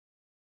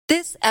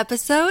This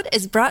episode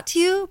is brought to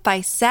you by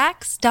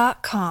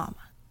Sax.com.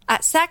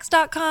 At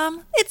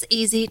Sax.com, it's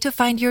easy to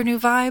find your new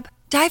vibe.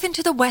 Dive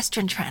into the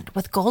Western trend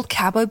with gold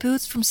cowboy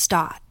boots from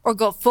Stott, or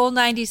go full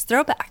 90s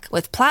throwback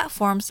with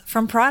platforms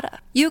from Prada.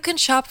 You can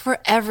shop for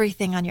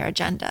everything on your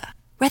agenda,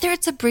 whether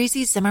it's a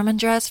breezy Zimmermann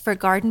dress for a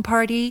garden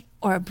party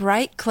or a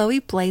bright Chloe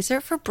blazer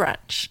for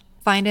brunch.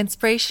 Find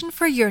inspiration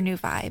for your new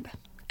vibe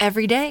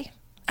every day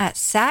at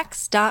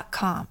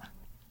Sax.com.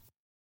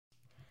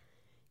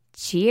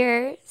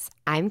 Cheers!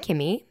 I'm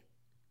Kimmy,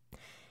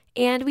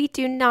 and we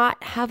do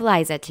not have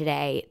Liza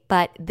today,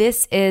 but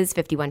this is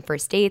 51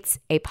 First Dates,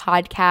 a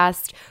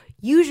podcast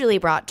usually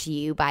brought to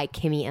you by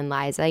Kimmy and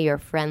Liza, your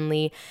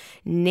friendly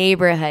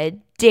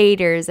neighborhood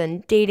daters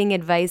and dating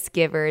advice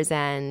givers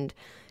and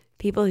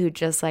people who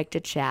just like to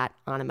chat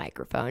on a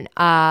microphone.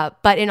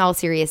 But in all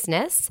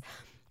seriousness,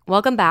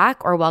 welcome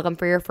back or welcome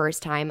for your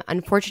first time.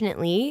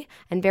 Unfortunately,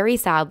 and very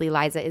sadly,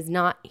 Liza is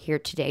not here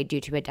today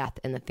due to a death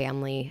in the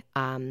family.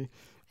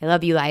 I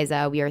love you,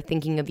 Liza. We are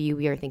thinking of you.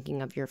 We are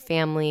thinking of your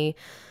family.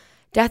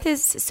 Death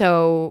is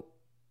so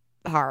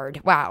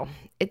hard. Wow.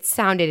 It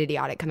sounded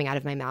idiotic coming out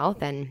of my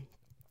mouth and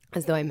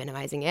as though I'm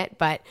minimizing it.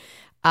 But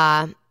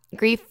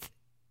grief,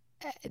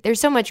 there's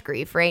so much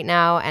grief right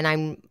now.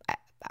 And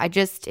I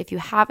just, if you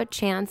have a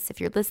chance, if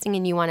you're listening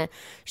and you want to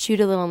shoot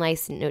a little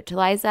nice note to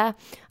Liza,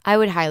 I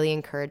would highly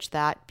encourage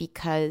that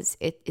because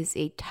it is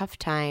a tough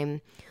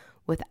time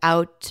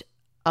without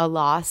a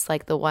loss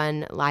like the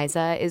one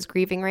Liza is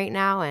grieving right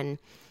now. And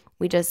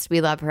we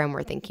love her and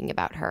we're thinking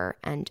about her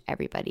and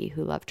everybody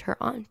who loved her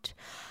aunt.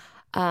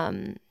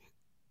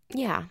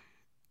 Yeah,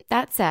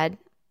 that said,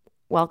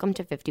 welcome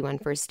to 51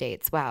 First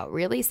Dates. Wow,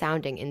 really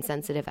sounding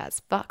insensitive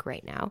as fuck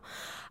right now.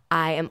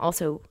 I am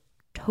also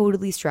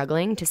totally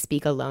struggling to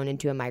speak alone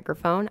into a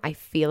microphone. I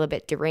feel a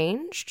bit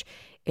deranged.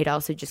 It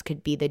also just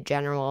could be the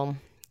general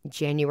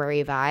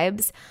January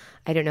vibes.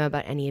 I don't know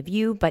about any of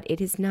you, but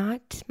it is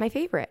not my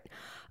favorite.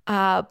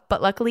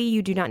 But luckily,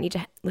 you do not need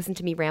to listen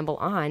to me ramble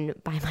on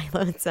by my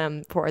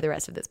lonesome for the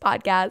rest of this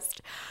podcast.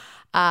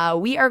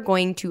 We are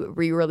going to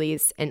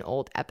re-release an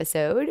old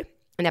episode,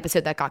 an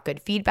episode that got good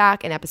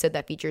feedback, an episode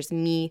that features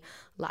me,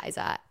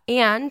 Liza,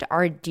 and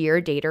our dear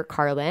dater,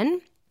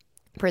 Carlin.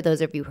 For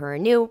those of you who are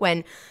new,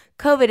 when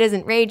COVID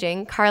isn't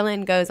raging,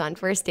 Carlin goes on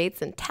first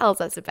dates and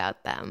tells us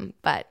about them.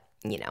 But,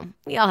 you know,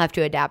 we all have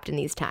to adapt in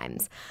these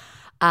times.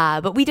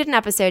 But we did an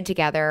episode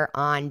together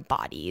on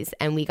bodies,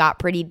 and we got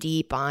pretty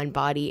deep on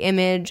body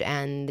image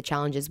and the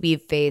challenges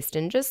we've faced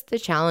and just the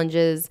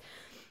challenges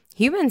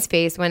humans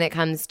face when it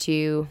comes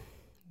to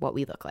what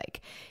we look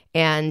like.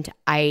 And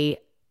I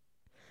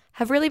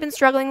have really been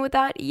struggling with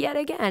that yet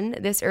again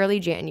this early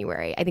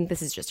January. I think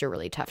this is just a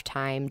really tough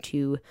time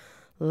to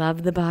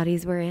love the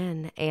bodies we're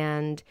in,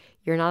 and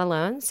you're not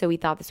alone. So we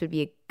thought this would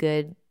be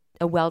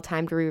a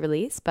well-timed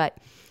re-release. But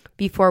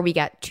before we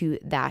get to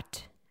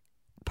that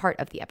part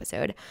of the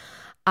episode,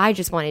 I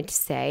just wanted to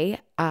say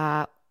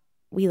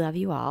we love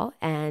you all,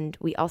 and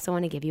we also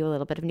want to give you a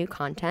little bit of new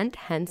content,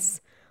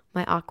 hence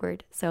my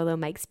awkward solo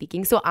mic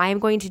speaking. So I'm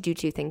going to do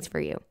two things for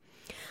you.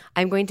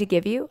 I'm going to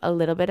give you a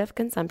little bit of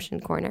consumption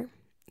corner.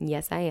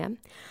 Yes, I am.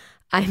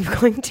 I'm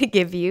going to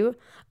give you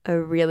a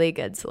really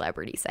good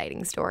celebrity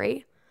sighting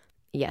story.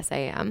 Yes, I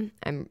am.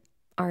 I'm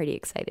already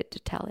excited to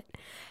tell it,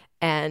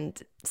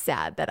 and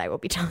sad that I will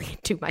be telling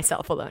it to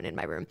myself alone in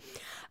my room.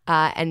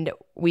 And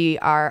we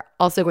are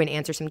also going to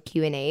answer some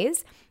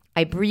Q&As.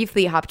 I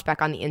briefly hopped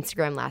back on the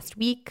Instagram last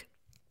week.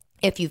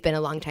 If you've been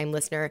a longtime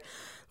listener,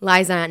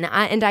 Liza and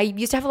I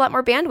used to have a lot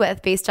more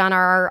bandwidth based on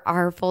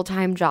our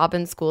full-time job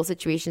and school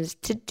situations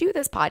to do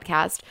this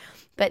podcast.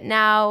 But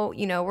now,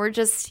 we're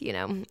just,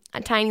 a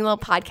tiny little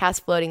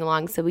podcast floating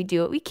along, so we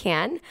do what we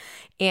can.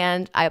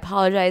 And I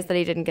apologize that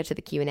I didn't get to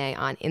the Q&A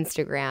on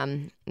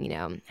Instagram,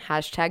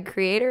 hashtag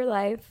creator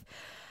life.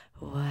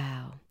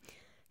 Wow.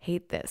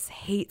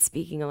 Hate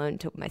speaking alone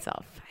to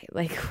myself.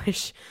 I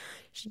wish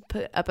I should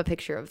put up a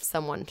picture of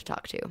someone to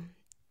talk to.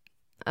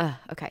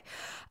 Okay.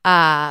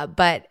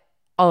 But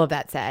all of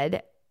that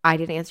said, I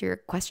didn't answer your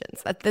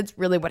questions. That's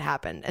really what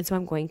happened. And so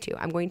I'm going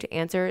to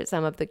answer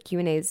some of the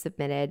Q&As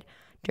submitted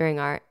during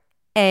our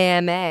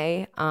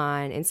AMA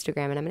on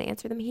Instagram, and I'm going to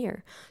answer them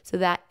here so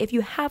that if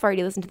you have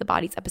already listened to the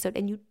bodies episode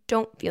and you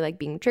don't feel like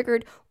being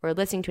triggered or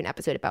listening to an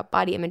episode about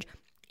body image,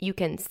 you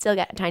can still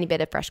get a tiny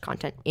bit of fresh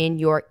content in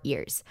your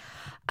ears.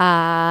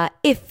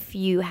 If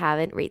you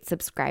haven't, rate,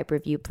 subscribe,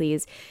 review,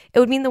 please. It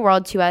would mean the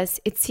world to us.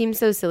 It seems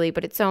so silly,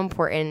 but it's so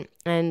important.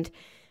 And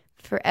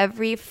for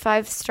every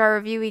 5-star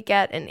review we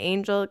get, an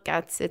angel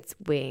gets its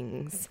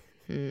wings.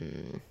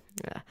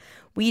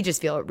 We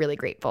just feel really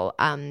grateful.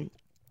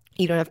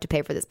 You don't have to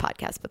pay for this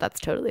podcast, but that's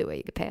totally a way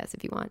you could pay us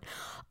if you want.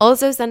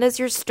 Also, send us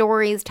your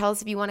stories. Tell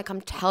us if you want to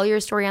come tell your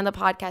story on the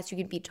podcast. You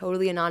can be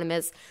totally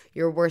anonymous.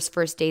 Your worst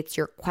first dates,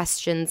 your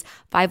questions,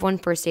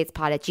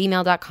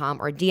 51firstdatespod@gmail.com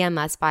or DM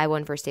us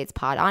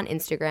 51firstdatespod on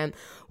Instagram.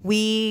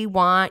 We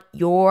want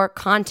your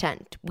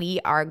content. We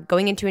are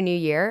going into a new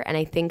year, and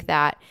I think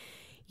that,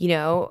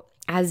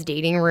 as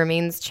dating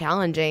remains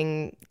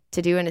challenging,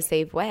 to do in a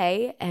safe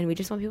way, and we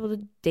just want people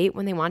to date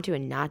when they want to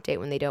and not date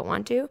when they don't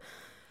want to,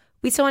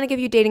 we still want to give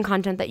you dating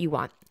content that you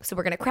want. So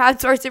we're going to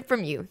crowdsource it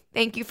from you.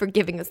 Thank you for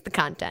giving us the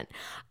content.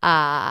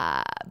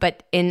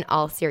 But in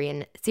all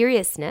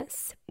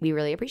seriousness, we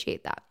really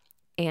appreciate that.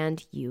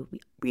 And we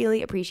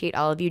really appreciate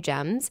all of you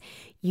gems.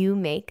 You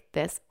make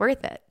this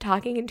worth it.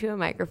 Talking into a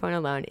microphone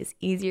alone is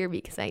easier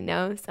because I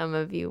know some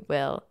of you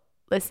will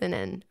listen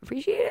and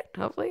appreciate it,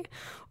 hopefully,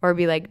 or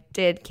be like,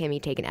 did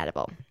Kimmy take an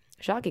edible?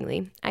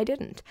 Shockingly, I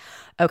didn't.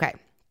 Okay.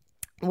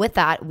 With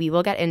that, we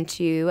will get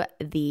into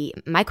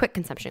my quick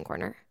consumption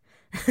corner,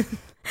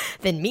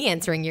 then me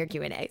answering your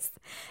Q&As,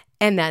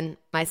 and then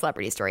my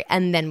celebrity story,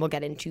 and then we'll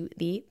get into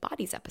the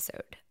bodies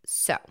episode.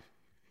 So,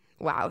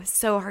 wow,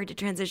 so hard to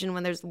transition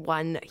when there's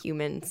one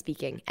human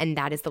speaking, and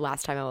that is the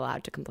last time I'm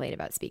allowed to complain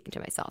about speaking to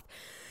myself.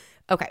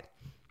 Okay.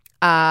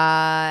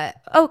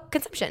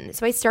 Consumption.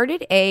 So I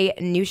started a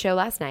new show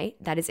last night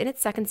that is in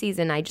its second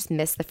season. I just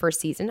missed the first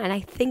season, and I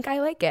think I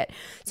like it.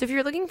 So if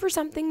you're looking for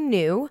something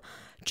new,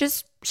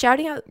 just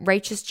shouting out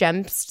Righteous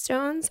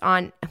Gemstones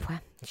on,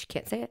 she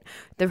can't say it,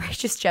 The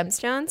Righteous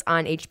Gemstones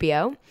on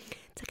HBO.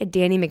 It's like a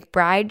Danny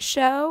McBride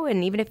show,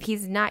 and even if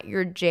he's not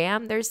your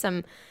jam, there's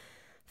some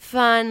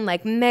fun,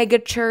 like mega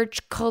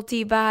church,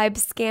 culty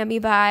vibes, scammy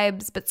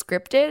vibes, but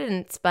scripted, and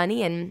it's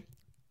funny, and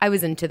I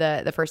was into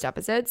the first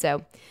episode,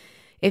 so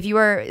if you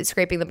are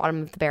scraping the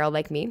bottom of the barrel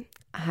like me,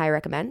 I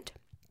recommend.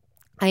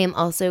 I am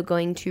also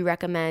going to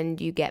recommend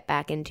you get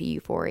back into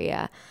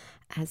Euphoria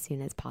as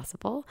soon as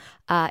possible.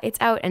 It's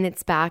out and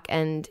it's back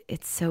and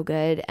it's so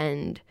good,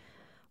 and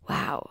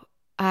wow,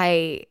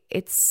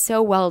 it's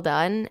so well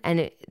done,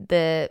 and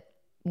the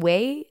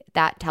way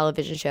that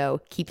television show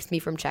keeps me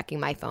from checking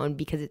my phone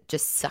because it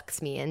just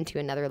sucks me into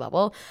another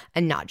level,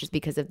 and not just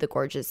because of the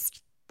gorgeous,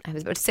 I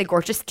was about to say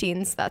gorgeous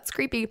teens, that's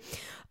creepy,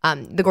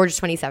 the gorgeous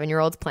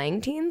 27-year-olds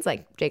playing teens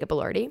like Jacob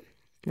Elordi.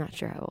 Not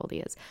sure how old he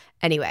is.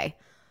 Anyway,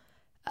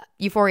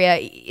 Euphoria,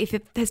 if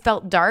it has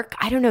felt dark,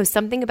 I don't know,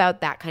 something about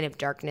that kind of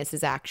darkness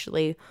is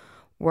actually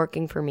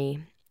working for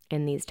me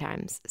in these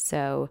times.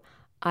 So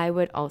I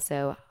would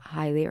also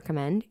highly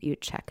recommend you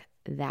check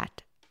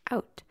that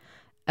out.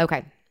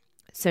 Okay,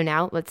 so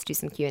now let's do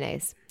some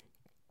Q&As.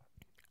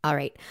 All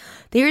right,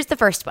 here's the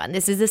first one.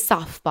 This is a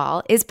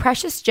softball. Is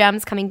Precious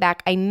Gems coming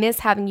back? I miss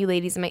having you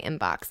ladies in my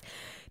inbox.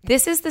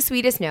 This is the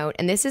sweetest note,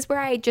 and this is where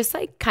I just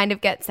like kind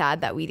of get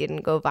sad that we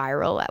didn't go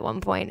viral at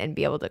one point and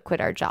be able to quit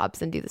our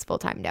jobs and do this full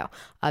time. No,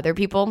 other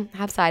people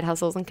have side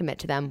hustles and commit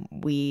to them.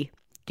 We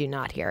do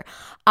not here.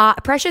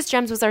 Precious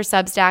Gems was our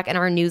Substack and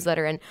our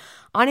newsletter, and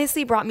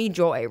honestly brought me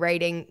joy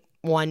writing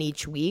one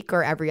each week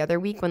or every other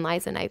week when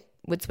Liza and I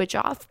would switch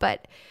off.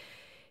 But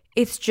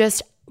it's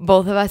just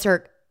both of us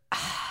are,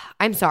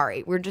 I'm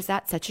sorry, we're just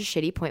at such a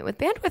shitty point with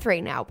bandwidth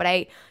right now. But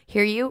I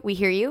hear you. We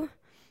hear you.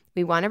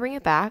 We want to bring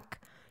it back.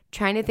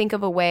 Trying to think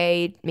of a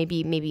way,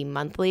 maybe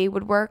monthly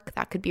would work.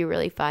 That could be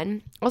really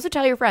fun. Also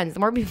tell your friends.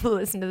 The more people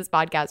listen to this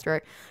podcast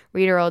or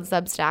read our old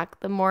Substack,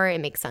 the more it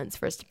makes sense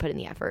for us to put in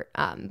the effort.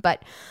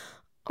 But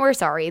we're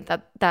sorry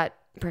that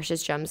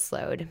Precious Gems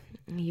slowed.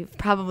 You've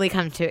probably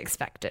come to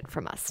expect it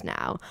from us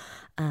now.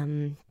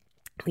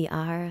 We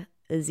are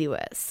the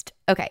worst.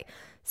 Okay,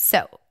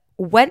 so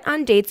went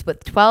on dates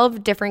with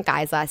 12 different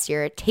guys last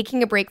year,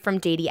 taking a break from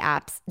dating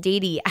apps.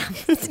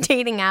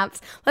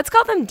 Let's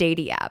call them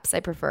dating apps.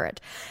 I prefer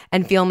it.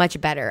 And feel much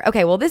better.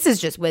 Okay, well, this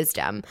is just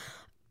wisdom.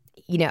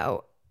 You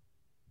know,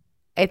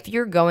 if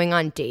you're going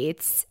on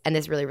dates, and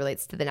this really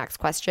relates to the next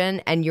question,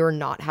 and you're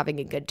not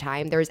having a good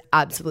time, there's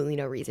absolutely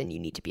no reason you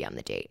need to be on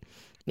the date.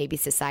 Maybe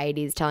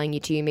society is telling you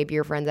to, maybe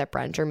your friends at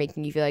brunch are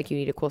making you feel like you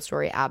need a cool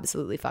story.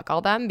 Absolutely fuck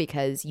all them,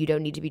 because you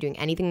don't need to be doing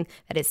anything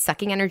that is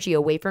sucking energy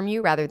away from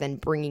you rather than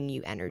bringing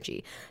you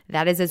energy.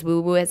 That is as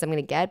woo-woo as I'm going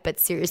to get, but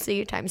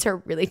seriously, times are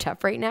really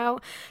tough right now,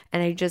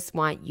 and I just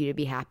want you to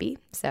be happy.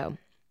 So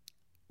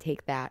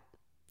take that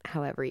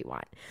however you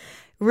want.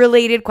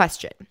 Related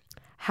question.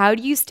 How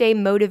do you stay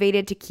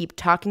motivated to keep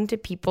talking to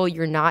people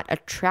you're not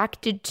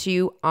attracted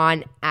to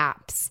on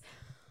apps?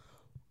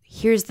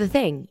 Here's the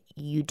thing.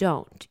 You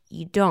don't.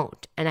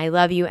 And I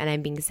love you and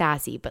I'm being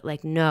sassy, but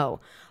like, no.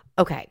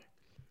 Okay.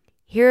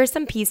 Here are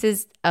some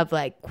pieces of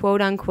like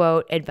quote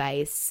unquote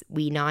advice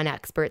we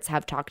non-experts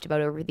have talked about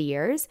over the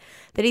years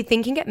that I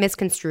think can get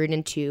misconstrued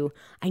into,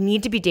 I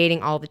need to be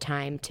dating all the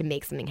time to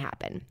make something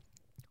happen.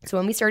 So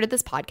when we started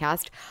this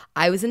podcast,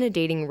 I was in a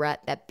dating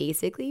rut that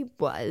basically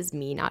was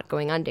me not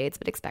going on dates,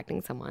 but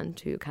expecting someone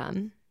to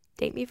come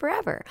date me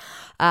forever.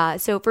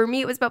 So for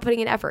me, it was about putting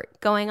in effort,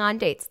 going on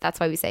dates. That's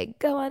why we say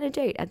go on a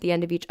date at the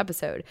end of each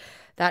episode.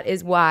 That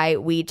is why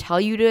we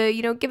tell you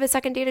to, give a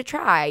second date a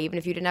try, even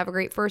if you didn't have a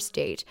great first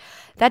date.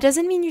 That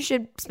doesn't mean you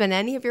should spend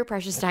any of your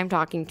precious time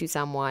talking to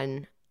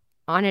someone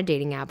on a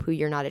dating app who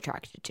you're not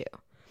attracted to.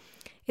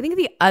 I think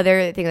the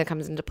other thing that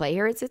comes into play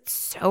here is it's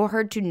so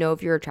hard to know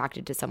if you're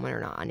attracted to someone or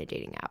not on a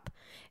dating app.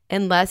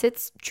 Unless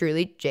it's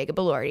truly Jacob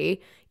Elordi,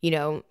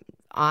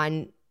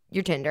 on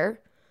your Tinder,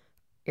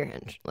 your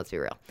Hinge, let's be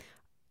real.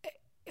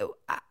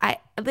 I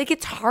like,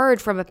 it's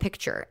hard from a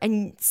picture.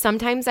 And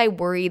sometimes I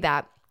worry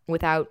that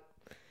without,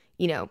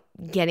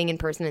 getting in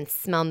person and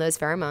smelling those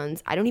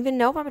pheromones, I don't even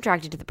know if I'm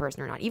attracted to the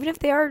person or not. Even if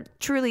they are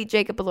truly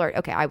Jacob Elordi,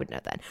 okay, I would know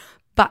then.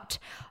 But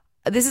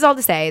this is all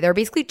to say, there are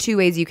basically 2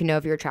 ways you can know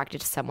if you're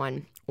attracted to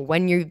someone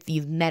when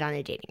you've met on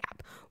a dating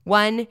app.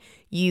 1,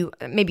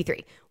 maybe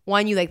 3.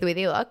 1, you like the way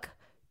they look.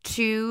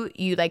 2,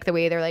 you like the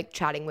way they're like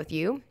chatting with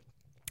you.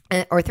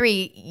 Or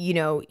 3,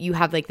 you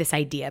have like this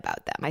idea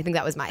about them. I think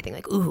that was my thing.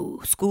 Like, ooh,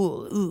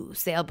 school, ooh,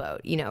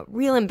 sailboat,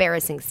 real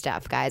embarrassing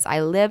stuff, guys.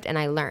 I lived and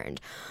I learned.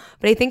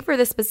 But I think for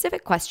this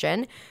specific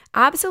question,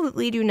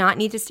 absolutely do not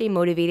need to stay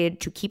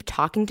motivated to keep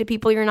talking to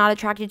people you're not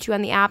attracted to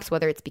on the apps,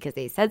 whether it's because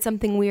they said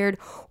something weird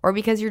or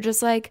because you're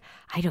just like,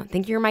 I don't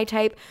think you're my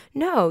type.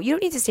 No, you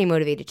don't need to stay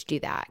motivated to do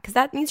that because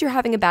that means you're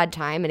having a bad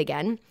time. And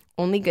again,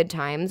 only good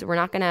times. We're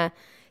not going to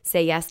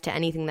say yes to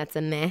anything that's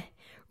a meh.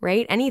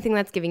 Right? Anything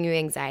that's giving you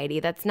anxiety,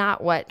 that's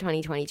not what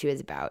 2022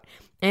 is about.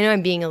 I know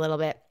I'm being a little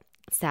bit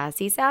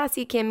sassy,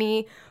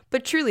 Kimmy,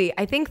 but truly,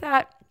 I think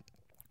that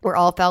we're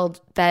all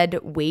fed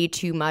way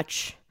too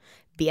much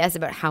BS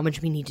about how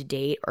much we need to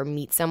date or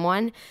meet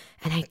someone.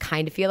 And I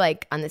kind of feel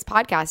like on this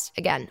podcast,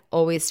 again,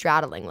 always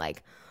straddling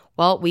like,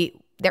 well,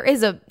 there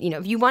is if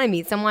you want to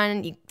meet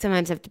someone, you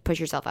sometimes have to push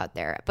yourself out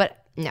there.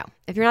 But no,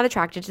 if you're not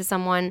attracted to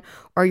someone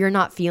or you're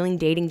not feeling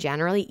dating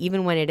generally,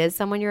 even when it is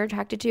someone you're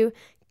attracted to,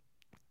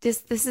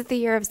 this is the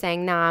year of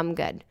saying, nah, I'm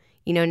good.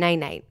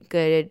 Night-night.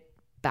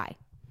 Goodbye.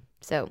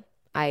 So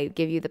I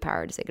give you the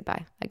power to say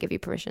goodbye. I give you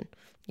permission.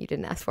 You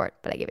didn't ask for it,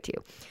 but I give it to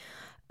you.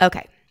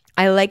 Okay.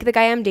 I like the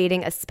guy I'm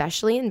dating,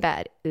 especially in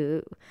bed.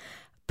 Ooh.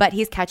 But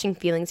he's catching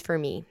feelings for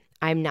me.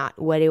 I'm not.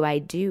 What do I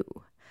do?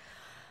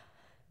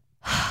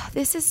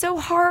 This is so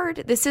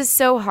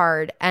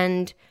hard.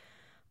 And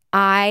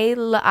I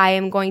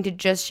am going to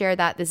just share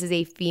that this is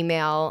a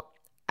female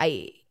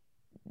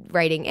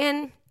writing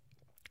in.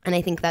 And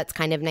I think that's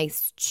kind of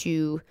nice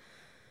to,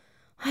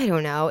 I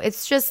don't know,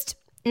 it's just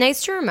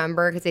nice to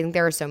remember because I think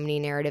there are so many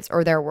narratives,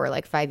 or there were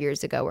like 5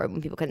 years ago when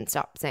people couldn't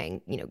stop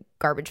saying,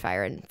 garbage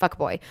fire and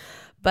fuckboy.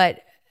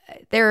 But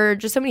there are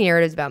just so many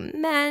narratives about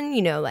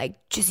men,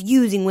 like just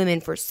using women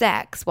for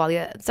sex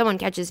while someone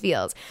catches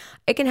feels.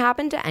 It can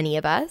happen to any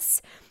of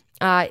us.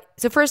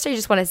 So first, I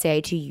just want to say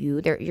to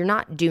you, you're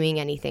not doing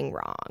anything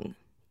wrong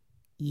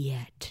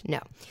yet. No.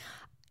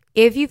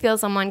 If you feel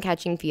someone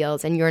catching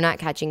feels and you're not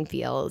catching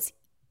feels,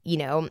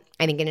 I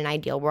think in an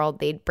ideal world,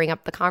 they'd bring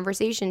up the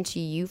conversation to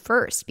you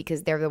first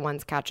because they're the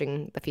ones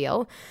catching the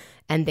feel.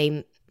 And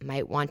they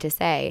might want to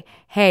say,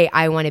 hey,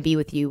 I want to be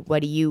with you.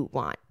 What do you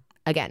want?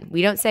 Again,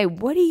 we don't say,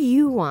 what do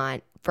you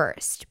want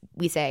first?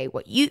 We say,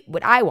 what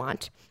I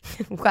want.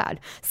 God,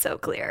 so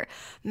clear.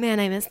 Man,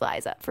 I miss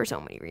Liza for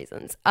so many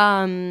reasons.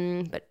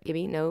 But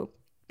no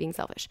being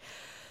selfish.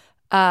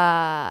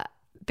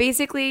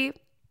 Basically,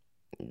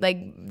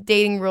 like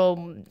dating rule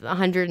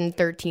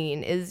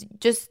 113 is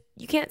just,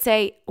 you can't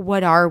say,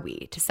 what are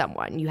we to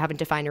someone you haven't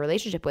defined a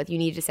relationship with. You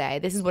need to say,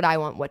 this is what I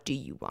want. What do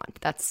you want?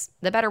 That's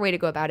the better way to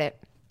go about it.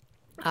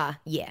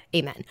 Yeah,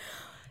 amen.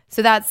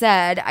 So that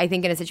said, I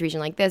think in a situation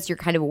like this, you're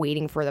kind of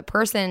waiting for the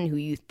person who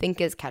you think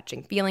is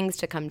catching feelings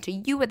to come to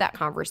you with that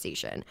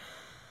conversation.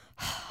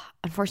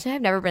 Unfortunately,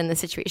 I've never been in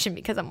this situation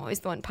because I'm always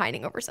the one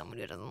pining over someone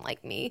who doesn't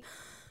like me.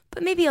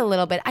 But maybe a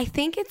little bit. I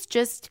think it's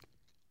just,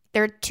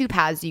 there are 2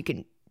 paths you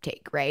can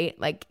take, right?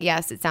 Like,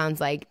 yes, it sounds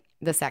like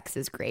the sex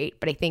is great,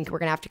 but I think we're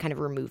going to have to kind of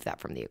remove that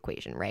from the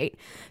equation, right?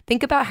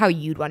 Think about how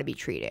you'd want to be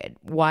treated.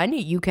 1,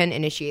 you can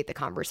initiate the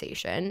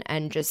conversation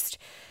and just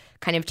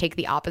kind of take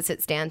the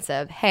opposite stance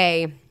of,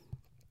 hey,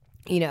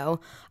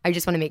 I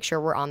just want to make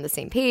sure we're on the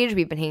same page.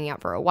 We've been hanging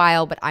out for a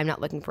while, but I'm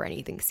not looking for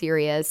anything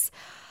serious.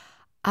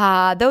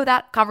 Though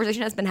that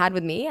conversation has been had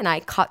with me and I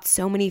caught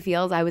so many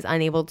feels I was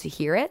unable to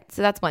hear it.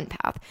 So that's one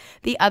path.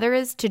 The other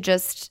is to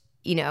just,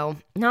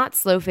 not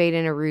slow fade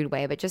in a rude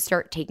way, but just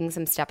start taking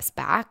some steps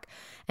back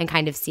and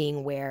kind of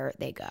seeing where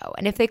they go.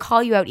 And if they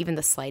call you out even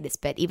the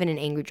slightest bit, even an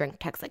angry drunk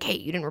text like, hey,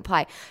 you didn't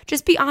reply,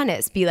 just be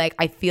honest. Be like,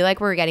 I feel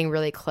like we're getting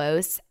really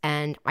close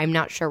and I'm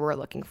not sure we're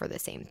looking for the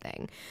same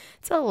thing.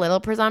 It's a little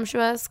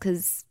presumptuous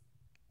because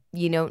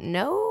you don't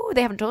know.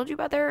 They haven't told you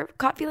about their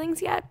caught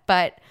feelings yet.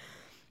 But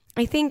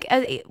I think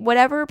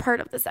whatever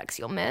part of the sex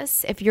you'll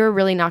miss, if you're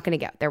really not going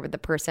to get there with the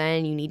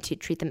person, you need to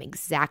treat them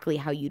exactly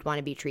how you'd want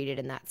to be treated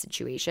in that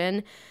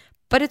situation.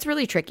 But it's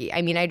really tricky.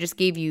 I mean, I just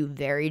gave you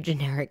very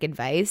generic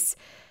advice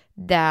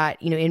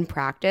that, in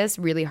practice,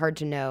 really hard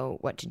to know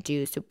what to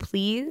do. So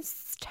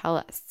please tell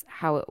us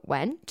how it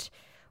went,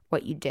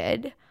 what you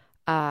did.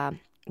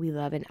 We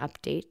love an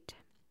update.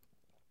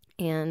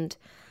 And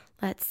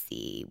let's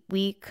see,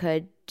 we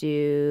could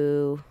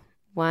do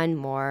one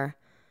more.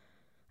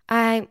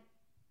 I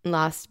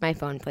lost my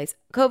phone place.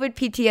 COVID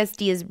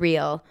PTSD is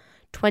real.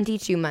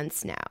 22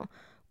 months now.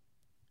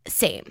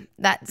 Same.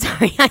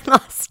 Sorry, I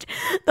lost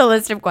the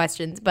list of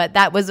questions, but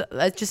that was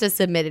just a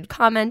submitted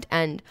comment,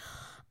 and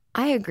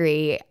I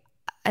agree.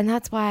 And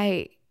that's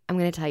why I'm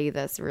going to tell you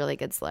this really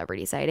good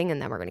celebrity sighting,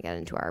 and then we're going to get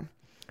into our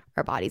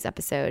bodies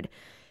episode.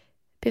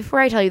 Before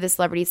I tell you the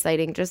celebrity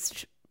sighting,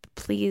 just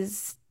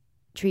please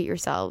treat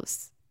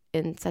yourselves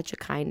in such a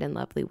kind and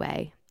lovely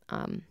way.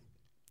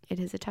 It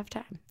is a tough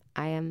time.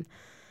 I am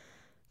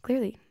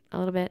clearly a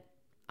little bit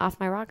off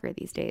my rocker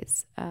these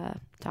days,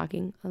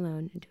 talking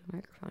alone into a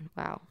microphone.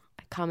 Wow.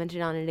 I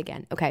commented on it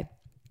again. Okay.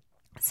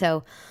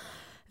 So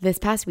this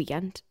past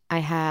weekend, I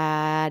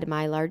had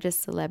my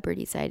largest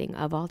celebrity sighting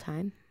of all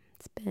time.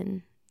 It's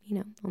been,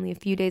 only a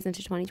few days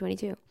into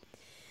 2022.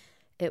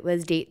 It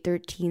was Date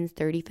 13's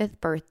 35th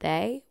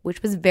birthday,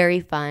 which was very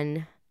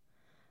fun.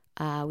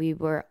 I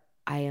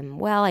am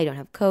well. I don't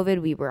have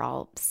COVID. We were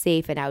all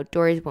safe and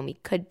outdoors when we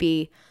could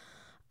be.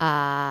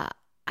 I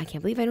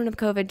can't believe I don't have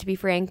COVID, to be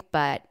frank,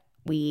 but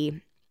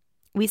we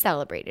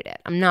celebrated it.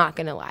 I'm not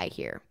going to lie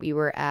here. We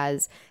were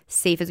as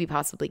safe as we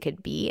possibly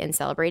could be in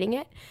celebrating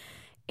it.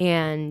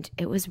 And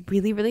it was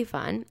really, really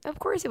fun. Of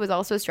course, it was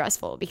also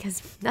stressful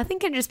because nothing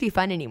can just be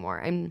fun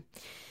anymore.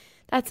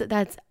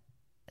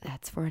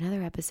 That's for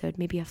another episode,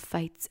 maybe a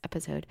fights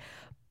episode.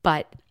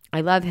 But I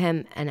love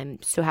him, and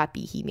I'm so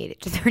happy he made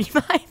it to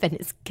 35 and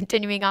is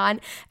continuing on.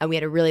 And we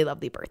had a really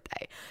lovely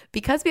birthday.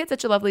 Because we had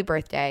such a lovely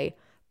birthday,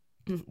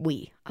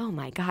 oh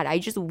my God, I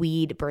just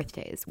weed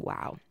birthdays.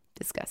 Wow,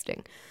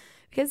 disgusting.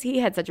 Because he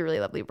had such a really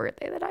lovely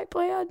birthday that I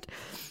planned.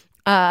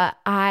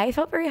 I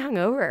felt very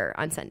hungover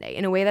on Sunday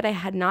in a way that I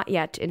had not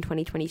yet in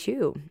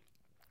 2022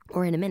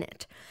 or in a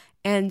minute.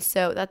 And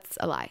so that's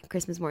a lie.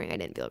 Christmas morning, I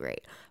didn't feel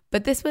great.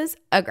 But this was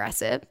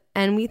aggressive.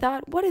 And we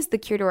thought, what is the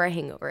cure to our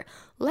hangover?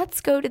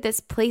 Let's go to this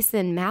place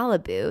in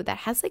Malibu that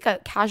has like a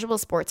casual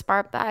sports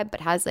bar vibe,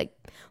 but has like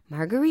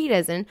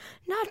margaritas and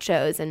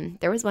nachos. And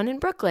there was one in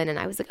Brooklyn. And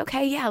I was like,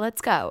 okay, yeah,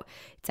 let's go.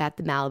 It's at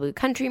the Malibu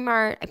Country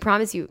Mart. I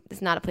promise you,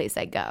 it's not a place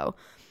I go.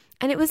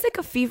 And it was like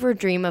a fever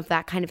dream of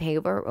that kind of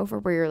hangover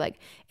where you're like,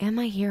 am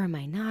I here? Am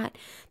I not?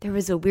 There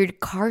was a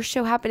weird car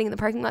show happening in the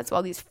parking lot. So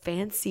all these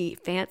fancy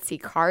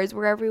cars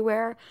were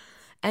everywhere.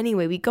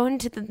 Anyway, we go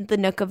into the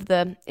nook of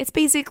it's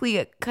basically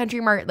a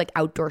Country Mart, like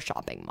outdoor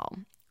shopping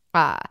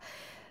mall.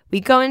 We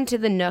go into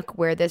the nook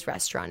where this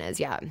restaurant is.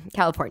 Yeah,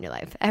 California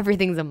life.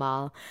 Everything's a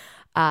mall.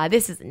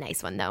 This is a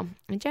nice one though.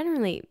 It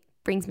generally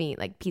brings me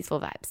like peaceful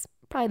vibes.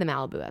 Probably the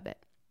Malibu of it.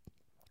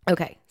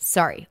 Okay,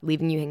 sorry,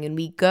 leaving you hanging.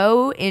 We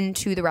go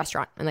into the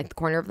restaurant in like the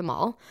corner of the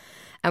mall,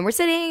 and we're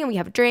sitting and we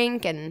have a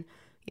drink and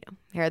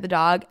hair of the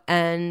dog,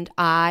 and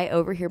I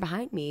overhear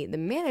behind me the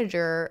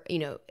manager,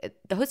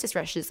 the hostess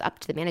rushes up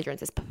to the manager and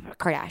says,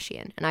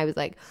 Kardashian. And I was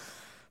like,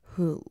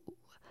 who?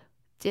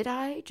 Did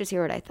I just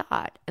hear what I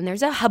thought? And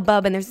there's a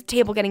hubbub and there's a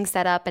table getting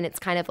set up, and it's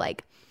kind of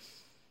like,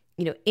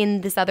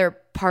 in this other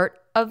part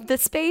of the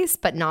space,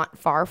 but not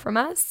far from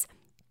us.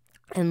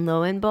 And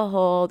lo and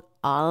behold,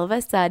 all of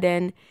a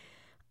sudden,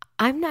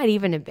 I'm not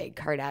even a big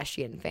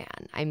Kardashian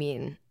fan. I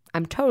mean,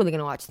 I'm totally going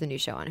to watch the new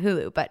show on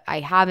Hulu, but I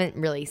haven't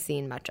really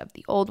seen much of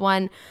the old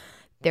one.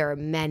 There are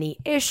many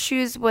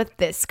issues with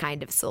this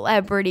kind of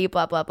celebrity,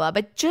 blah, blah, blah.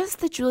 But just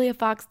the Julia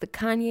Fox, the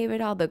Kanye of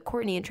it all, the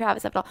Kourtney and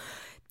Travis of it all,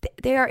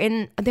 they're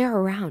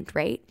around,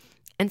 right?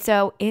 And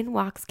so in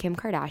walks Kim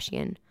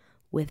Kardashian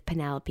with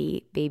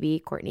Penelope,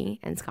 baby Kourtney,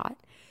 and Scott,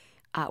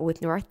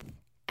 with North.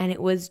 And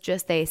it was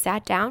just, they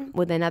sat down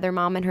with another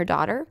mom and her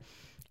daughter,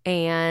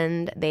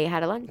 and they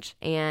had a lunch.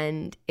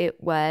 And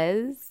it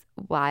was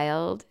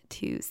wild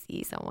to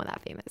see someone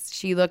that famous.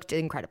 She looked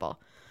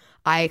incredible.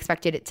 I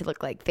expected it to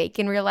look like fake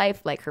in real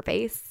life, like her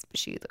face.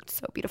 She looked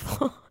so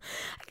beautiful.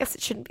 I guess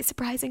it shouldn't be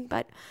surprising,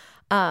 but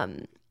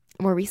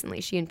more recently,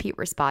 she and Pete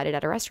were spotted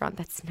at a restaurant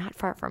that's not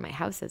far from my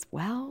house as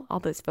well. All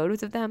those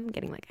photos of them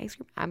getting like ice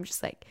cream. I'm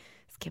just like,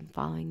 is Kim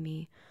following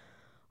me?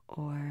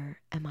 Or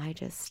am I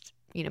just,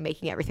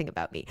 making everything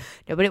about me?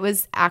 No, but it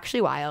was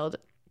actually wild.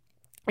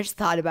 I just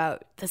thought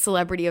about the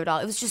celebrity of it all.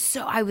 It was just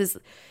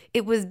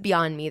it was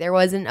beyond me. There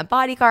wasn't a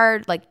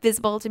bodyguard like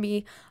visible to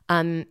me.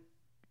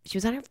 She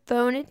was on her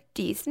phone a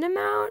decent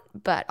amount,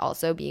 but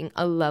also being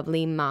a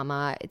lovely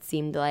mama, it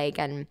seemed like.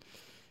 And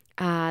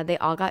they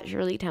all got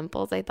Shirley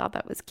Temples. I thought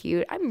that was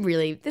cute. I'm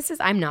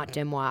not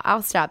Dimois.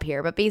 I'll stop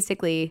here. But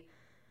basically,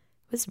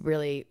 it was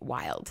really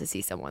wild to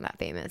see someone that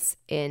famous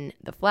in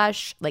the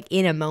flesh, like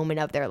in a moment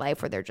of their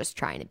life where they're just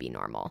trying to be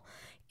normal.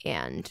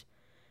 And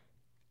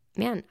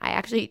man, I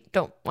actually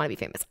don't want to be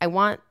famous. I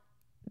want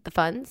the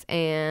funds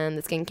and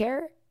the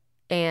skincare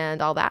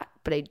and all that,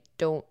 but I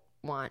don't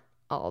want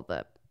all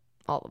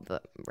of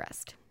the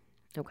rest.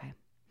 Okay.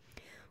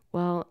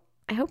 Well,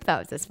 I hope that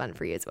was as fun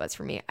for you as it was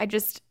for me. I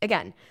just,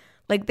 again,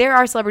 like there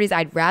are celebrities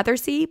I'd rather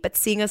see, but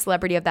seeing a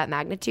celebrity of that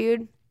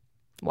magnitude,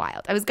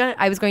 wild. I was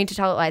going to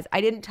tell Liza.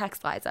 I didn't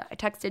text Liza. I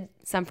texted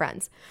some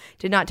friends.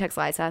 Did not text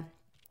Liza.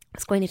 I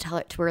was going to tell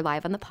it to her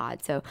live on the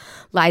pod. So,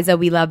 Liza,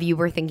 we love you.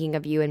 We're thinking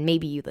of you. And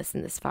maybe you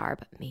listened this far,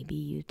 but maybe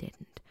you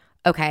didn't.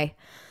 Okay.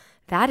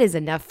 That is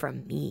enough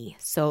from me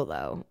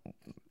solo.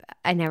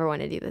 I never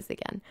want to do this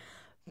again,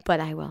 but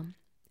I will.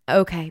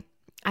 Okay.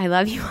 I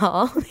love you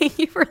all. Thank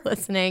you for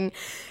listening.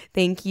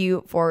 Thank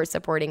you for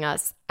supporting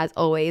us as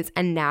always.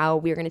 And now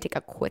we're going to take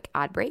a quick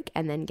ad break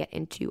and then get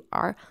into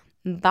our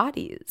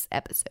bodies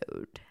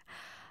episode.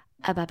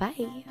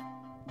 Bye-bye.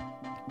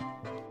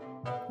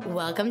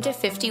 Welcome to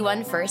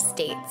 51 First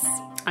Dates.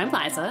 I'm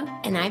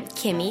Liza. And I'm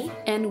Kimmy.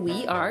 And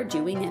we are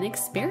doing an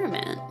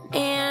experiment.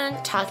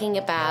 And talking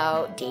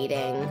about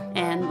dating.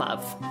 And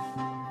love.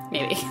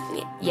 Maybe.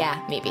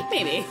 Yeah, maybe.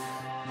 Maybe.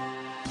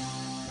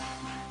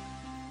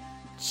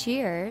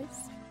 Cheers.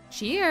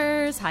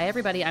 Cheers. Hi,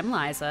 everybody. I'm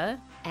Liza.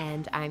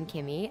 And I'm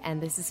Kimmy,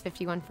 and this is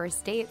 51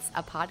 First Dates,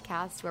 a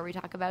podcast where we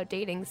talk about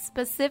dating,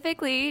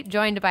 specifically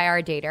joined by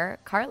our dater,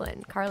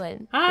 Carlin.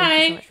 Carlin, hi.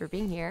 Thank you so much for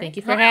being here. Thank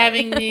you for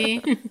having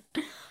me.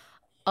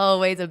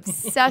 Always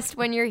obsessed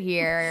when you're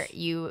here.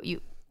 You,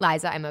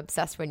 Liza, I'm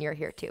obsessed when you're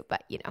here too,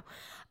 but you know.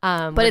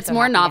 But it's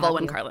more novel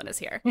when Carlin is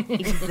here.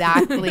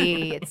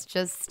 Exactly.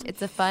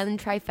 It's a fun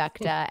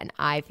trifecta, and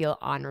I feel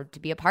honored to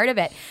be a part of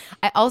it.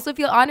 I also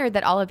feel honored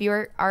that all of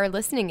you are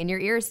listening in your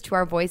ears to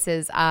our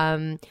voices.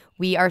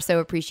 We are so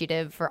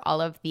appreciative for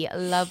all of the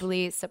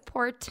lovely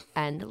support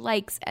and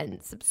likes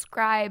and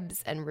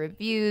subscribes and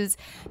reviews.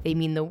 They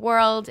mean the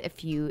world.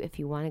 If you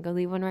want to go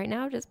leave one right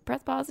now, just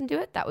press pause and do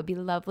it. That would be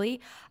lovely.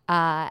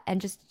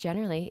 And just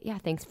generally, yeah,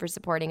 thanks for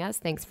supporting us.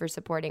 Thanks for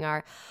supporting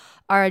our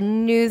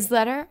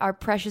newsletter, our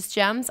precious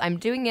gems. I'm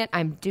doing it.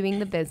 I'm doing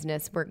the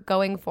business. We're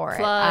going for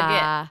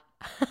Plug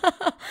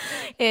it.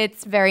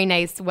 It's very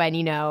nice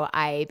when,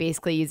 I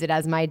basically use it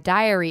as my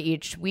diary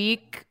each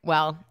week.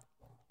 Well,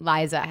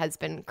 Liza has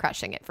been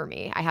crushing it for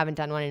me. I haven't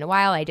done one in a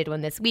while. I did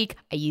one this week.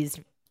 I used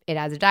it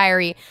as a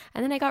diary.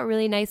 And then I got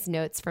really nice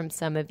notes from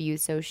some of you.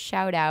 So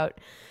shout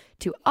out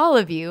to all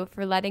of you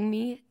for letting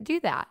me do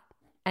that.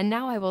 And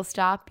now I will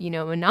stop,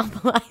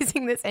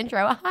 monopolizing this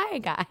intro. Hi,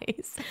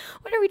 guys.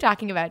 What are we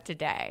talking about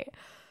today?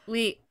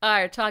 We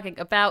are talking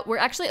about,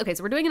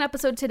 so we're doing an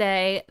episode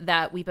today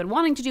that we've been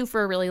wanting to do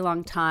for a really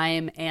long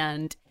time,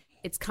 and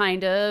it's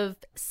kind of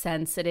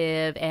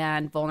sensitive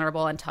and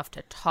vulnerable and tough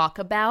to talk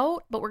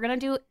about, but we're going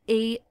to do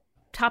a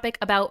topic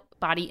about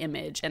body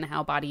image and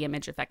how body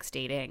image affects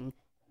dating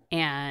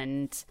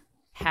and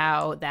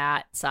how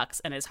that sucks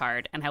and is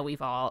hard and how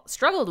we've all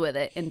struggled with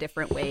it in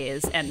different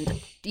ways.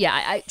 And yeah,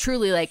 I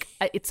truly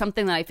it's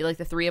something that I feel like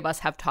the three of us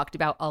have talked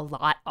about a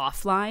lot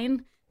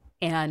offline,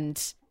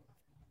 and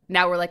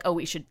now we're like, oh,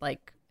 we should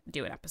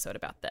do an episode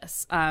about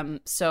this.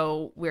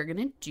 So we're going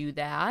to do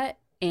that.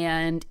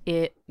 And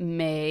it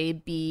may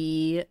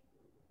be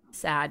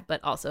sad,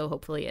 but also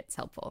hopefully it's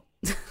helpful.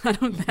 I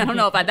don't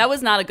know if that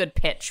was not a good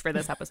pitch for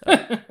this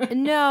episode.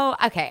 No.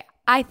 Okay.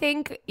 I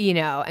think,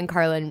 and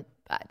Carlin,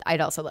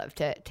 I'd also love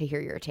to hear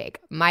your take.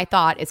 My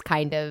thought is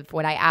kind of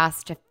when I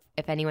asked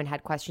if anyone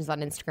had questions on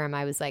Instagram,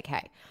 I was like,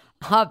 hey,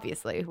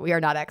 obviously we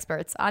are not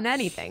experts on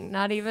anything,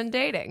 not even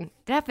dating,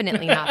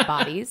 definitely not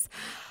bodies.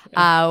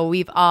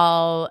 We've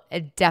all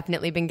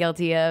definitely been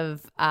guilty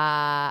of,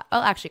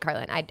 actually,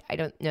 Carlin, I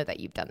don't know that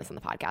you've done this on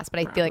the podcast, but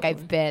I feel like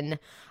I've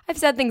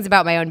said things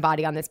about my own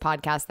body on this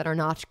podcast that are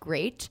not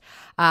great.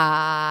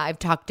 I've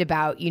talked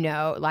about,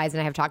 Liza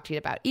and I have talked to you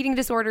about eating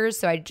disorders.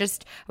 So I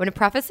want to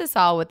preface this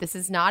all with, this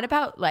is not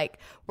about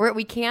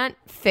we can't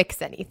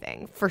fix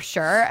anything for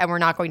sure. And we're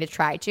not going to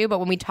try to, but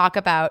when we talk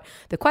about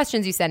the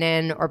questions you sent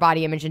in or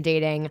body image and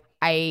dating,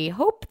 I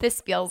hope this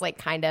feels like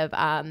kind of,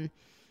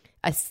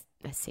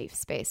 a safe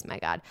space, my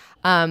God.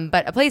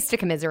 But a place to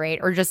commiserate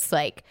or just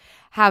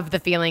have the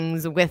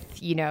feelings with,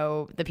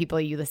 the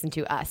people you listen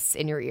to us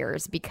in your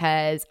ears.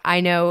 Because I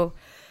know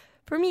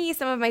for me,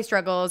 some of my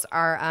struggles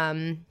are,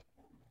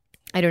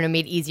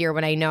 made easier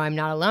when I know I'm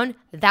not alone.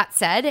 That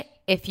said,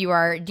 if you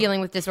are dealing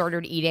with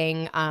disordered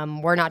eating,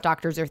 we're not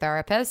doctors or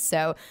therapists.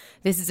 So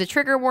this is a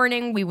trigger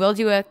warning. We will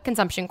do a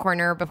consumption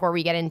corner before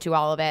we get into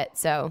all of it.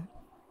 So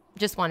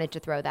just wanted to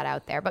throw that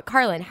out there. But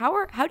Carlin,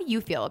 how do you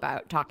feel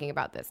about talking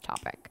about this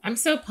topic? I'm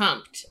so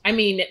pumped. I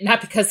mean, not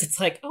because it's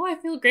I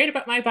feel great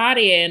about my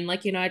body and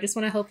I just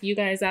want to help you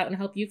guys out and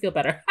help you feel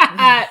better.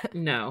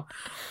 No.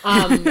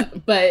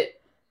 But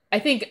I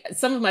think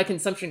some of my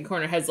consumption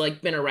corner has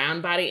been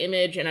around body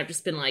image, and I've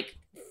just been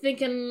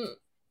thinking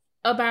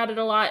about it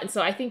a lot. And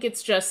so I think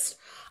it's just,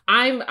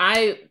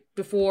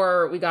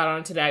 before we got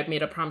on today, I've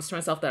made a promise to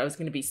myself that I was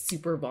going to be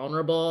super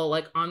vulnerable,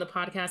 on the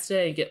podcast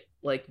today, and get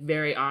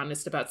very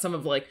honest about some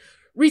of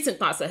recent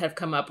thoughts that have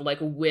come up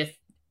with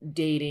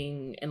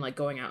dating and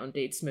going out on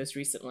dates most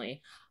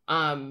recently.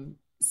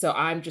 So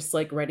I'm just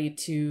ready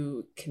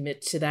to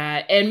commit to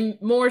that, and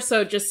more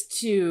so just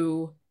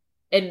to,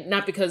 and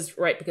not because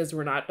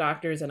we're not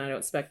doctors and I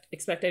don't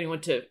expect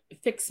anyone to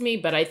fix me,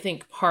 but I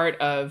think part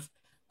of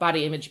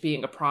body image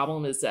being a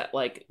problem is that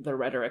the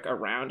rhetoric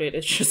around it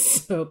is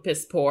just so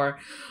piss poor.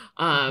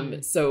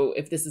 So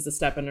if this is a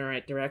step in the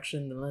right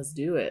direction, then let's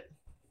do it.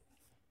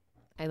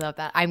 I love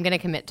that. I'm going to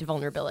commit to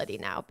vulnerability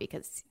now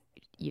because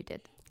you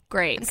did.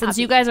 Great. Since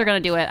you guys are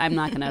going to do it, I'm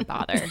not going to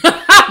bother.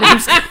 I'm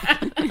just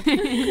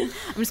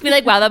going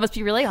to be wow, that must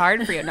be really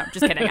hard for you. No,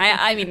 just kidding.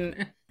 I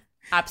mean,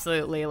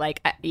 absolutely.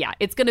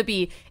 It's going to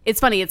be,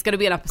 it's funny. It's going to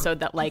be an episode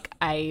that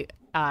I'm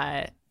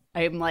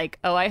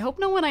oh, I hope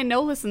no one I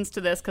know listens to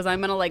this because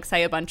I'm going to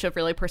say a bunch of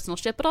really personal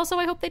shit, but also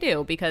I hope they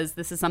do because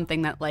this is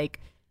something that a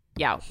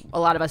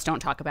lot of us don't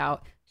talk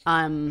about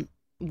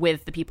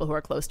with the people who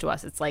are close to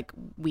us. It's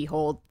we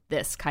hold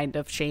this kind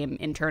of shame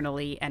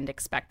internally and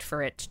expect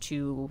for it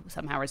to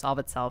somehow resolve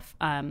itself.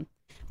 But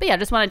yeah,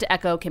 just wanted to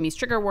echo Kimmy's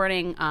trigger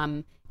warning.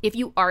 if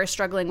you are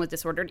struggling with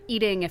disordered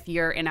eating, if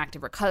you're in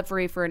active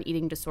recovery for an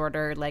eating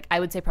disorder, like I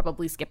would say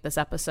probably skip this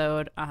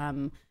episode.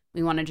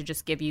 We wanted to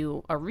just give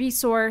you a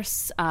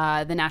resource.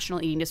 The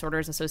National Eating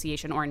Disorders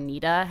Association, or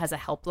NEDA, has a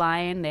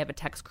helpline. They have a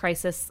text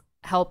crisis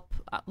help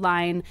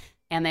line,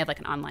 and they have like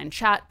an online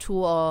chat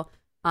tool.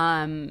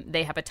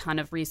 They have a ton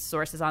of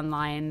resources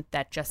online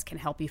that just can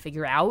help you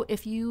figure out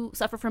if you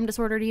suffer from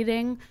disordered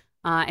eating.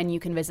 And you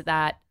can visit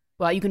that.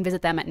 Well, you can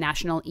visit them at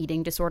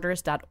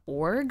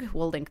nationaleatingdisorders.org.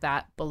 We'll link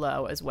that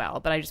below as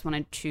well. But I just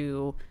wanted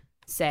to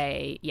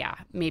say, yeah,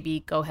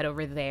 maybe go head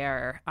over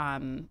there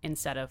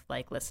instead of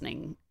like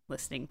listening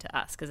to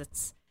us, because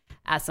it's,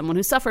 as someone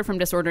who suffered from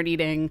disordered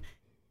eating,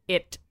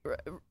 it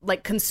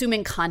like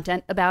consuming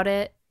content about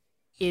it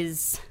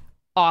is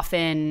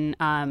often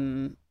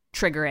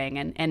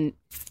triggering and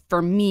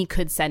for me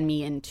could send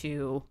me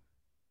into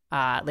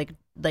like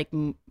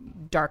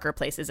darker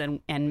places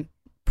and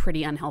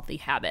pretty unhealthy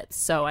habits.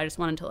 So I just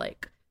wanted to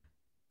like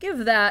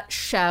give that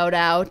shout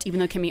out, even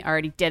though Kimmy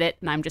already did it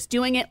and I'm just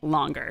doing it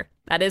longer.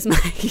 That is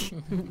my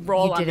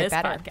role on this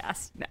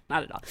podcast. No,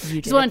 not at all.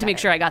 Just wanted to make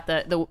sure I got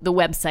the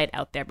website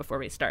out there before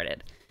we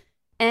started.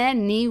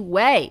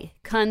 Anyway,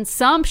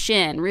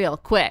 consumption, real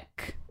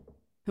quick.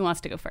 Who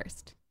wants to go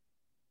first?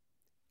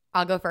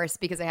 I'll go first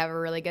because I have a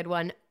really good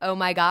one. Oh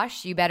my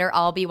gosh, you better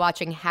all be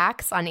watching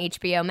Hacks on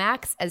HBO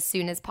Max as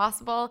soon as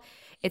possible.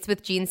 It's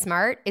with Jean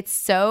Smart. It's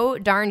so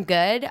darn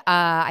good.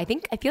 I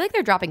feel like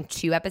they're dropping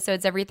 2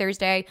 episodes every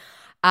Thursday.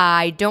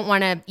 I don't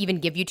want to even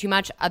give you too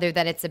much other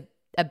than it's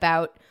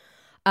about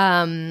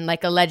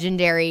like a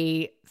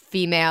legendary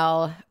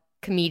female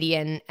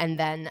comedian and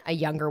then a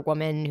younger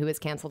woman who is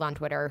canceled on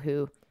Twitter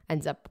who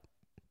ends up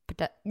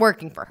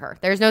working for her.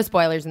 There's no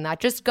spoilers in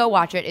that. Just go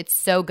watch it. It's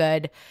so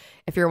good.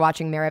 If you're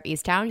watching Mayor of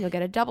Easttown, you'll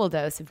get a double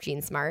dose of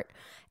Jean Smart.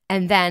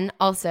 And then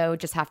also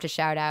just have to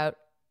shout out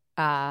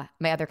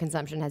my other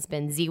consumption has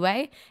been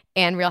Z-Way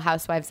and Real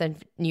Housewives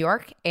of New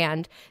York.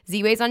 And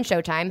Z-Way's on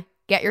Showtime.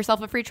 Get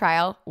yourself a free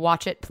trial.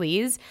 Watch it,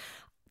 please.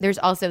 There's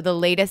also the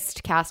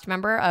latest cast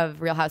member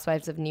of Real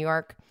Housewives of New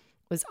York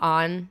was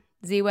on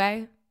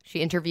Z-Way. She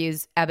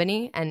interviews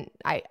Ebony, and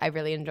I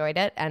really enjoyed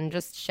it. And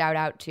just shout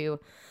out to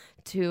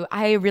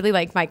I really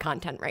like my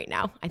content right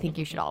now. I think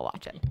you should all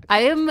watch it.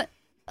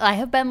 I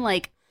have been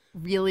like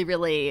really,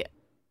 really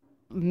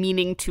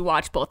meaning to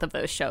watch both of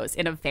those shows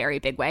in a very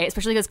big way,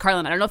 especially because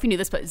Carlin, I don't know if you knew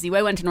this, but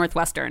Z-Way went to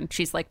Northwestern.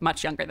 She's like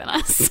much younger than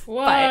us.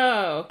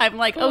 Whoa. But I'm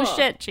like, cool. Oh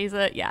shit,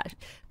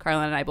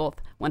 Carlin and I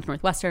both went to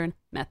Northwestern,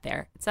 met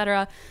there,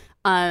 etc.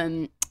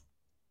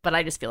 But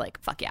I just feel like,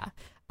 fuck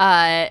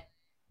yeah.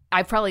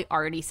 I've probably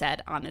already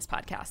said on this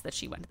podcast that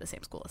she went to the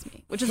same school as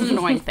me, which is an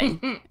annoying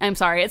thing. I'm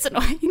sorry, it's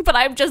annoying, but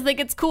I just think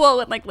it's cool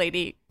when like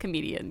lady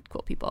comedian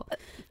cool people.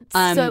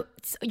 So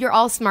you're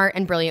all smart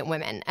and brilliant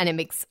women, and it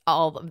makes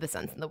all of the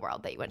sense in the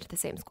world that you went to the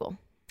same school.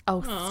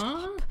 Oh,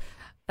 stop.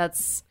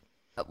 That's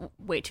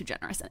way too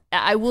generous.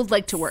 I would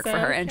like to work for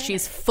her, and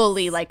she's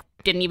fully like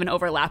didn't even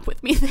overlap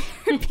with me there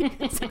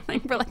because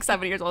we're like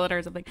 7 years older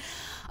or something.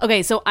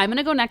 Okay, so I'm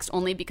gonna go next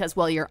only because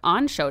while you're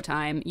on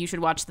Showtime, you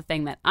should watch the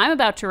thing that I'm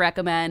about to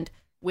recommend,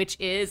 which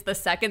is the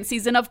 2nd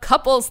season of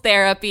Couples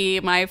Therapy,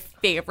 my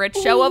favorite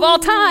show of all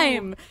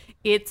time.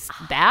 It's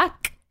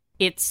back.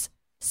 It's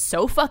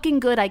so fucking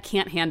good, I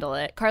can't handle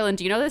it. Carlin,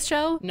 do you know this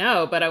show?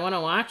 No, but I want to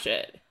watch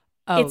it.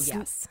 Oh,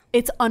 yes.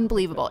 It's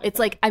unbelievable. It's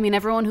like, I mean,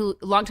 everyone who,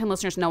 longtime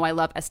listeners know I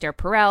love Esther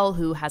Perel,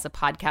 who has a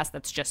podcast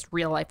that's just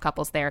real life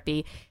couples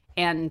therapy.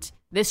 And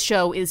this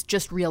show is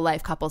just real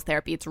life couples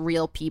therapy. It's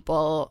real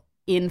people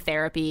in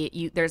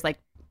therapy. There's like,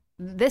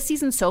 this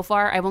season so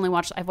far, I've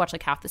watched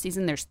like half the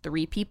season. There's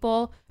 3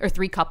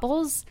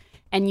 couples,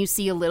 and you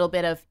see a little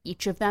bit of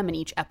each of them in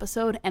each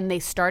episode. And they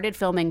started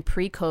filming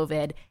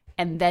pre-COVID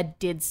and then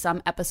did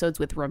some episodes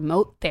with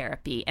remote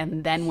therapy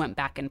and then went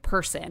back in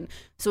person.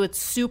 So it's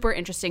super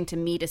interesting to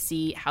me to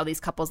see how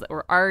these couples that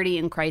were already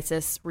in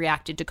crisis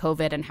reacted to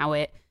COVID and how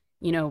it,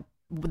 you know,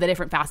 the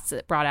different facets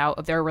it brought out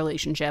of their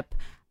relationship.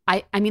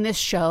 I mean, this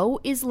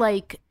show is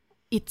like,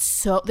 it's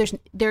so,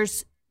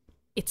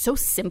 it's so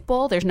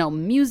simple. There's no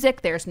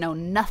music. There's no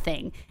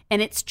nothing.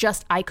 And it's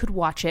just, I could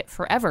watch it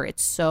forever.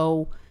 It's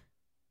so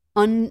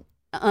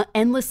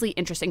endlessly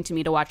interesting to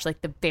me to watch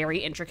like the very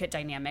intricate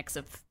dynamics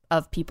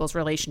of people's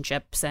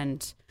relationships.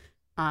 And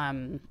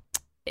I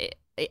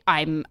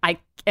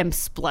am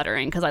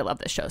spluttering because I love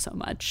this show so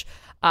much.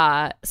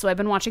 So I've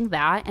been watching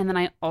that. And then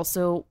I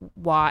also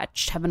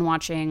have been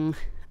watching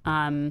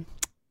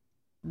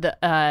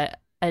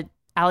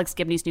Alex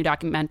Gibney's new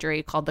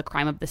documentary called The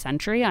Crime of the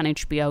Century on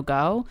HBO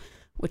Go,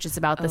 which is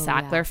about the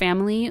Sackler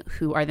family,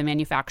 who are the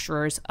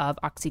manufacturers of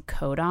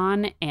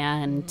oxycodone.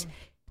 And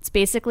it's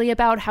basically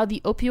about how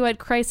the opioid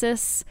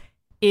crisis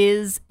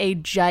is a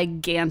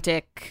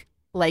gigantic,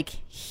 like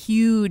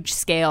huge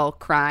scale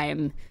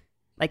crime,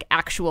 like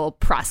actual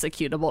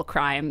prosecutable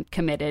crime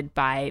committed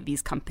by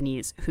these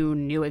companies who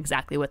knew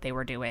exactly what they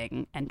were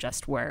doing and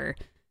just were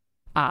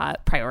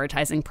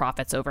prioritizing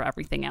profits over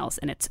everything else.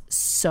 And it's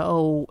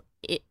so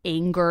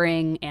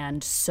angering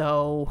and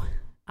so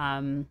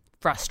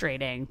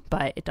frustrating,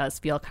 but it does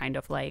feel kind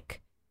of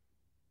like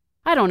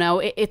I don't know.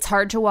 It's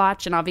hard to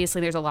watch, and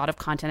obviously there's a lot of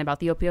content about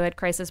the opioid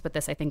crisis, but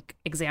this, I think,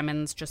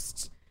 examines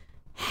just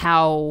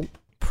how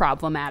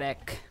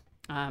problematic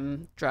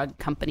drug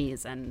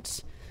companies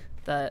and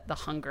the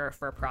hunger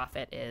for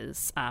profit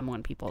is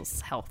when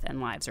people's health and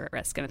lives are at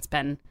risk. And it's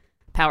been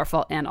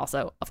powerful and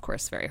also, of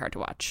course, very hard to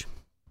watch.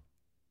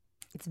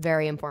 It's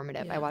very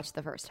informative. I watched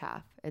the first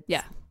half.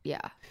 Yeah.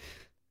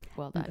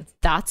 Well done.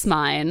 That's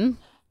mine.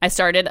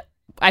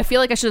 I feel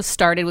like I should have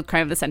started with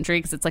Crime of the Century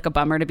because it's like a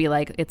bummer to be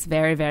like, it's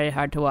very, very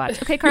hard to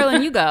watch. Okay,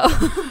 Carlin, you go.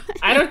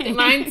 I don't think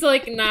mine's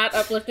like not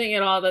uplifting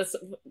at all.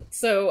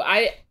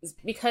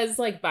 Because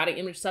like body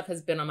image stuff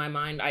has been on my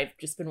mind, I've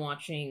just been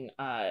watching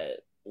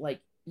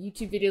like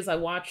YouTube videos. I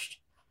watched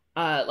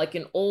like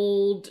an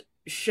old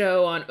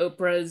show on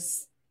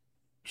Oprah's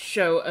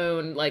show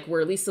own, like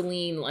where Lisa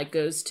Lean like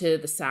goes to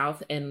the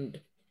South and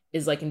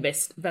is like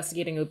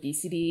investigating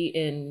obesity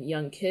in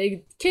young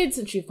kids,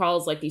 and she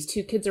follows like these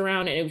two kids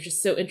around, and it was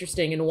just so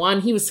interesting. And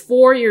one, he was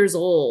 4 years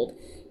old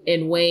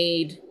and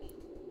weighed,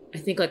 I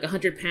think, like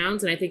 100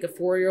 pounds, and I think a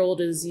 4-year-old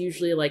is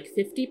usually like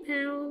 50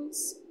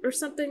 pounds or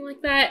something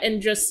like that.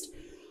 And just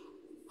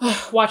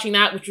watching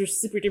that, which was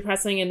super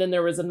depressing. And then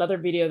there was another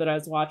video that I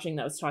was watching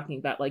that was talking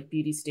about like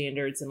beauty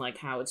standards and like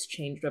how it's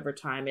changed over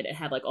time, and it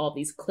had like all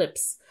these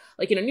clips,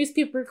 like, you know,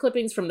 newspaper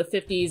clippings from the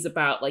 50s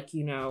about like,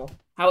 you know,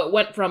 how it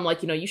went from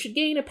like, you know, you should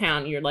gain a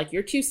pound,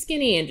 you're too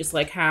skinny, and just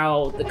like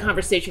how the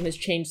conversation has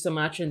changed so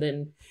much, and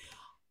then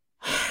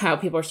how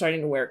people are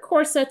starting to wear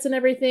corsets and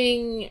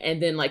everything.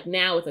 And then like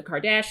now with the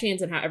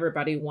Kardashians and how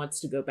everybody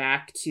wants to go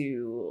back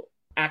to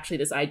actually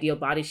this ideal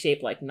body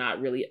shape, like not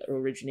really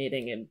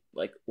originating in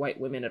like white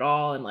women at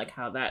all, and like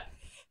how that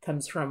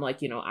comes from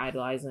like, you know,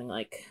 idolizing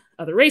like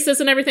other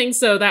races and everything.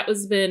 So that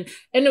was and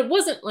it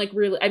wasn't like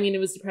really, I mean, it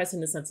was depressing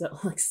in the sense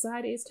that like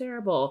society is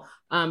terrible,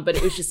 but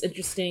it was just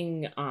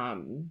interesting. I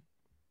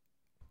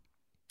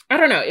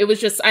don't know, it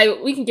was just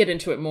we can get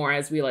into it more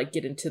as we like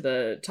get into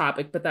the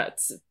topic, but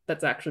that's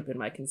actually been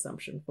my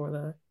consumption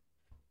for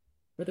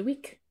the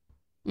week.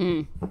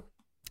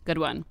 Good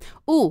one.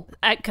 Ooh,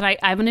 I'm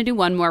going to do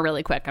one more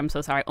really quick. I'm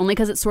so sorry. Only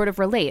because it sort of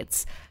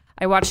relates.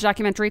 I watched a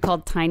documentary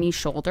called Tiny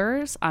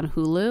Shoulders on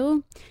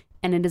Hulu,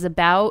 and it is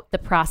about the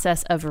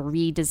process of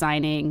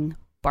redesigning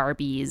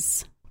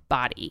Barbie's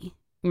body.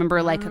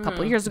 Remember, like a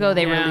couple of years ago,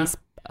 they released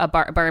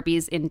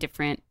Barbies in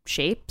different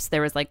shapes.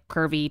 There was like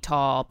curvy,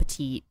 tall,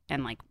 petite,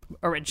 and like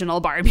original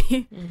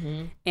Barbie.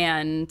 Mm-hmm.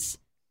 And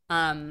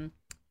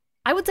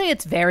I would say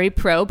it's very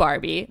pro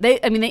Barbie. They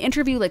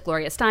interview like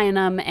Gloria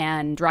Steinem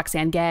and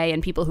Roxane Gay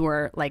and people who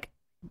are like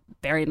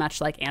very much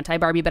like anti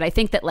Barbie. But I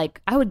think that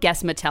like I would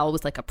guess Mattel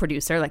was like a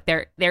producer. Like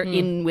they're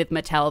in with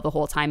Mattel the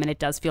whole time, and it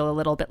does feel a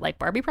little bit like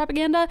Barbie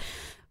propaganda.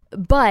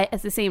 But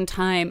at the same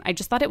time, I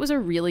just thought it was a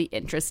really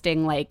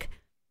interesting like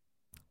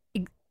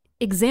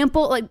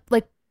example.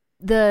 Like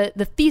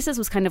the thesis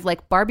was kind of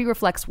like Barbie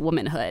reflects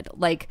womanhood.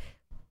 Like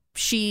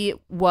she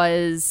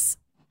was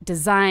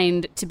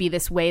designed to be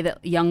this way that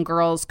young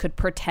girls could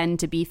pretend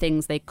to be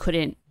things they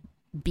couldn't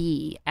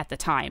be at the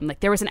time.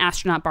 Like there was an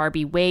astronaut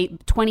Barbie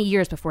 20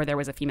 years before there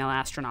was a female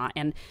astronaut,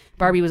 and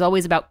Barbie was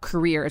always about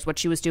careers, what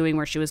she was doing,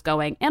 where she was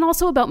going, and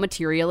also about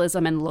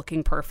materialism and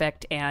looking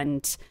perfect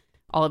and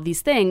all of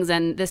these things.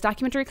 And this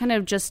documentary kind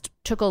of just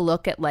took a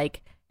look at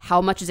like how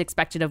much is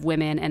expected of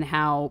women and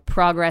how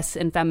progress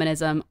in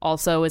feminism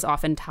also is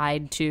often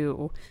tied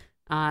to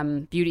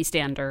beauty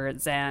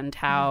standards, and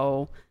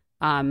how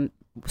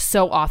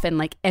so often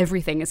like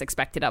everything is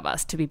expected of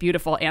us to be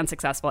beautiful and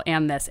successful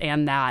and this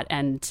and that.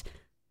 And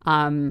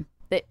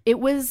it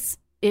was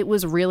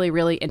really,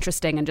 really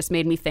interesting, and just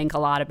made me think a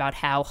lot about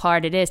how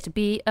hard it is to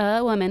be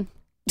a woman.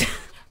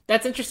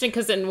 That's interesting,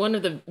 because in one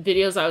of the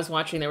videos I was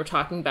watching, they were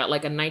talking about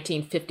like a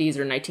 1950s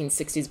or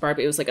 1960s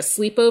Barbie. It was like a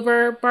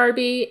sleepover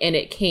Barbie, and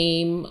it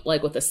came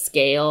like with a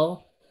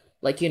scale.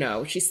 Like, you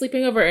know, she's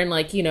sleeping over, and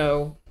like, you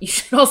know, you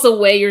should also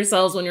weigh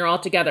yourselves when you're all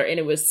together. And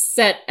it was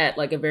set at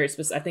like a very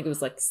specific, I think it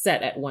was like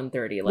set at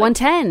 130. Like,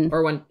 110.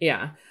 Or one,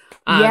 yeah.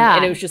 Yeah.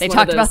 And it was just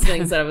one of those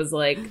things that I was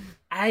like,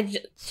 I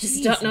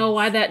just don't know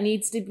why that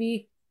needs to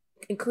be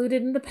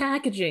included in the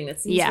packaging. That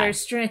seems very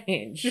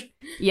strange.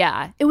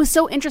 Yeah. It was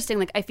so interesting.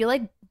 Like, I feel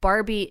like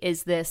Barbie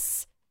is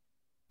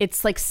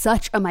it's like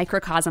such a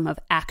microcosm of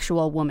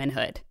actual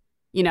womanhood.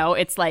 You know,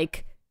 it's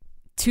like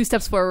 2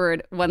 steps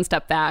forward, 1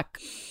 step back,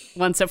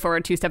 1 step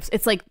forward, 2 steps.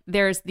 It's like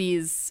there's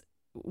these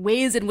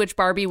ways in which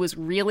Barbie was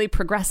really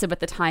progressive at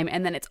the time,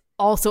 and then it's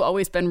also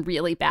always been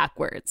really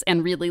backwards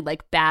and really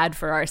like bad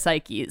for our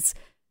psyches.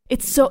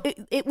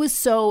 It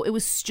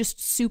was just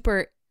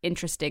super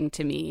interesting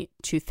to me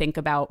to think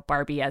about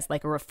Barbie as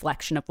like a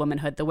reflection of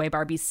womanhood, the way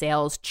Barbie's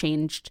sales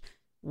changed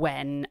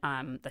when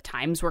the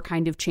times were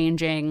kind of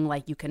changing.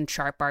 Like you can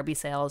chart Barbie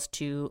sales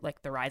to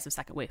like the rise of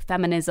second wave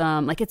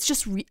feminism. Like it's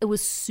just it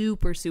was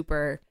super,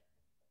 super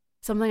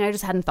something I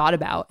just hadn't thought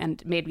about,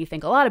 and made me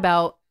think a lot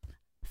about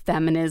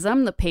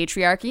feminism, the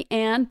patriarchy,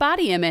 and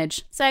body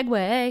image.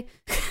 Segue.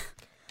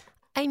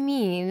 I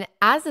mean,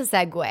 as a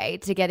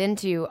segue to get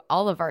into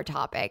all of our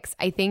topics,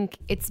 I think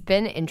it's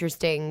been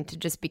interesting to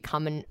just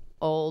become an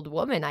old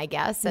woman, I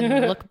guess,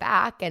 and look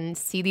back and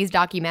see these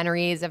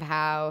documentaries of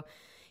how,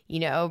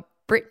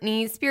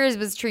 Britney Spears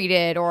was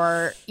treated,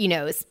 or,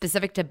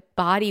 specific to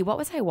body. What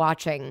was I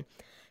watching?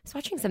 I was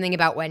watching something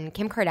about when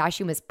Kim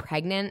Kardashian was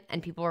pregnant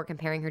and people were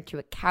comparing her to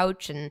a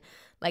couch, and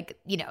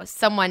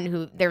someone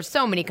who, there's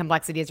so many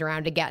complexities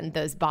around to get in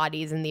those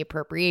bodies and the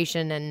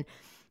appropriation.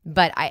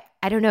 But I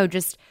don't know,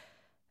 just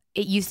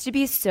it used to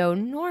be so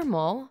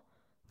normal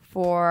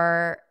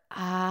for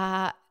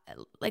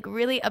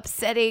really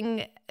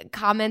upsetting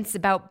comments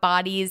about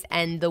bodies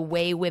and the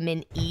way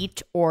women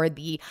eat, or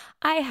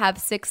I have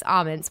 6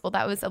 almonds. Well,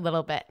 that was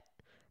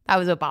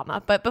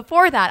Obama. But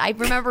before that, I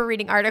remember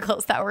reading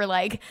articles that were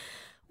like,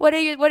 what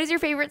is your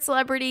favorite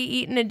celebrity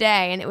eat in a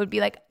day? And it would be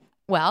like,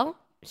 well,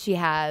 she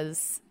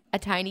has a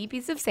tiny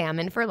piece of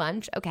salmon for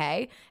lunch,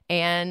 okay,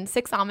 and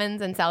 6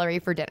 almonds and celery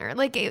for dinner.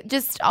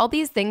 Just all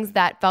these things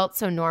that felt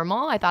so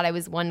normal. I thought I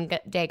was one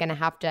day going to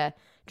have to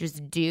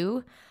just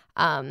do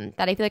that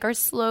I feel like are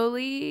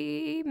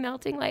slowly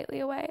melting lightly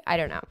away. I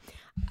don't know.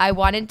 I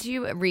wanted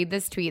to read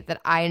this tweet that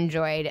I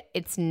enjoyed.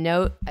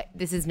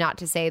 This is not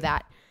to say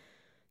that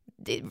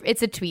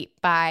it's a tweet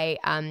by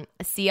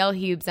CL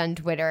Hubes on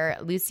Twitter,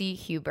 Lucy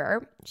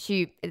Huber.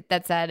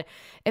 That said,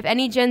 if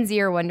any Gen Z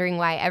are wondering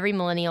why every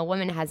millennial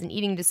woman has an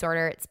eating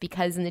disorder, it's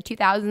because in the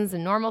 2000s, the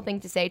normal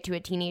thing to say to a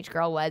teenage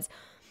girl was,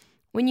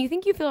 when you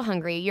think you feel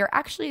hungry, you're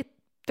actually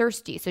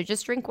thirsty, so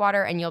just drink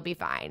water and you'll be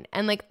fine.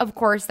 And of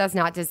course, that's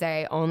not to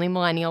say only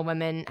millennial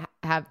women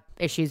have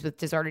issues with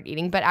disordered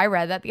eating, but I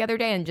read that the other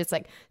day and just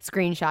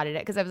screenshotted it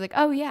because I was like,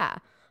 oh yeah,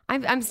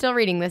 I'm still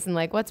reading this and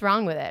what's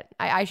wrong with it?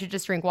 I should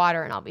just drink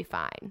water and I'll be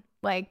fine.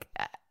 I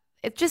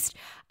just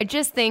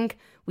think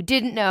we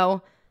didn't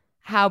know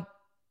how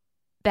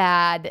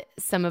bad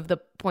some of the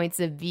points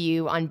of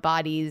view on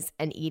bodies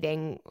and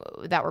eating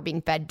that were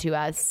being fed to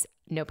us,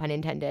 no pun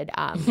intended,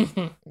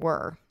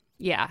 were.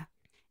 Yeah.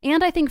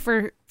 And I think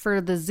for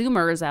the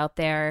Zoomers out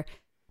there,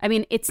 I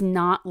mean, it's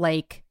not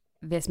like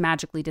this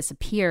magically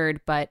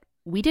disappeared, but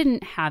we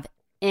didn't have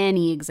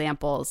any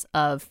examples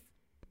of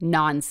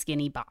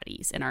non-skinny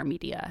bodies in our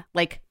media.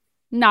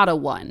 Not a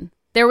one.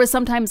 There was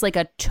sometimes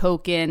a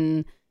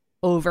token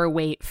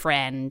overweight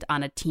friend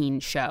on a teen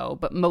show,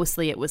 but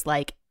mostly it was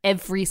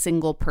every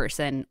single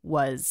person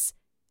was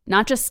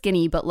not just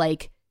skinny, but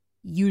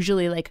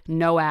usually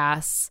no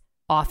ass,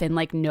 often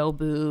no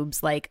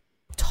boobs,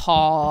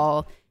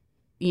 tall,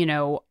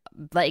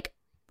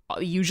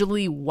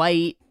 usually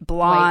white,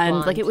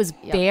 blonde. It was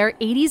bare.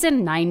 80s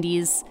and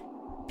 90s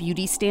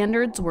beauty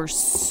standards were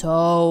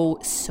so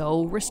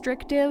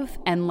restrictive,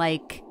 and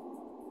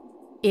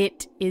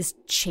it is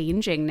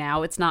changing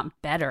now. It's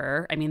not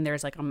better. I mean,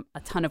 there's a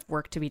ton of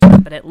work to be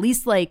done, but at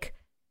least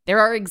there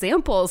are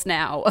examples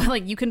now.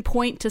 You can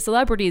point to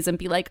celebrities and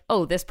be like,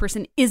 oh, this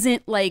person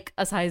isn't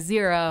a size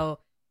 0.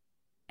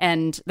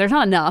 And there's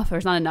not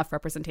enough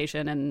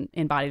representation and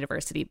in body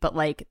diversity, but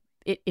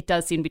it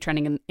does seem to be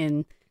trending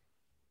in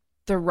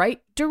the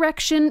right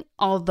direction,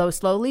 although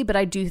slowly. But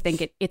I do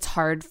think it's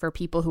hard for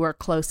people who are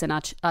close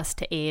enough us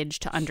to age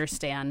to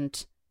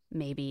understand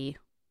maybe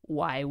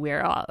why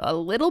we're a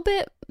little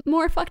bit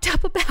more fucked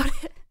up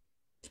about it.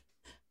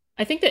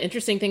 I think the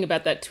interesting thing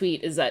about that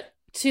tweet is that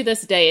to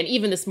this day, and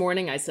even this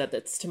morning I said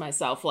this to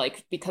myself,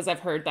 because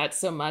I've heard that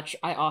so much,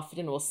 I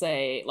often will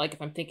say,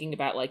 if I'm thinking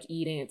about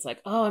eating, it's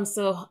oh, I'm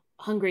so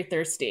hungry,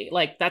 thirsty.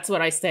 That's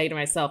what I say to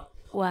myself.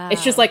 Wow.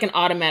 It's just an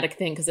automatic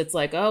thing, because it's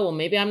oh, well,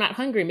 maybe I'm not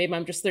hungry, maybe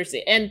I'm just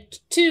thirsty. And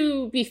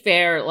to be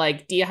fair,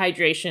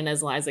 dehydration,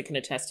 as Liza can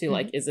attest to,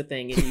 is a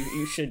thing, and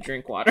you should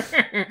drink water.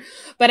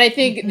 But I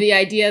think the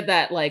idea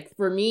that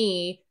for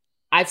me,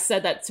 I've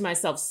said that to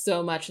myself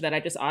so much that I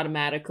just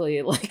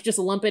automatically just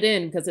lump it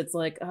in, because it's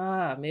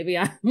maybe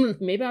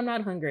I'm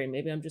not hungry,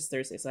 maybe I'm just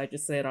thirsty. So I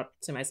just say it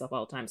to myself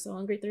all the time. So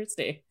hungry,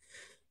 thirsty.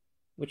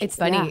 It's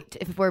funny,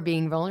 if we're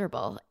being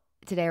vulnerable.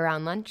 Today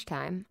around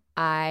lunchtime,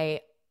 I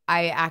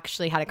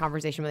actually had a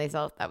conversation with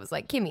myself that was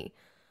Kimmy,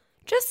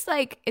 just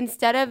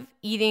instead of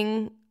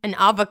eating an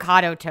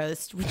avocado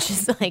toast, which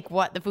is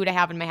what the food I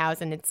have in my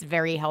house and it's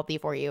very healthy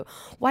for you,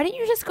 why don't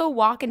you just go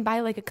walk and buy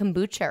a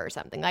kombucha or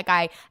something?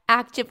 I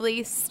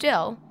actively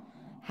still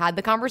had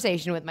the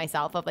conversation with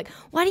myself of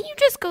why don't you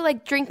just go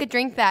drink a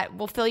drink that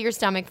will fill your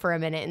stomach for a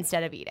minute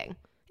instead of eating?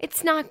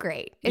 It's not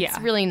great. It's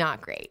really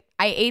not great.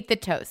 I ate the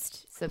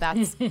toast, so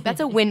that's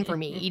a win for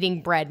me.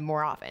 Eating bread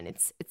more often.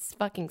 It's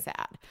fucking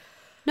sad.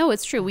 No,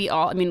 it's true. We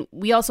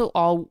also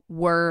all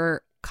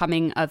were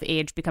coming of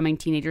age, becoming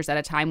teenagers at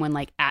a time when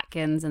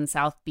Atkins and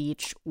South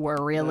Beach were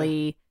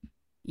really,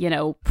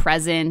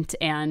 present.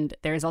 And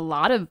there's a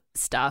lot of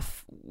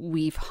stuff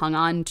we've hung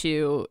on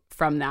to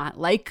from that,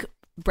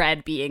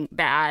 bread being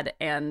bad.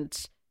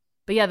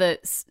 But yeah,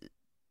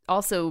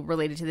 also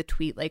related to the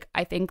tweet,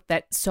 I think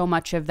that so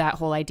much of that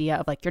whole idea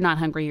of you're not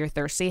hungry, you're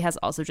thirsty has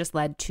also just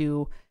led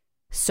to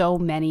so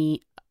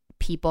many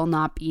people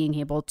not being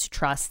able to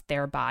trust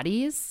their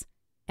bodies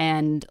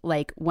And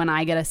like when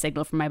I get a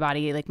signal from my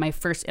body, like my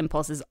first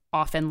impulse is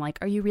often like,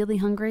 are you really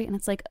hungry? And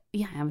it's like,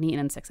 yeah, I haven't eaten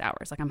in 6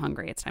 hours. Like I'm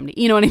hungry. It's time to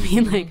eat. You know what I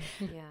mean? Like,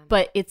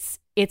 but it's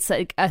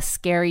like a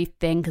scary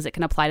thing because it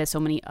can apply to so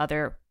many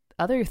other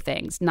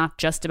things, not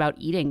just about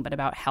eating, but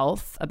about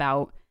health,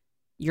 about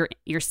your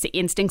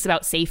instincts,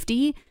 about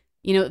safety.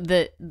 You know,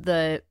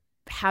 the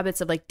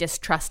habits of like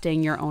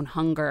distrusting your own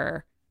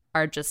hunger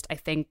are just, I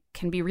think,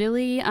 can be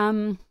really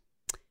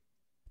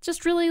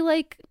just really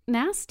like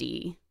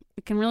nasty.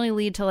 It can really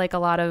lead to like a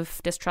lot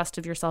of distrust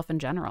of yourself in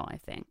general, I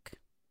think.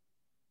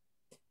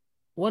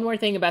 One more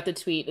thing about the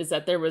tweet is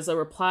that there was a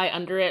reply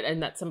under it,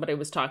 and that somebody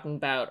was talking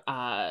about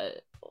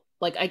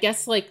like I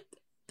guess like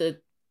the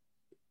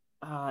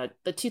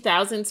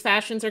 2000s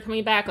fashions are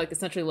coming back, like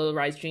essentially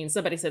low-rise jeans.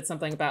 Somebody said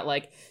something about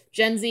like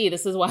Gen Z,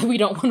 this is why we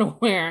don't want to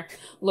wear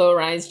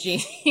low-rise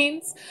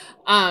jeans.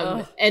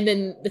 And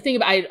then the thing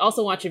about, I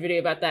also watched a video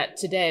about that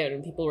today,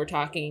 and people were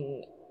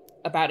talking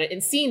about it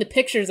and seeing the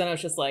pictures, and I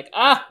was just like,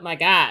 oh my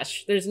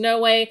gosh, there's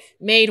no way.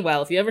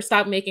 Madewell, if you ever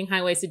stop making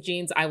high-waisted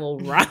jeans, I will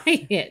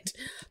riot.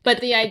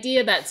 But the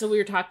idea that, so we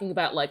were talking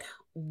about like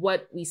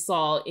what we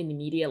saw in the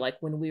media, like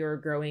when we were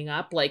growing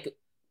up, like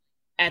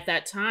at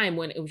that time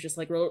when it was just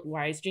like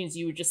low-rise jeans,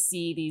 you would just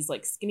see these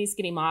like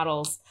skinny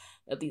models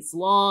of these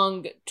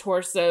long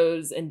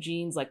torsos and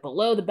jeans like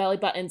below the belly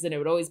buttons, and it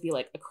would always be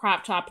like a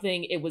crop top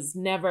thing. It was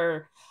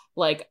never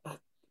like,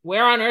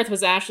 where on earth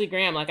was Ashley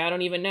Graham? Like, I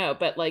don't even know.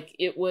 But like,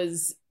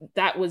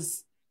 that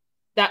was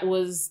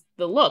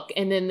the look.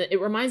 And then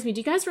it reminds me,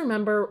 do you guys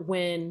remember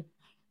when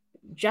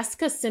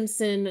Jessica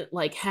Simpson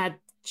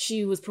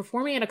she was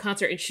performing at a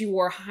concert and she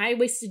wore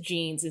high-waisted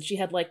jeans and she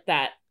had like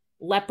that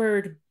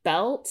leopard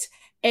belt,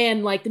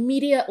 and like the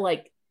media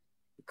like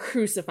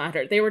crucified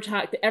her. They were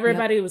talking,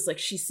 everybody was like,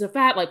 she's so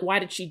fat, like why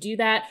did she do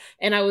that?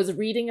 And I was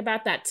reading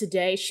about that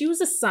today. She was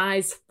a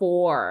size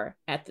 4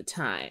 at the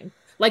time.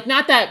 Like,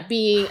 not that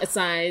being a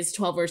size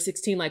 12 or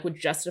 16 like would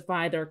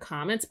justify their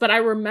comments, but I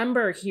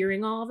remember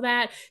hearing all of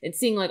that and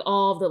seeing like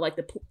all of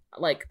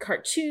the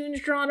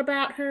cartoons drawn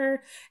about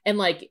her, and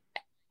like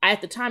at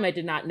the time I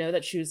did not know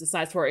that she was a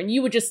size 4, and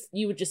you would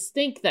just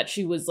think that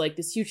she was like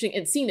this huge thing,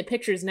 and seeing the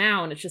pictures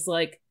now, and it's just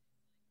like,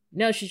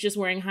 no, she's just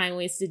wearing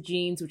high-waisted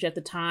jeans, which at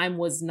the time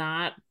was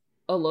not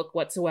a look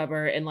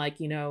whatsoever, and like,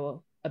 you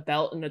know, a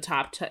belt and a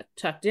top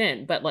tucked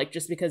in, but like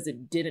just because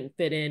it didn't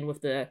fit in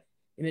with the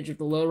image of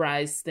the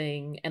low-rise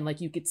thing, and like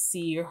you could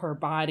see her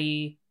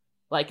body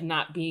like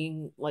not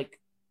being like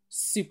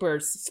super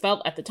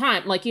svelte at the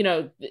time, like, you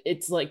know,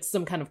 it's like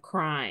some kind of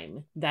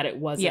crime that it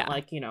wasn't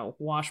like, you know,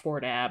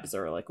 washboard abs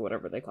or like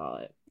whatever they call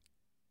it.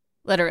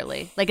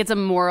 Literally, like it's a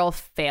moral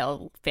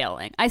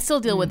failing. I still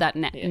deal with that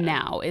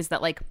now, is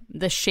that like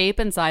the shape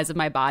and size of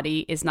my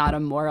body is not a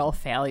moral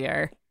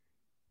failure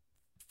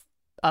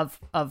of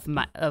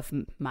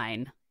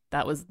mine.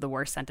 That was the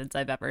worst sentence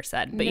I've ever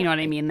said, but you know what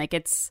I mean? Like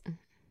it's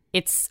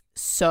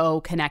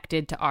so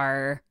connected to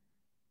our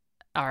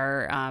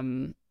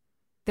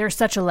there's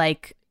such a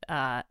like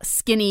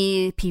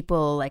skinny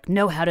people like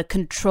know how to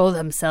control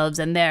themselves,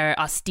 and they're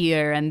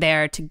austere and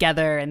they're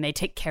together and they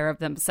take care of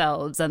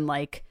themselves, and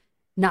like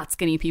not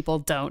skinny people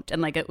don't.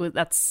 And like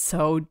that's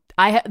so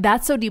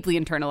deeply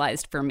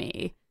internalized for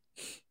me,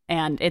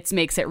 and it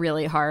makes it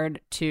really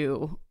hard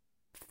to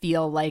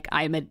feel like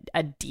I'm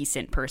a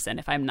decent person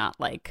if I'm not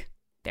like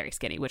very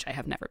skinny, which I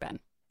have never been.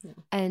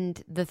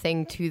 And the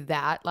thing to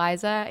that,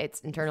 Liza,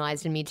 it's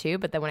internalized in me too.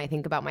 But then when I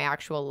think about my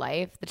actual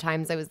life, the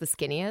times I was the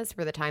skinniest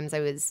were the times I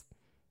was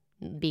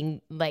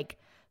being like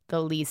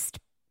the least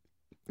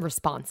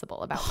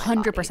responsible about my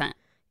 100%. body,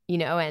 you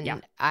know,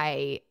 and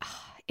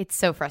it's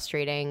so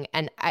frustrating.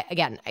 And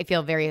I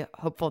feel very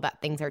hopeful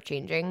that things are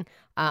changing,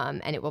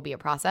 and it will be a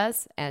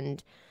process,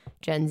 and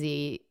Gen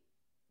Z,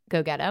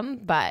 go get them.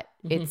 But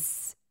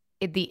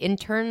the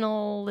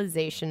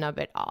internalization of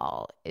it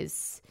all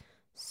is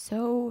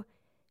so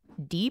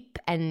deep,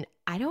 and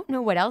I don't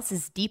know what else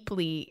is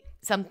deeply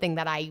something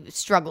that I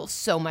struggle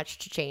so much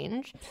to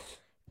change,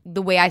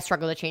 the way I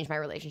struggle to change my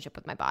relationship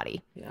with my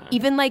body.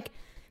 Even like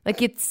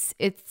it's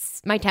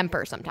my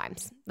temper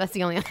sometimes. That's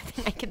the only other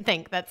thing I can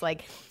think that's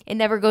like, it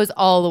never goes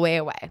all the way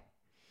away.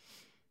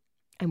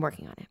 I'm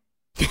working on it.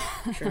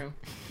 True.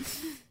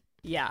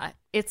 Yeah,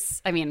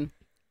 it's relatable.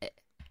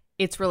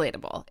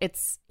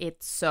 It's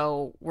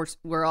so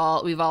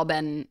we've all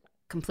been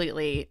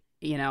completely,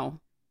 you know,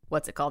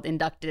 what's it called,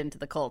 inducted into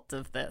the cult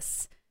of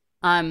this.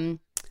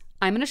 I'm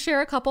going to share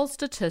a couple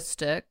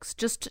statistics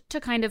just to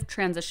kind of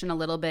transition a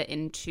little bit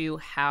into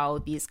how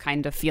these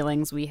kind of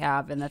feelings we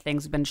have and the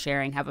things we've been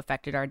sharing have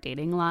affected our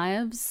dating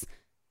lives.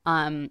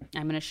 I'm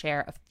going to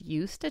share a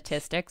few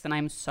statistics, and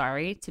I'm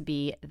sorry to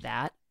be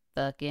that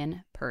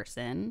fucking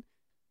person.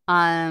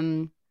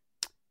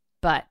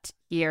 But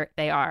here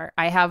they are.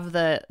 I have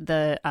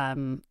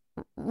the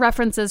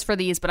references for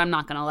these, but I'm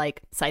not going to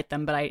like cite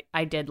them, but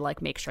I did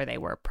like make sure they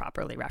were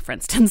properly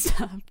referenced and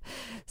stuff.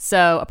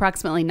 So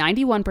approximately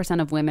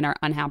 91% of women are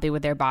unhappy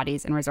with their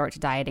bodies and resort to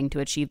dieting to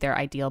achieve their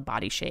ideal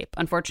body shape.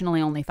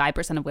 Unfortunately, only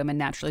 5% of women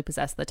naturally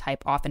possess the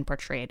type often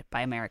portrayed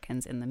by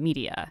Americans in the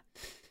media.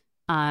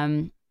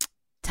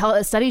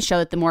 studies show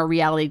that the more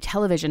reality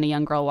television a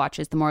young girl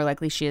watches, the more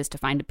likely she is to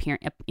find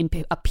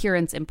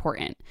appearance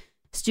important.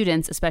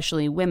 Students,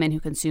 especially women who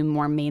consume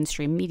more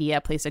mainstream media,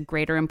 place a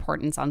greater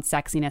importance on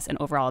sexiness and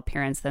overall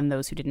appearance than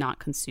those who did not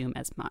consume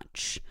as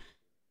much.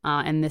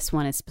 And this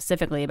one is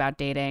specifically about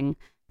dating.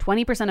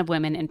 20% of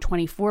women and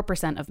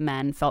 24% of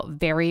men felt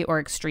very or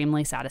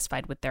extremely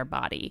satisfied with their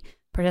body.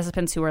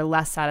 Participants who were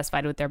less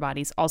satisfied with their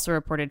bodies also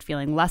reported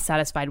feeling less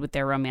satisfied with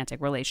their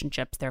romantic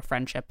relationships, their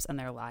friendships, and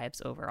their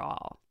lives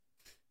overall.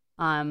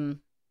 And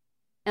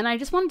I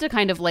just wanted to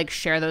kind of like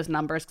share those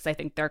numbers because I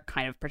think they're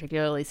kind of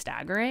particularly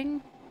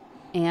staggering.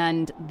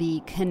 And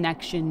the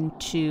connection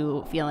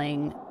to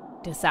feeling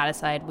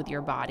dissatisfied with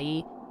your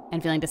body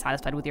and feeling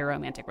dissatisfied with your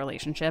romantic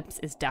relationships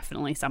is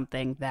definitely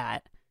something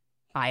that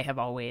I have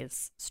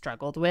always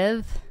struggled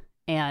with.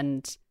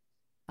 And,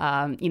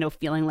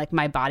 feeling like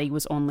my body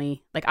was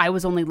only, like I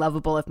was only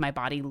lovable if my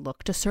body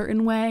looked a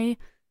certain way,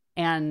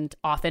 and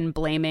often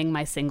blaming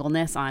my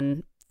singleness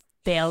on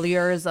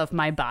failures of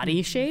my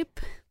body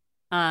shape.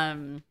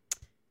 But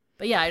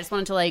yeah, I just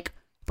wanted to like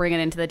bring it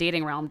into the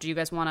dating realm. Do you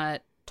guys want to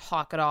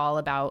talk at all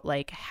about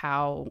like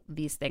how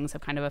these things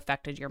have kind of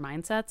affected your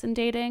mindsets in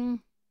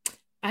dating?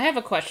 I have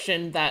a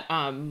question that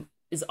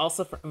is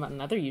also from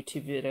another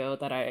YouTube video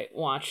that I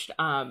watched.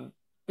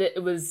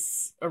 It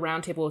was a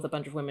roundtable with a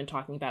bunch of women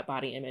talking about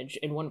body image,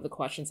 and one of the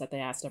questions that they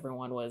asked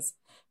everyone was,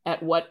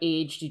 at what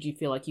age did you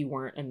feel like you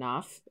weren't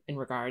enough in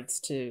regards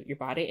to your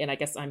body? And I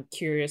guess I'm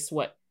curious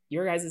what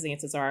your guys'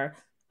 answers are.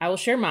 I will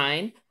share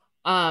mine.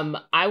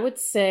 I would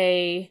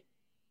say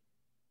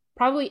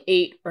probably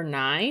 8 or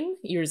 9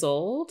 years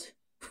old,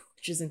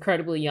 which is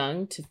incredibly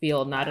young to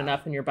feel not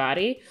enough in your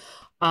body.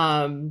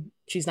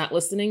 She's not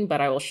listening,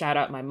 but I will shout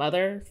out my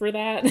mother for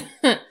that.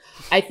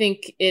 I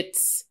think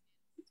it's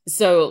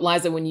so,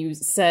 Liza, when you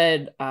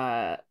said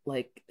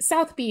like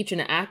South Beach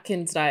and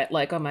Atkins diet,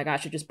 like, oh my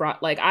gosh, it just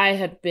brought, like,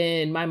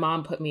 my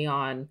mom put me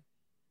on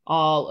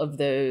all of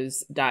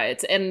those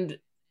diets. And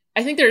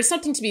I think there's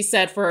something to be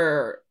said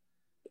for,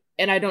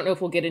 and I don't know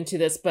if we'll get into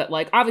this, but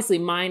like obviously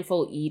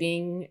mindful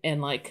eating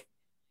and like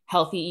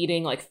healthy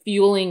eating, like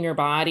fueling your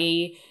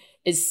body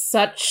is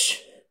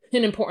such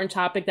an important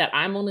topic that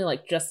I'm only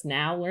like just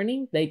now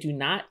learning. They do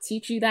not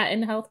teach you that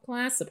in health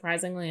class,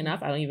 surprisingly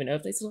enough. I don't even know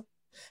if they still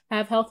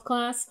have health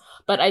class,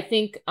 but I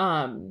think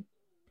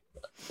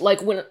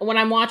like when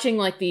I'm watching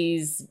like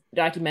these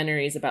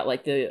documentaries about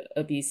like the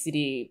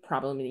obesity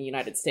problem in the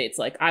United States,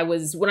 like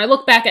when I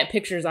look back at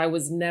pictures, I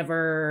was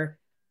never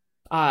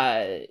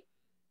like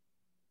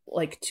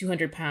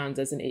 200 pounds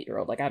as an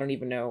 8-year-old. Like I don't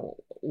even know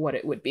what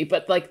it would be,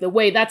 but like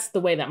that's the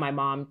way that my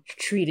mom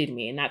treated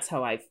me, and that's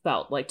how I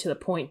felt, like to the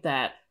point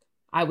that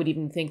I would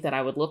even think that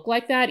I would look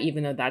like that,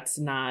 even though that's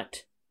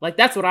not, like,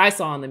 that's what I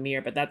saw in the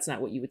mirror, but that's not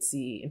what you would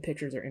see in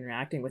pictures or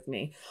interacting with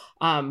me.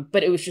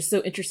 But it was just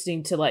so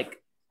interesting to,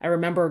 like, I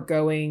remember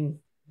going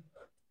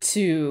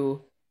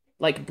to,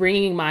 like,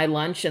 bringing my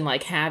lunch and,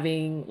 like,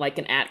 having, like,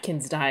 an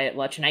Atkins diet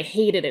lunch, and I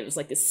hated it. It was,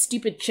 like, this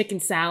stupid chicken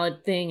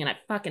salad thing, and I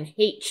fucking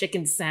hate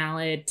chicken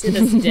salad to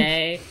this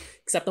day.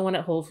 Except the one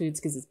at Whole Foods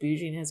because it's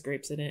bougie and has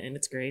grapes in it and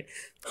it's great.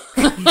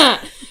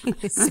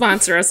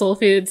 Sponsor us, Whole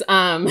Foods.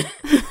 And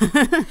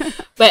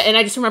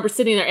I just remember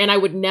sitting there and I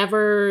would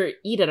never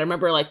eat it. I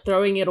remember like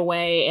throwing it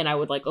away, and I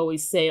would like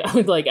always say, I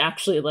would like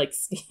actually like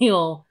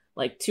steal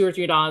like $2 or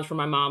 $3 from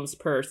my mom's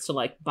purse to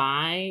like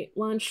buy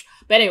lunch.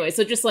 But anyway,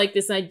 so just like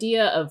this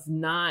idea of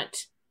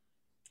not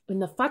in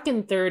the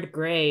fucking 3rd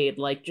grade,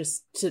 like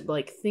just to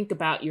like think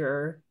about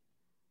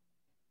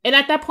and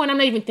at that point, I'm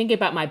not even thinking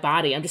about my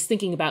body. I'm just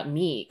thinking about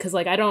me. Because,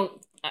 like, I don't,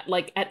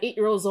 like, at 8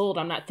 years old,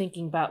 I'm not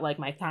thinking about, like,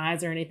 my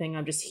thighs or anything.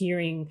 I'm just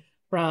hearing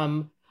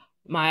from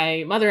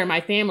my mother and my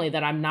family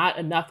that I'm not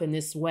enough in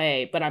this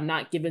way. But I'm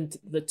not given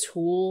the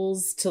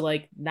tools to,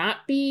 like, not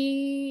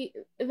be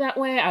that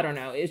way. I don't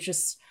know. It's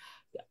just,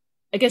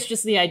 I guess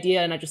just the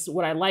idea. And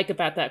what I like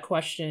about that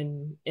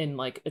question in,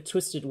 like, a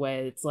twisted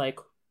way, it's like,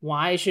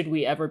 why should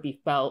we ever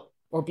be felt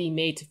or be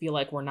made to feel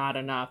like we're not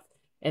enough?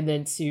 And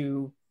then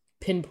to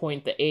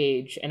pinpoint the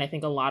age. And I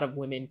think a lot of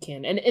women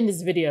can, and in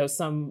this video,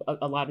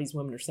 a lot of these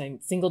women are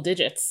saying single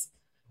digits,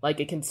 like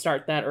it can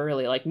start that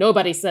early. Like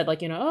nobody said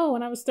like, oh,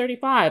 when I was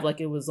 35,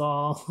 like it was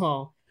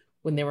all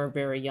when they were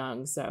very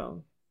young.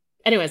 So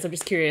anyways, I'm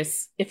just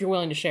curious if you're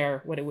willing to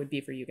share what it would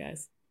be for you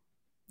guys.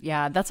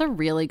 Yeah, that's a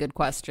really good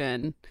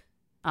question.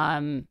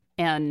 And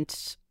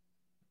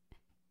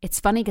it's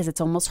funny because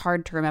it's almost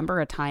hard to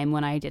remember a time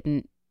when I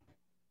didn't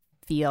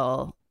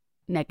feel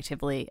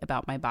negatively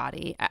about my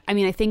body. I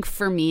mean, I think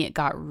for me, it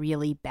got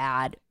really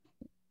bad.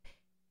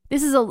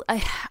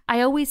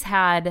 I always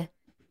had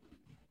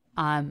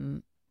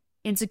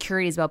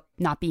insecurities about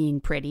not being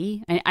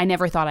pretty. I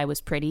never thought I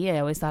was pretty. I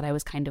always thought I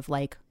was kind of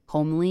like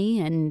homely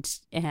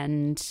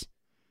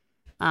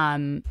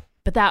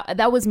but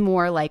that was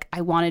more like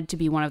I wanted to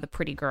be one of the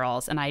pretty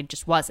girls, and I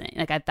just wasn't.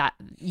 Like at that,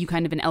 you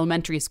kind of in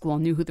elementary school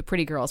knew who the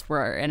pretty girls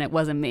were, and it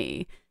wasn't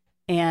me.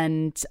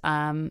 And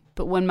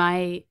but when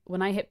I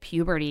hit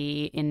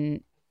puberty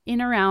in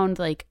around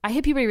like I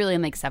hit puberty really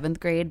in like 7th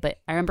grade, but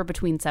I remember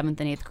between 7th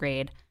and 8th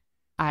grade,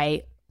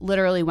 I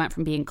literally went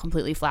from being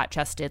completely flat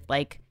chested,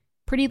 like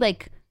pretty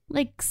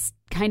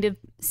kind of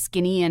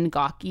skinny and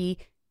gawky,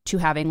 to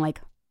having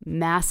like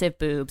massive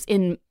boobs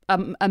in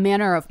a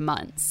manner of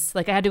months.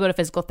 Like I had to go to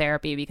physical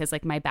therapy because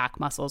like my back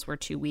muscles were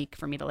too weak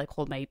for me to like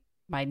hold my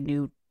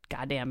new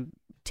goddamn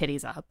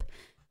titties up.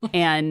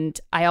 And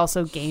I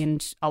also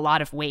gained a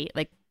lot of weight,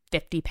 like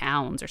 50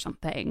 pounds or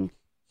something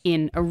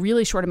in a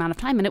really short amount of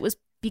time. And it was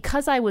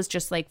because I was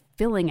just like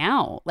filling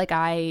out. Like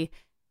I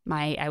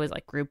was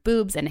like grew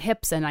boobs and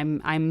hips, and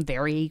I'm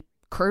very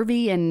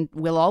curvy and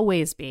will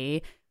always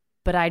be.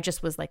 But I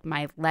just was like,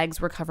 my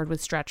legs were covered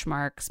with stretch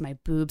marks. My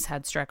boobs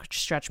had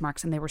stretch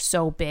marks, and they were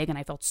so big, and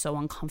I felt so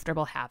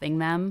uncomfortable having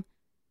them.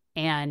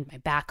 And my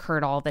back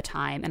hurt all the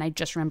time. And I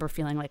just remember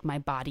feeling like my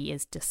body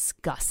is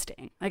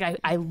disgusting. Like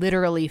I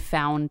literally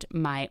found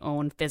my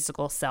own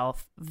physical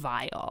self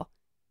vile.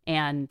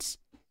 And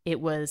it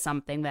was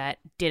something that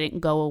didn't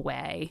go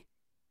away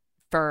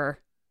for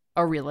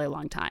a really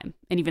long time.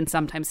 And even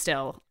sometimes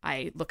still,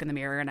 I look in the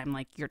mirror and I'm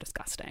like, you're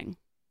disgusting.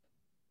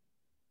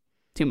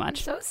 Too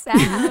much. I'm so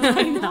sad.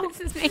 I know.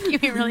 This is making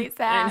me really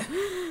sad.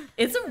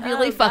 It's a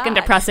really fucking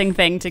depressing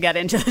thing to get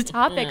into the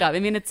topic of. I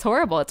mean, it's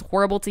horrible. It's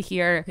horrible to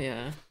hear.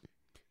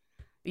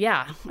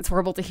 Yeah, it's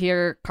horrible to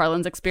hear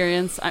Carlin's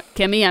experience.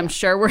 Kimmy, I'm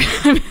sure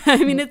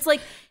I mean, it's like,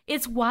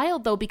 it's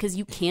wild though, because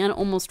you can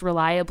almost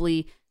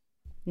reliably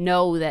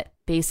know that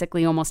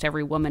basically almost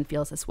every woman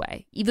feels this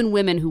way. Even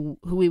women who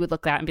we would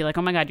look at and be like,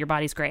 oh my God, your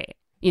body's great.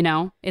 You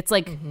know, it's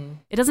like,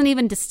 it doesn't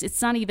even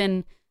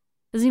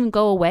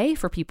go away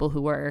for people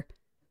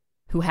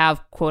who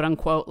have quote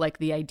unquote like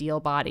the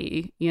ideal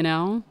body, you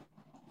know?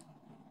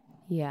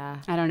 Yeah.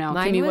 I don't know.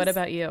 Kimmy, what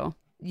about you?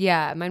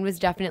 Yeah, mine was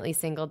definitely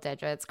single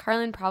digits.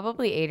 Carlin,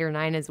 probably 8 or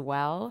 9 as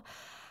well.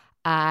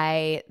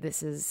 I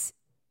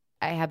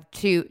have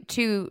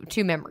two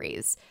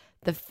memories.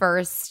 The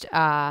first,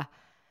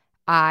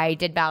 I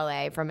did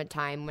ballet from a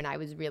time when I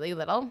was really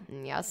little.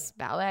 Yes,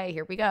 ballet,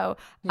 here we go.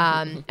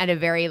 At a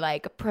very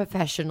like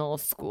professional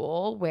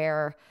school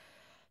where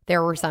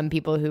there were some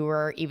people who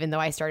were, even though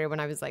I started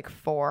when I was like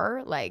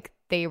 4, like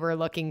they were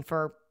looking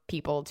for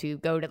people to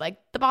go to like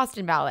the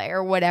Boston Ballet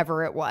or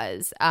whatever it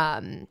was.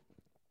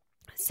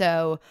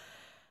 So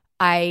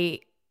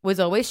I was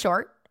always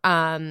short.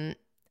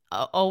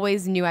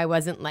 Always knew I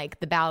wasn't like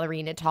the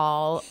ballerina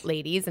tall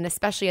ladies, and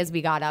especially as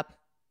we got up,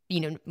 you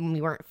know, when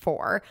we weren't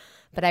 4.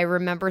 But I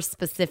remember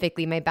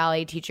specifically my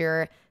ballet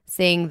teacher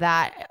saying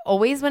that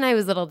always when I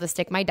was little to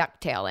stick my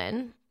ducktail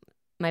in.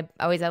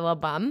 Always had a little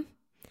bum.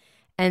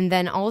 And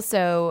then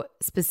also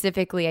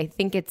specifically, I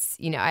think it's,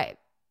 you know,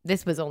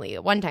 this was only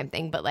a one-time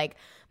thing, but like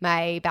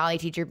my ballet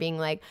teacher being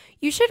like,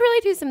 you should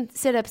really do some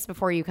sit-ups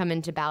before you come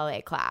into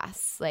ballet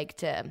class, like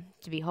to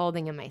be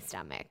holding in my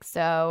stomach.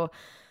 So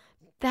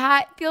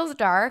that feels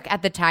dark.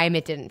 At the time,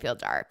 it didn't feel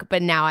dark,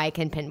 but now I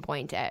can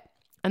pinpoint it.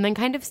 And then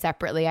kind of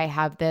separately, I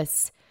have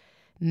this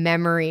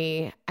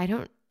memory, I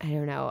don't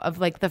know, of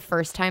like the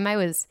first time I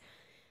was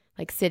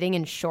like sitting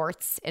in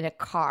shorts in a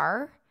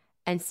car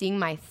and seeing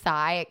my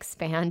thigh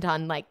expand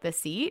on like the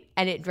seat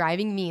and it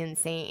driving me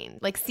insane.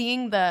 Like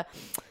seeing the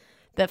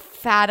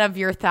fat of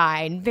your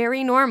thigh,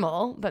 very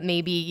normal, but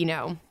maybe, you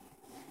know,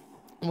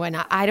 when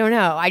I don't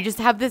know. I just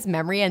have this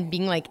memory and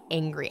being like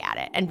angry at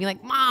it and being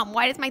like, Mom,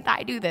 why does my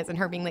thigh do this? And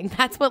her being like,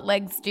 that's what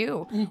legs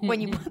do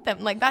when you put them.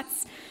 Like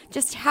that's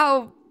just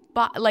how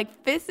like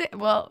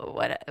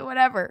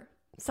whatever,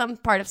 some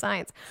part of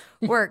science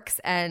works.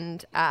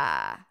 And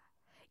yeah,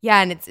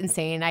 and it's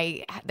insane.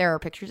 There are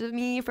pictures of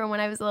me from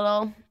when I was a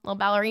little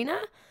ballerina,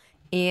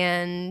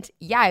 and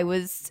yeah, I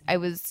was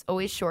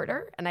always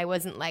shorter, and I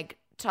wasn't like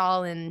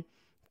tall and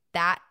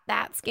that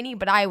skinny,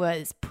 but I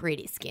was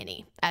pretty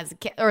skinny as a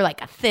kid, or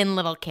like a thin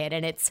little kid,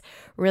 and it's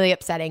really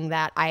upsetting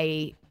that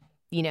I,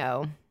 you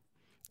know,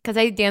 because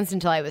I danced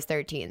until I was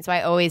 13, so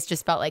I always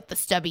just felt like the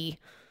stubby,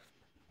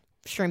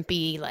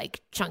 shrimpy, like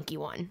chunky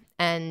one.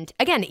 And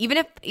again, even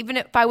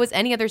if I was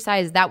any other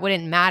size, that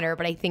wouldn't matter.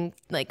 But I think,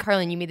 like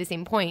Carlin, you made the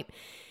same point.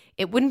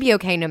 It wouldn't be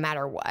okay no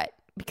matter what,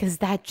 because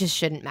that just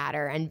shouldn't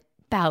matter. And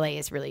ballet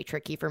is really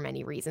tricky for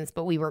many reasons,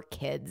 but we were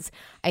kids.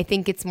 I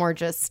think it's more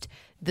just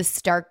the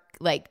stark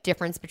like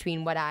difference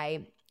between what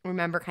I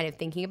remember kind of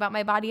thinking about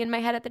my body in my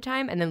head at the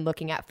time and then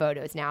looking at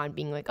photos now and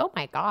being like, oh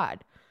my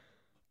God.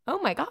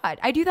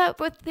 I do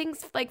that with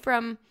things like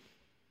from,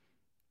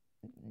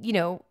 you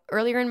know,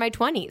 earlier in my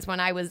 20s when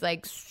I was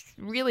like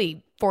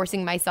really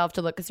forcing myself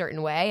to look a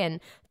certain way and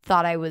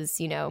thought I was,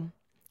 you know,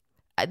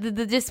 the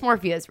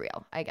dysmorphia is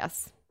real, I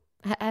guess,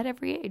 at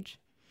every age.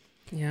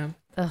 Yeah.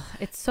 Ugh,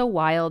 it's so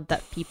wild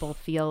that people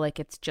feel like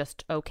it's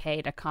just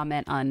okay to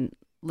comment on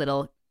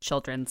little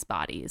children's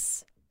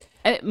bodies.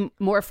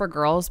 More for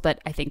girls, but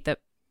I think that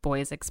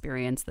boys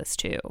experience this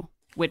too.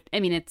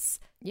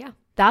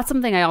 That's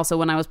something I also,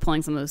 when I was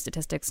pulling some of those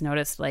statistics,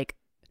 noticed like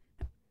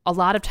a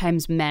lot of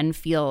times men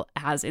feel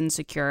as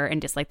insecure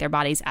and dislike their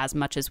bodies as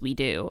much as we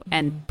do,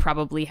 and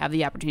probably have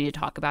the opportunity to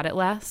talk about it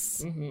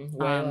less. Way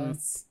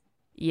less.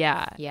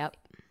 Yeah. Yep.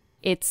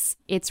 It's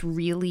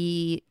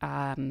really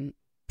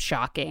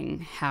shocking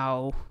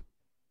how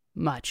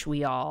much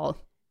we all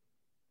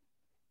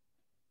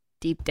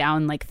deep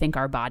down like think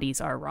our bodies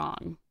are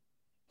wrong.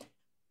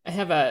 I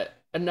have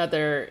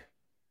another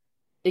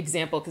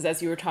example, because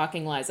as you were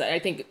talking, Liza, I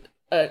think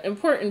an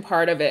important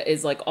part of it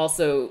is like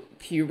also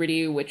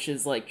puberty, which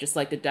is like just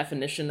like the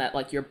definition that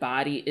like your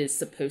body is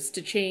supposed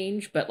to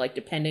change, but like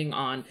depending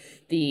on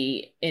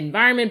the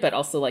environment, but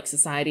also like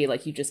society,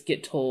 like you just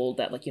get told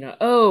that like, you know,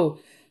 oh,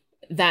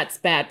 that's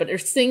bad. But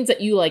there's things that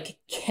you like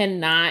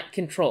cannot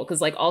control. Cause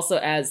like also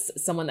as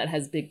someone that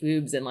has big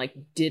boobs and like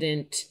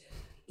didn't,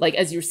 like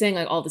as you were saying,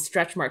 like all the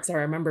stretch marks, I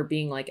remember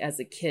being like as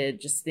a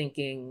kid just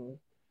thinking,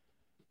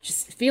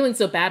 just feeling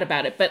so bad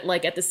about it. But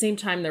like at the same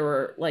time, there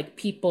were like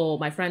people,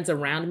 my friends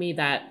around me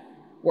that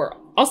were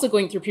also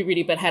going through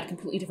puberty, but had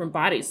completely different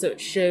bodies. So it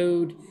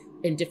showed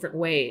in different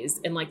ways.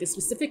 And like the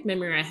specific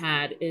memory I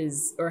had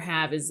is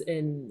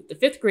in the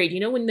 5th grade, you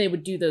know, when they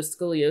would do those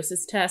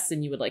scoliosis tests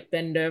and you would like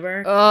bend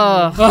over.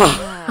 Oh,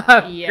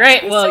 yeah.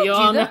 Great. Well, you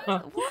all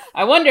know.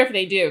 I wonder if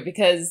they do,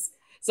 because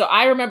so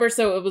I remember,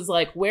 so it was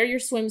like wear your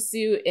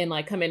swimsuit and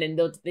like come in, and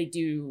they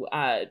do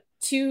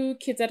 2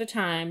 kids at a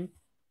time.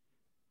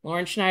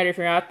 Lauren Schneider, if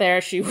you're out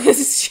there, she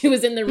was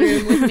in the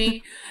room with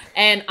me,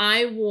 and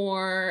I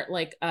wore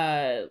like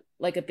a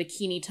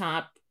bikini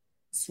top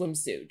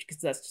swimsuit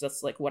because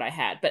that's like what I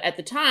had. But at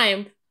the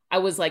time, I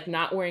was like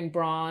not wearing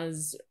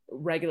bras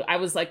regular. I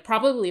was like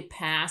probably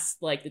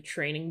past like the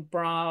training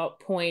bra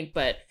point,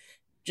 but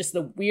just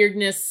the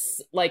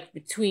weirdness like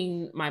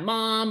between my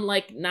mom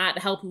like not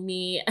helping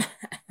me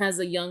as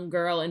a young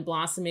girl and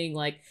blossoming,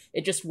 like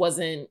it just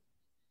wasn't,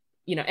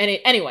 you know. And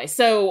anyway,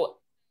 so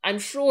I'm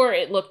sure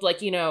it looked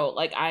like, you know,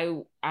 like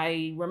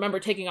I remember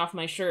taking off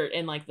my shirt,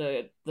 and like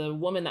the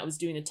woman that was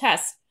doing the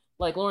test,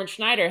 like Lauren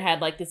Schneider had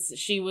like this,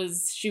 she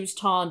was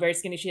tall and very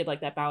skinny. She had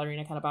like that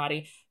ballerina kind of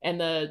body. And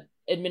the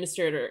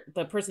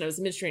person that was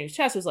administering the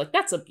test was like,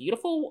 that's a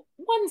beautiful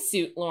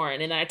onesuit,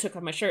 Lauren. And then I took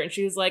off my shirt and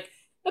she was like,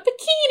 a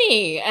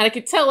bikini. And I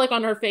could tell like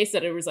on her face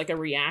that it was like a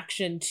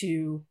reaction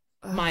to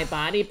my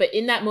body. But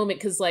in that moment,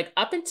 because like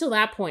up until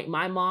that point,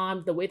 my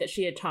mom, the way that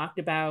she had talked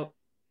about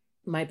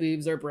my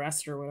boobs or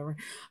breast or whatever,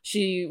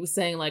 she was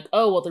saying like,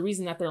 oh, well, the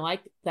reason that they're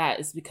like that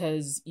is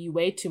because you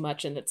weigh too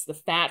much and it's the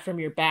fat from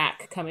your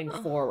back coming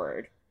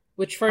forward,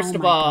 which first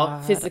of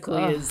all,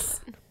 physically is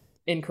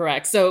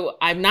incorrect. So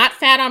I'm not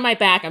fat on my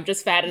back. I'm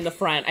just fat in the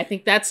front. I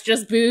think that's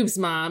just boobs,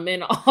 Mom.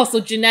 And also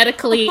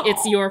genetically,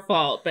 it's your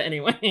fault. But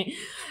anyway.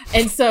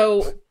 And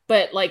so,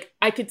 but like,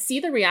 I could see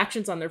the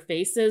reactions on their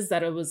faces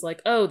that it was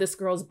like, oh, this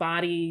girl's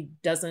body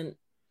doesn't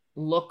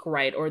look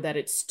right, or that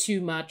it's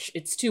too much,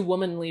 it's too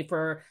womanly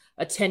for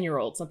a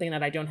 10-year-old, something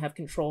that I don't have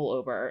control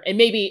over, and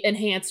maybe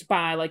enhanced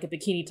by like a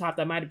bikini top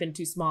that might have been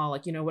too small,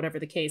 like, you know, whatever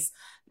the case.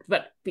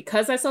 But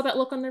because I saw that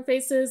look on their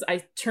faces,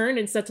 I turned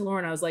and said to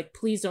Lauren, I was like,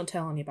 please don't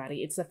tell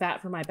anybody. It's the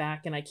fat from my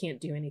back and I can't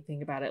do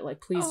anything about it.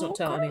 Like, please don't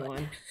tell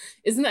anyone.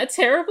 Isn't that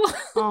terrible?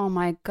 Oh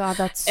my God,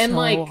 that's and so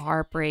like,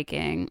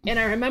 heartbreaking. And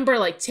I remember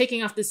like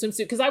taking off the swimsuit,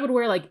 because I would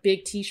wear like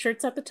big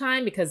t-shirts at the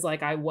time, because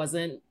like I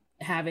wasn't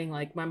having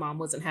like, my mom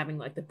wasn't having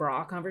like the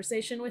bra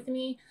conversation with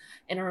me.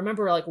 And I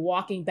remember like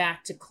walking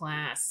back to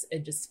class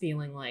and just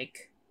feeling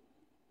like,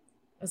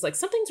 I was like,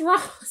 something's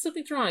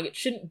wrong. It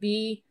shouldn't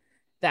be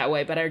that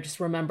way. But I just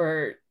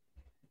remember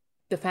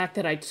the fact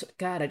that I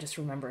just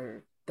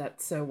remember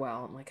that so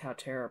well, and like how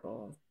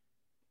terrible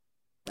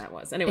that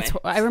was. Anyway,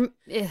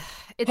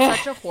 it's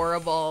such a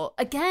horrible,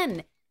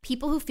 again,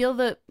 people who feel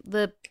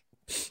the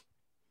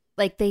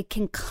like they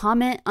can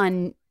comment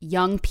on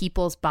young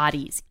people's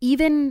bodies,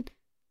 even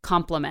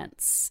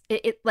compliments.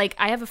 It like,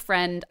 I have a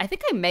friend, I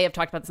think I may have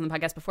talked about this on the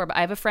podcast before, but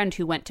I have a friend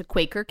who went to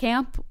Quaker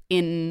camp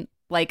she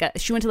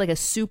went to like a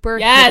super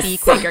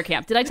hippie Quaker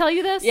camp. Did I tell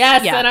you this?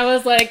 Yes. Yeah. And I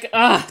was like,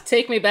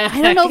 take me back.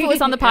 I don't know if it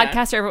was on the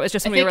podcast or if it was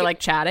just when we were like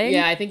chatting.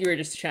 Yeah, I think you were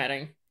just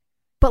chatting.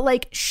 But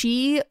like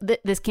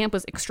this camp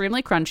was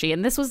extremely crunchy,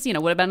 and this was, you know,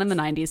 would have been in the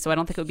 90s, so I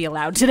don't think it would be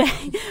allowed today.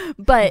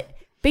 But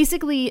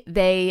basically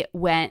they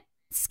went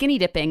skinny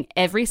dipping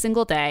every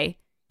single day,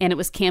 and it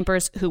was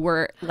campers who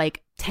were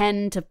like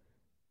 10 to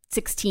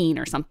 16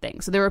 or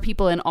something. So there were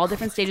people in all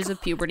different stages of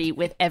puberty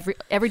with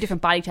every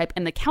different body type,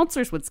 and the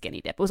counselors would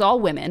skinny dip. It was all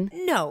women.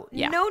 No.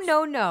 Yeah.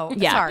 No.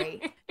 Yeah.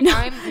 Sorry.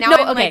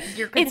 I'm like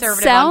your conservative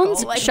it sounds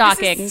uncle. Like,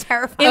 shocking. This is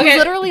terrifying. It was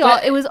literally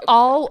it was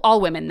all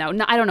women though.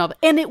 No, I don't know.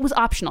 And it was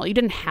optional. You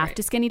didn't have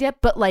to skinny dip,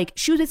 but like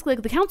she was basically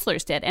like the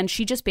counselors did, and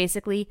she just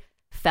basically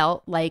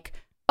felt like,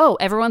 oh,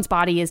 everyone's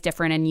body is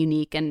different and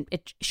unique, and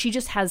she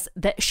just has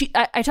that.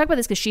 I talk about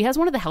this because she has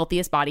one of the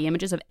healthiest body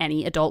images of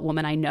any adult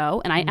woman I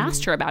know, and I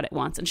asked her about it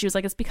once, and she was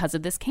like, it's because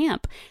of this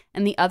camp.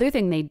 And the other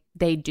thing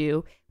they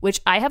do, which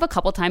I have a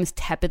couple times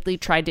tepidly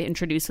tried to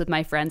introduce with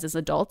my friends as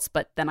adults,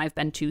 but then I've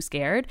been too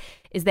scared,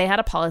 is they had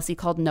a policy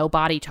called no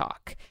body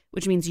talk,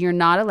 which means you're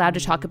not allowed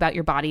to talk about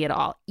your body at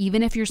all,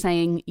 even if you're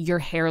saying your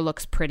hair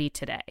looks pretty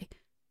today,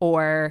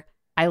 or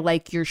I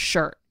like your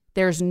shirt.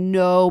 There's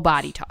no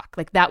body talk.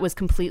 Like, that was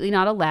completely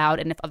not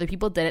allowed. And if other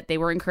people did it, they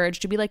were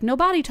encouraged to be like, no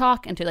body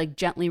talk, and to like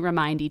gently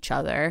remind each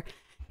other.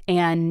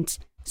 And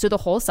so the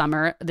whole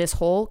summer, this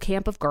whole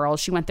camp of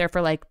girls, she went there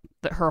for like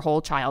her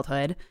whole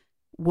childhood,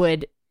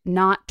 would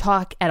not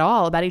talk at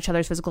all about each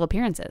other's physical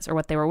appearances or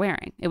what they were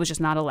wearing. It was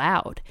just not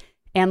allowed.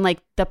 And like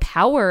the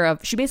power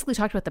of, she basically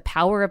talked about the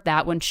power of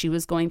that when she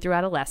was going through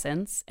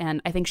adolescence.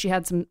 And I think she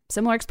had some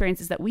similar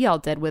experiences that we all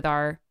did with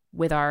our,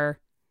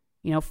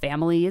 you know,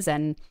 families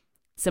and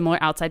similar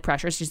outside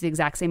pressures. She's the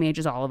exact same age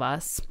as all of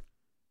us.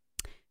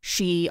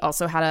 She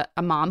also had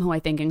a mom who I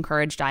think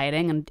encouraged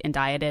dieting and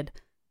dieted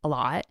a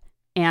lot.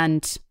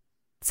 And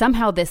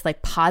somehow this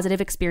like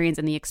positive experience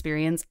and the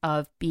experience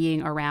of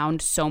being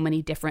around so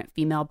many different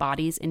female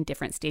bodies in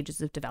different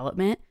stages of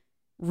development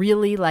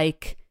really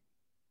like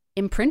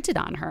imprinted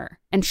on her.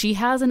 And she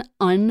has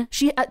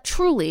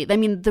truly, I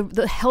mean,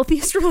 the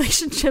healthiest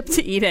relationship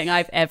to eating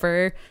I've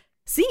ever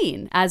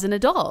seen as an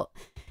adult.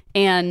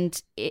 And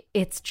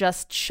it's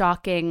just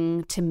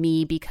shocking to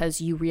me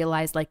because you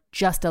realize like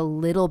just a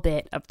little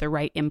bit of the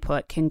right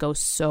input can go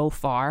so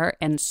far,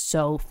 and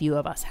so few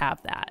of us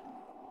have that.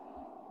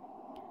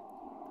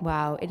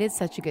 Wow, it is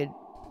such a good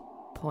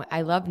point.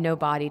 I love No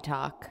Body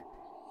Talk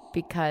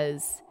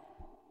because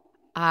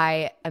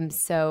I am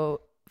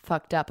so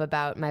fucked up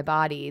about my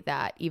body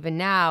that even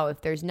now, if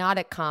there's not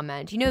a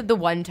comment, you know, the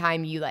one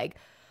time you like,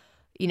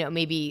 you know,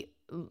 maybe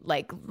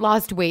like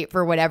lost weight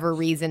for whatever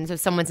reason. So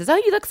someone says, oh,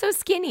 you look so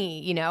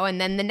skinny, you know,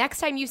 and then the next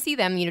time you see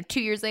them, you know,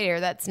 2 years later,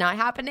 that's not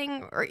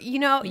happening. Or, you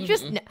know, you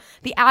just,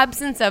 the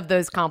absence of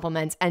those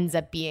compliments ends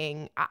up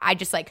being, I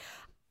just like,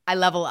 I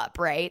level up,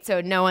 right?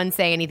 So no one's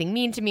saying anything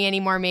mean to me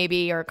anymore,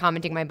 maybe, or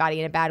commenting my body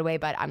in a bad way,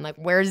 but I'm like,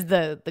 where's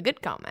the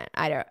good comment?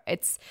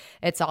 It's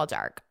all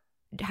dark.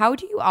 How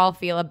do you all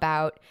feel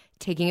about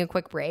taking a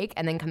quick break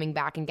and then coming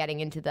back and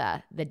getting into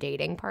the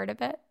dating part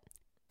of it?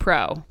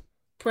 Pro,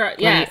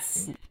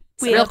 yes.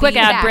 Real quick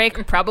ad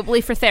break,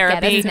 probably for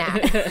therapy.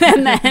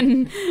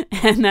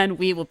 and then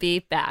we will be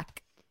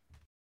back.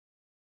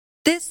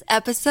 This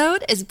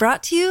episode is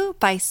brought to you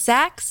by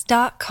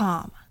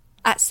Sax.com.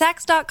 At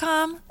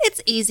Sax.com,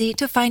 it's easy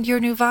to find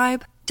your new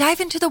vibe. Dive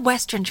into the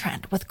Western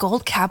trend with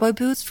gold cowboy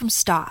boots from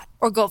Stott,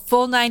 or go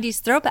full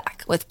 90s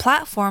throwback with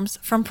platforms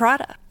from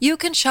Prada. You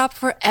can shop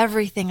for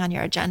everything on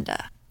your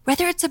agenda,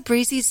 whether it's a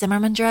breezy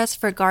Zimmermann dress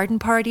for a garden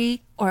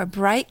party or a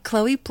bright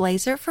Chloe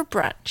blazer for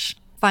brunch.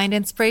 Find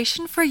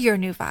inspiration for your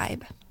new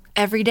vibe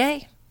every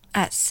day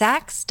at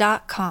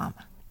Sax.com.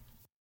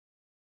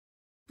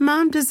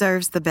 Mom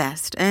deserves the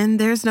best, and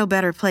there's no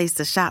better place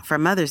to shop for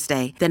Mother's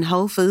Day than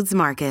Whole Foods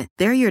Market.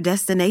 They're your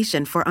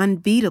destination for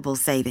unbeatable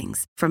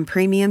savings, from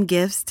premium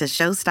gifts to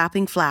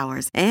show-stopping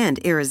flowers and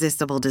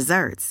irresistible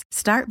desserts.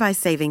 Start by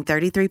saving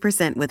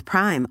 33% with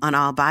Prime on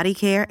all body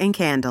care and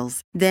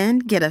candles. Then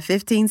get a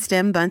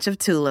 15-stem bunch of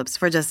tulips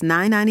for just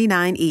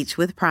 $9.99 each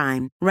with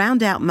Prime.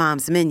 Round out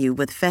Mom's menu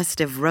with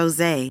festive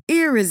rosé,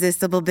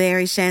 irresistible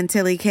berry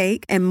chantilly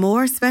cake, and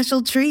more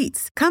special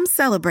treats. Come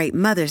celebrate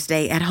Mother's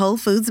Day at Whole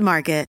Foods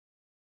Market.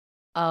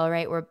 All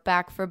right, we're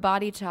back for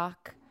Body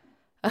Talk.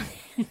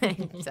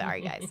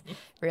 Sorry, guys.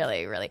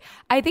 Really.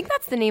 I think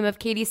that's the name of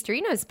Katie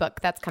Strino's book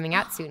that's coming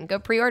out soon. Go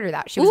pre-order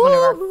that. She was one of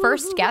our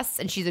first guests,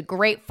 and she's a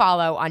great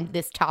follow on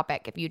this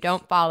topic. If you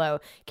don't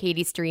follow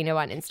Katie Strino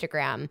on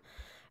Instagram, I'm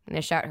going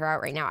to shout her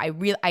out right now.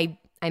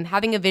 I'm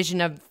having a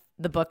vision of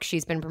the book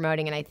she's been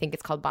promoting, and I think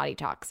it's called Body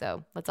Talk,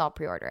 so let's all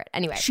pre-order it.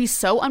 Anyway. She's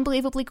so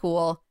unbelievably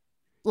cool.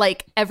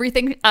 Like,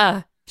 everything,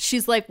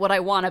 she's like what I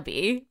want to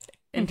be.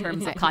 In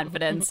terms of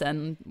confidence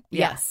and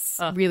yes,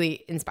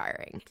 really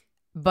inspiring.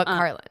 But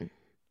Carlin.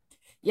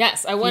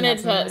 Yes, I wanted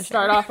to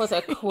start off with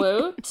a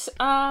quote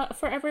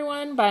for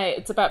everyone.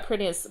 It's about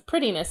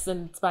prettiness,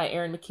 and it's by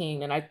Erin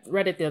McKean. And I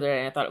read it the other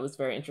day and I thought it was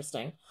very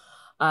interesting.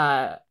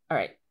 All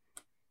right.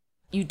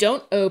 You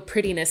don't owe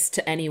prettiness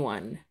to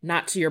anyone,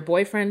 not to your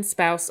boyfriend,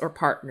 spouse, or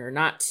partner,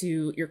 not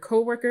to your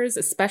coworkers,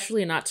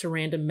 especially not to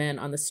random men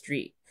on the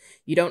street.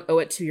 You don't owe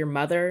it to your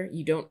mother.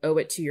 You don't owe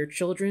it to your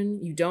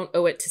children. You don't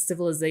owe it to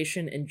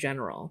civilization in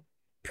general.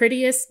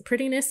 Prettiness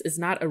is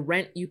not a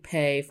rent you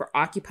pay for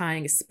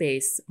occupying a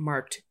space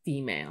marked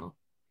female.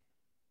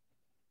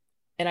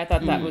 And I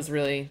thought that was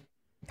really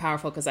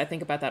powerful because I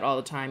think about that all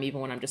the time,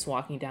 even when I'm just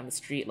walking down the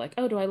street, like,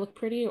 oh, do I look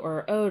pretty?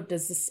 Or, oh,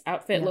 does this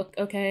outfit look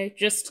okay?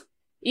 Just,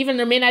 even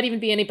there may not even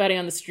be anybody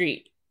on the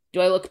street.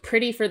 Do I look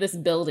pretty for this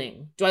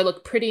building? Do I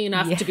look pretty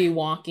enough to be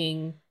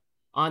walking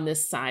on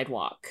this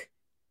sidewalk?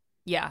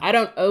 Yeah. I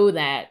don't owe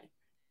that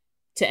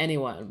to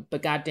anyone,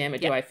 but God damn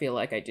it, do I feel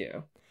like I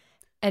do.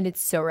 And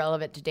it's so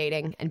relevant to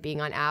dating and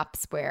being on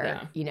apps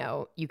where, you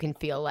know, you can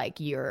feel like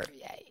the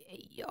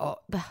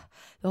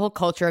whole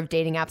culture of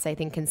dating apps, I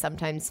think, can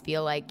sometimes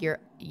feel like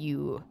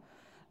you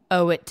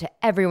owe it to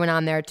everyone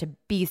on there to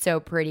be so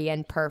pretty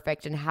and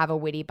perfect and have a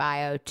witty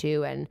bio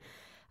too. And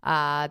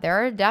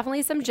there are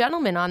definitely some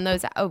gentlemen on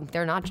those. Oh,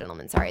 they're not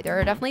gentlemen. Sorry. There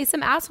are definitely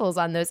some assholes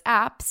on those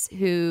apps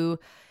who,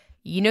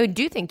 you know,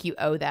 do think you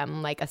owe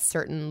them like a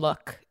certain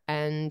look.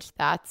 And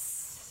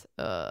that's,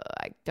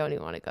 I don't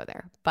even want to go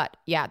there. But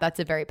yeah, that's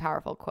a very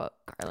powerful quote,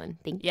 Carlin.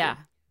 Thank you. Yeah,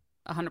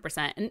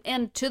 100%.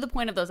 And to the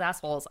point of those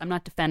assholes, I'm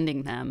not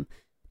defending them,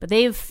 but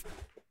they've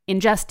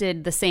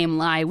ingested the same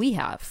lie we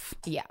have.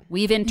 Yeah.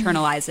 We've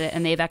internalized it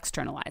and they've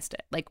externalized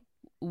it. Like,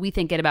 we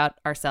think it about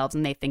ourselves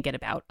and they think it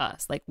about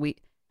us. Like,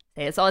 they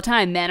say this all the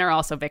time. Men are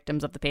also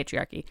victims of the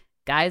patriarchy.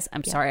 Guys,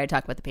 I'm sorry I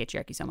talk about the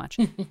patriarchy so much.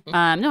 No,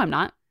 I'm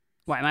not.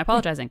 Why am I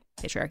apologizing?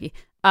 Patriarchy.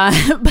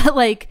 But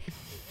like,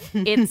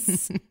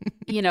 it's,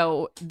 you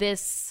know,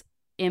 this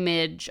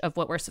image of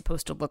what we're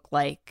supposed to look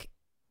like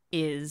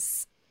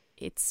is,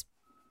 it's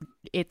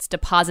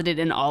deposited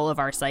in all of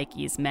our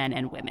psyches, men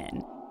and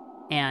women.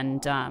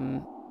 And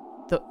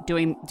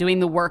doing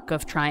the work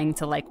of trying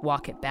to like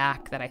walk it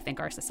back, that I think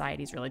our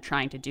society is really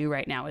trying to do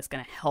right now, is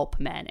going to help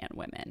men and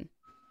women.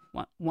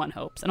 One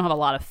hopes. I don't have a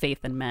lot of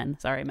faith in men.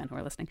 Sorry, men who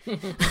are listening.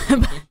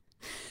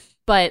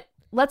 But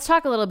let's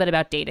talk a little bit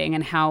about dating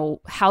and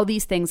how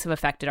these things have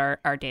affected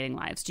our dating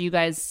lives. Do you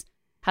guys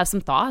have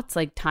some thoughts,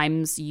 like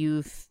times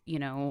you've, you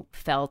know,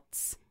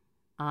 felt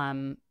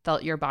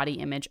your body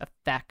image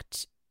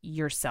affect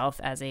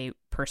yourself as a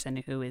person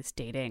who is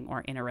dating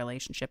or in a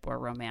relationship or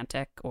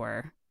romantic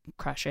or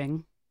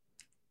crushing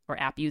or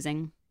app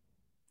using?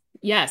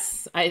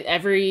 Yes,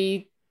 yes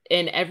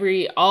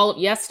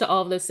to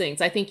all of those things.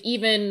 I think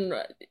even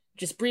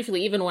just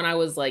briefly, even when I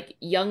was like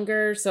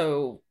younger,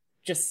 so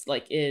just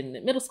like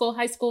in middle school,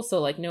 high school, so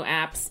like no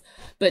apps,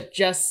 but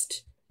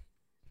just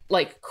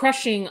like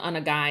crushing on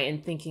a guy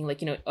and thinking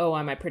like, you know, oh,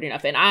 am I pretty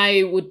enough? And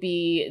I would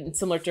be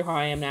similar to how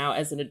I am now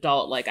as an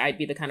adult. Like I'd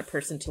be the kind of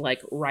person to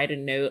like write a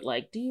note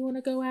like, do you want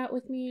to go out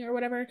with me or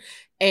whatever?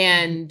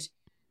 And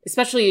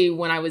especially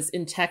when I was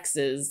in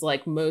Texas,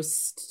 like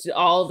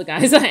all the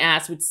guys I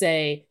asked would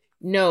say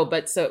no.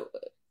 But so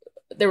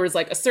there was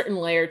like a certain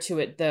layer to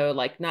it though,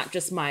 like not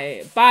just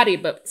my body,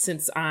 but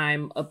since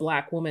I'm a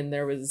Black woman,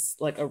 there was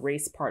like a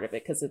race part of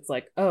it. Cause it's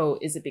like, oh,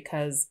 is it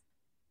because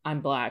I'm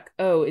Black?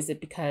 Oh, is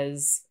it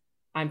because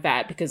I'm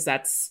fat? Because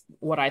that's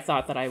what I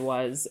thought that I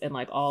was. And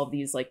like all of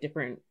these like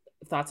different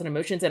thoughts and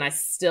emotions. And I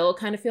still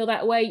kind of feel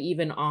that way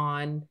even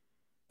on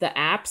the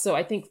app. So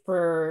I think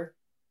for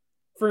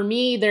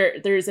me,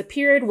 there's a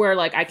period where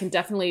like I can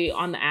definitely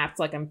on the apps,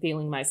 like I'm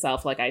feeling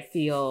myself, like I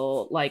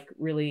feel like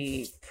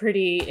really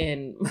pretty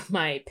in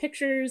my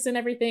pictures and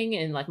everything,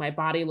 and like my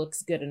body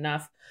looks good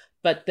enough.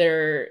 But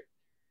there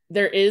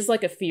is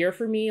like a fear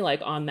for me,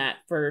 like on that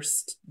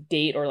first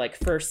date or like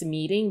first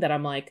meeting, that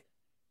I'm like,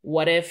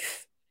 what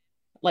if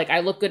like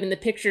I look good in the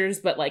pictures,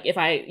 but like if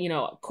I, you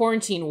know,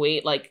 quarantine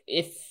weight, like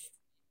if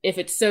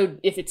it's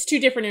too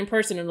different in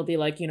person, it'll be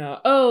like, you know,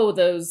 oh,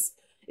 those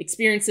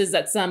experiences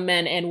that some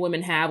men and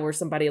women have where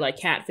somebody like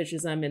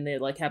catfishes them and they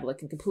like have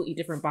like a completely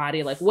different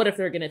body. Like what if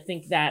they're going to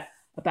think that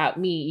about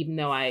me, even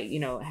though I, you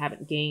know,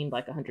 haven't gained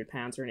like 100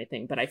 pounds or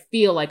anything, but I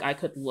feel like I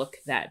could look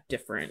that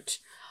different.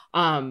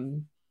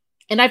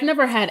 And I've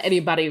never had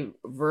anybody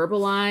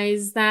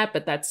verbalize that,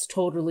 but that's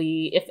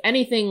totally, if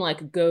anything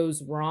like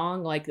goes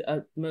wrong, like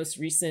a most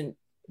recent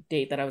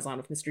date that I was on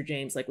with Mr.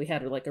 James, like we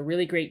had like a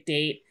really great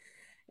date.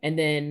 And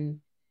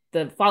then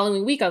the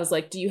following week, I was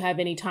like, do you have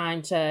any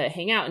time to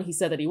hang out? And he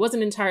said that he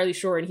wasn't entirely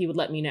sure and he would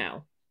let me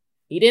know.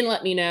 He didn't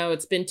let me know.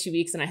 It's been 2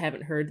 weeks and I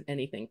haven't heard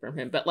anything from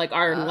him. But like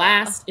our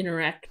last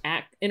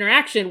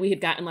interaction, we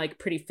had gotten like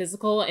pretty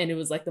physical, and it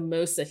was like the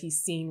most that he's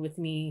seen with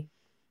me,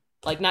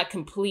 like not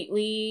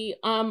completely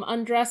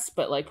undressed,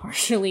 but like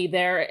partially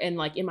there. And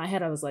like in my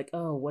head, I was like,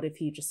 oh, what if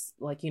he just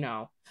like, you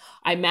know,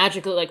 I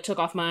magically like took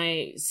off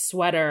my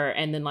sweater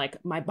and then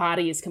like my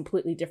body is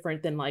completely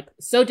different than like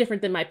so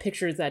different than my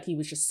pictures that he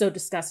was just so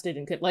disgusted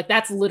and could like,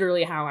 that's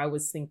literally how I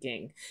was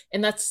thinking.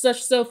 And that's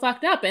so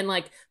fucked up. And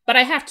like, but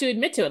I have to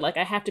admit to it, like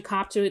I have to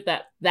cop to it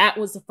that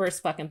was the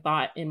first fucking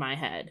thought in my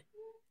head.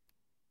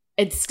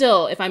 And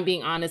still, if I'm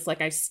being honest,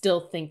 like I still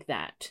think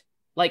that.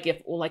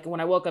 Like when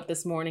I woke up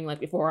this morning,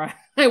 like before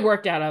I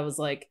worked out, I was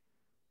like,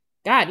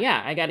 God,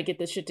 yeah, I got to get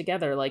this shit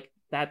together. Like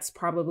that's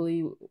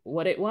probably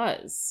what it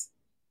was,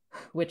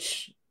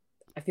 which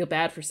I feel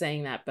bad for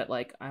saying that, but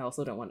like, I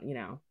also don't want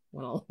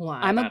to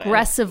lie. I'm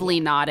aggressively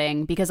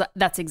nodding because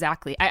that's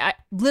exactly, I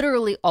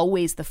literally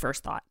always the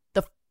first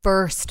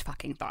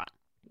fucking thought,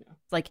 yeah.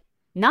 Like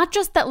not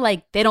just that,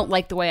 like they don't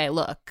like the way I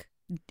look,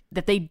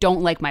 that they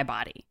don't like my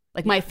body,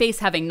 like my face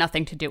having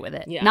nothing to do with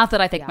it. Yeah. Not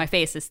that I think my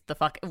face is the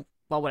fuck.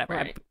 Well, whatever.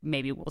 Right.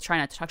 Maybe we'll try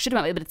not to talk shit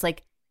about it, but it's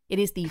like, it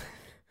is the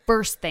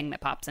first thing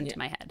that pops into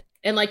my head.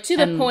 And like to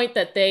the point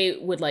that they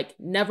would like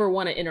never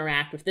want to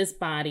interact with this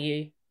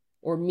body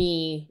or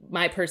me,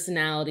 my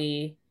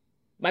personality.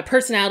 My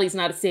personality is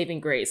not a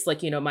saving grace.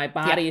 Like, you know, my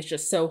body is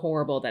just so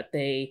horrible that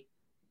they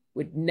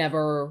would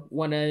never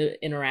want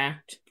to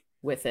interact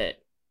with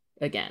it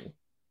again.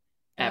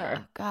 Ever.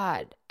 Oh,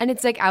 God. And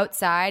it's like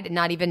outside,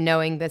 not even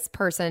knowing this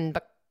person,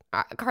 but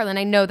Carlin,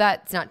 I know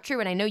that's not true,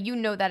 and I know you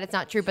know that it's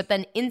not true, but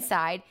then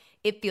inside,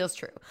 it feels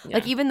true. Yeah.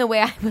 Like even the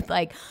way I would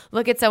like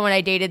look at someone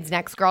I dated's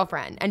next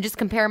girlfriend and just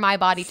compare my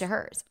body to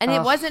hers. And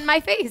it wasn't my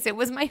face, it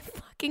was my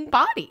fucking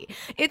body.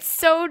 It's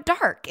so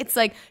dark. It's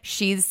like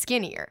she's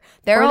skinnier.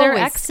 They're always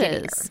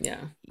exes. Skinnier.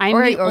 Yeah. I'm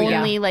the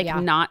only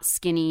not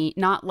skinny,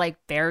 not like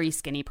very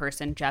skinny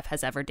person Jeff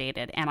has ever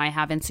dated, and I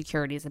have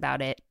insecurities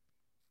about it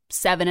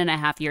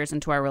 7.5 years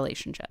into our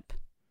relationship.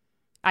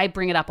 I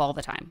bring it up all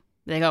the time.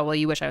 They go, well,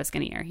 you wish I was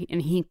skinnier.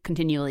 And he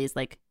continually is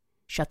like,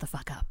 shut the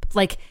fuck up.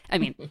 Like, I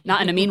mean,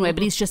 not in a mean way,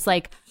 but he's just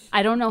like,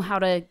 I don't know how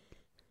to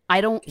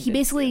he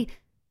basically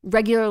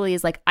regularly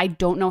is like, I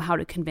don't know how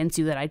to convince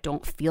you that I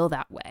don't feel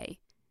that way.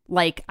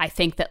 Like, I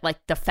think that,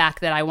 like, the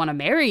fact that I want to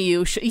marry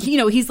you,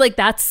 he's like,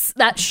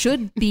 that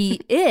should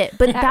be it.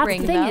 But that's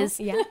the thing is,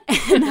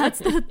 and that's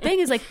the thing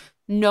is, like,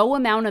 no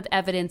amount of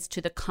evidence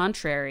to the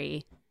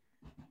contrary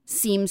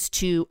seems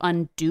to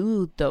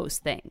undo those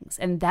things.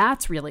 And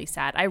that's really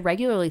sad. I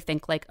regularly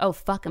think, like, oh,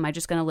 fuck, am I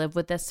just going to live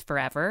with this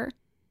forever?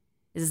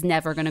 Is this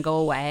never going to go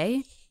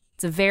away?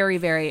 It's a very,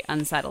 very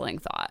unsettling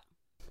thought.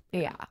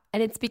 Yeah.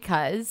 And it's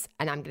because,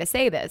 and I'm going to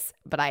say this,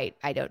 but I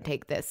don't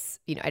take this,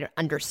 I don't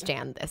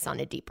understand this on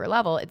a deeper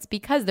level. It's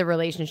because the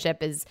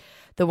relationship is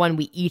the one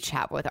we each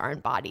have with our own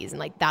bodies. And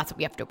like, that's what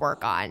we have to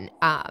work on.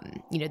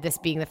 This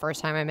being the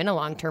first time I'm in a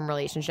long-term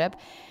relationship,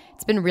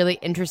 it's been really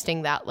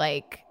interesting that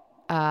like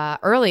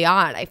early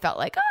on, I felt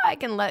like, I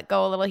can let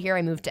go a little here.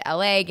 I moved to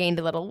LA,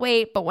 gained a little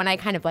weight. But when I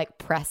kind of like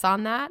press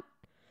on that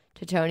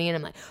to Tony and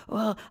I'm like,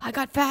 well, I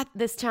got fat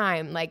this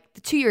time. Like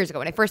 2 years ago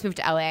when I first moved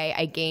to LA,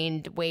 I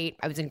gained weight.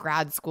 I was in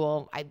grad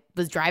school. I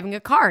was driving a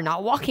car,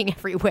 not walking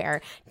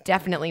everywhere,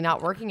 definitely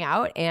not working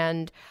out.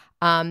 And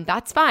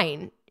that's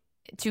fine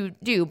to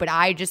do, but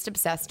I just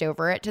obsessed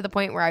over it to the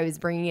point where I was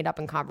bringing it up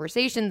in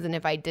conversations. And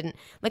if I didn't,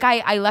 like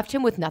I left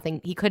him with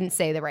nothing. He couldn't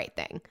say the right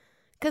thing.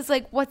 Because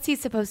like, what's he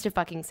supposed to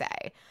fucking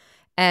say?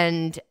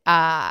 And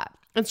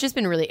it's just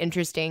been really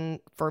interesting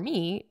for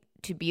me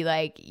to be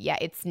like, yeah,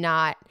 it's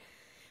not.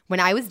 When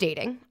I was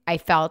dating, I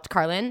felt,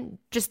 Carlin,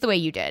 just the way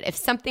you did. If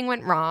something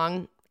went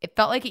wrong, it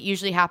felt like it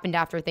usually happened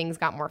after things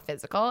got more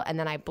physical. And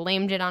then I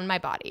blamed it on my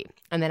body.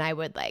 And then I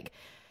would like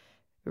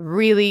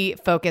really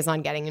focus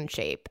on getting in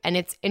shape. And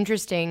it's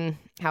interesting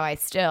how I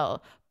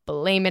still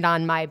blame it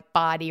on my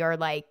body or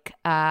like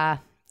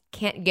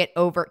can't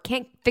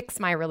fix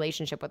my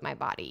relationship with my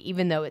body,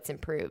 even though it's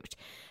improved.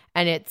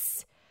 And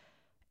it's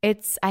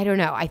I don't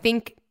know.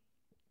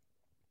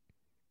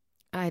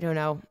 I don't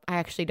know. I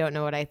actually don't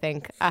know what I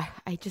think.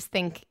 I just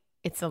think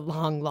it's a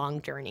long,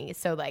 long journey.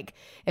 So like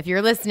if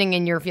you're listening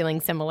and you're feeling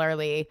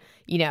similarly,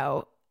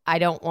 I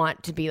don't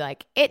want to be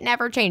like, it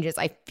never changes.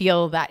 I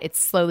feel that it's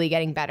slowly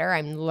getting better.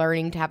 I'm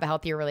learning to have a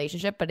healthier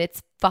relationship, but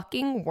it's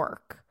fucking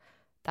work.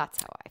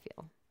 That's how I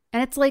feel.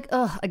 And it's like,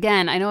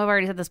 again, I know I've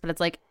already said this, but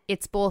it's like,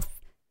 it's both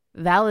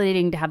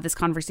validating to have this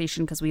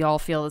conversation because we all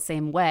feel the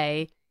same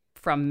way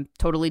from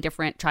totally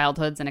different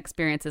childhoods and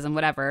experiences and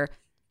whatever,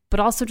 but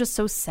also just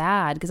so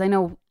sad because I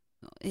know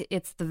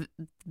it's the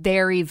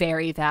very,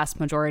 very vast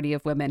majority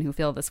of women who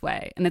feel this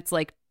way. And it's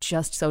like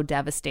just so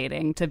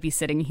devastating to be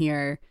sitting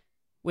here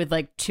with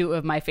like two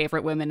of my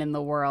favorite women in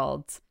the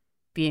world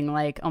being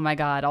like, oh my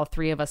God, all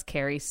three of us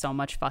carry so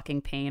much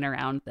fucking pain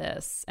around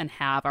this and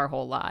have our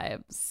whole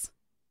lives.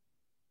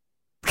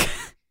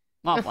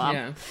 Womp womp.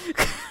 Yeah.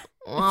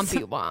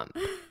 Wompy womp.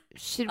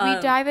 Should we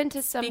dive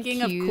into some speaking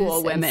cues of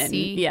cool women?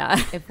 See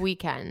if we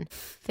can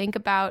think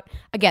about,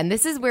 again,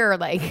 this is where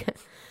like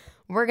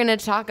we're gonna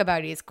talk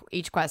about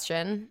each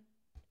question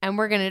and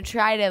we're gonna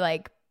try to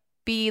like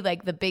be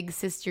like the big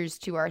sisters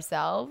to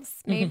ourselves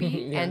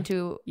maybe and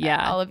to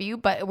all of you,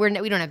 but we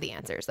don't have the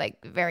answers.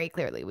 Like very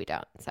clearly we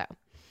don't. So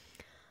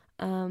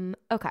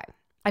okay.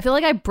 I feel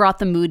like I brought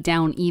the mood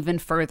down even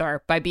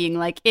further by being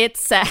like,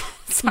 it's sad.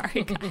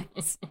 Sorry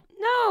guys.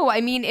 No, I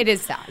mean, it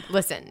is sad.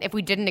 Listen, if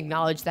we didn't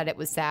acknowledge that it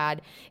was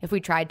sad, if we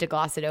tried to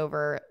gloss it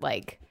over,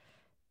 like,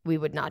 we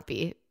would not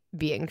be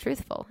being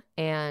truthful.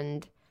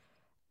 And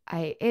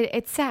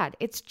it's sad.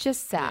 It's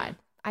just sad.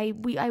 I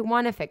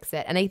want to fix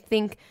it. And I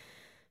think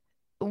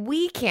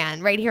we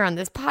can right here on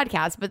this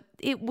podcast, but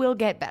it will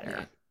get better.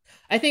 Yeah.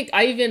 I think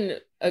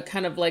a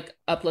kind of like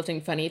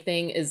uplifting funny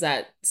thing is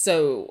that,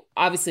 so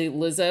obviously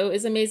Lizzo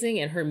is amazing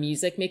and her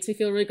music makes me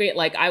feel really great.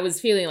 Like I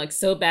was feeling like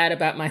so bad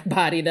about my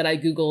body that I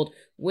Googled,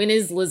 when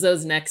is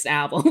Lizzo's next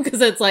album? Because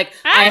it's like,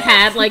 I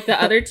had like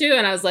the other two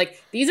and I was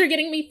like, these are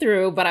getting me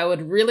through, but I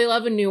would really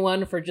love a new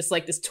one for just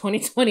like this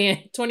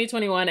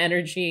 2021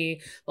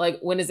 energy. Like,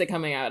 when is it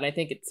coming out? And I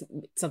think it's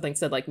something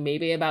said like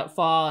maybe about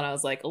fall. And I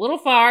was like, a little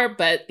far,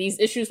 but these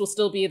issues will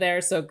still be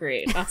there. So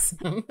great.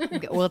 Awesome.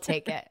 We'll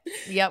take it.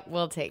 Yep,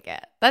 we'll take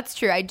it. That's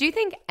true. I do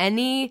think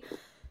any,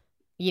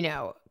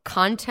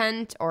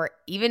 content or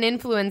even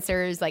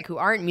influencers like who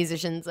aren't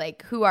musicians,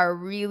 like who are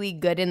really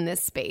good in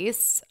this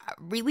space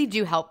really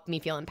do help me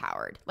feel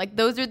empowered. Like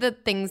those are the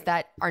things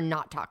that are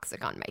not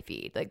toxic on my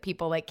feed. Like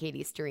people like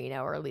Katie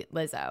Sturino or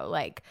Lizzo.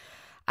 Like,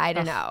 I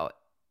don't know.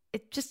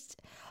 It just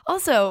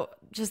also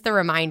just the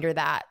reminder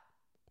that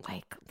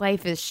like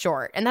life is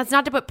short, and that's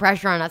not to put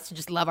pressure on us to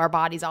just love our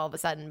bodies all of a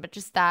sudden, but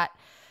just that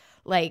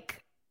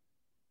like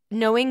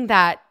knowing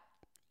that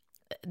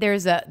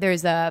there's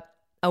a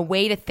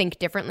way to think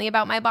differently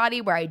about my body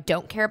where I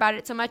don't care about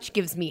it so much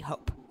gives me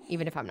hope,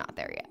 even if I'm not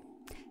there yet.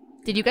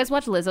 Did you guys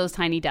watch Lizzo's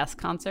Tiny Desk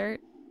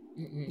concert?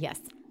 Yes.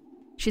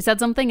 She said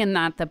something in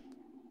that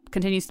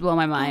continues to blow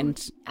my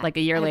mind like a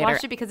year later. I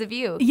watched it because of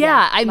you.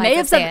 Yeah, I may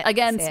have said,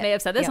 may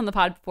have said this on the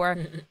pod before,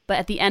 but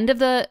at the end of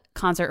the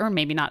concert, or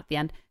maybe not at the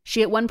end,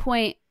 she at one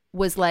point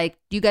was like,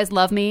 do you guys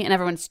love me? And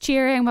everyone's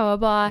cheering, blah,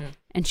 blah, blah. Yeah.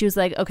 And she was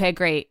like, okay,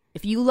 great.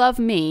 If you love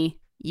me,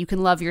 you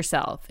can love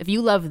yourself. If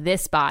you love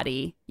this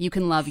body, you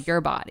can love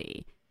your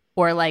body.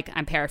 Or like,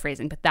 I'm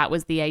paraphrasing, but that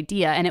was the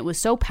idea. And it was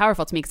so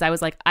powerful to me because I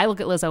was like, I look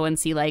at Lizzo and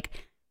see like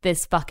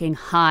this fucking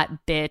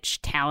hot bitch,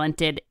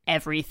 talented,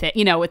 everything.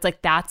 You know, it's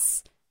like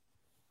that's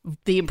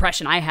the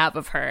impression I have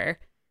of her.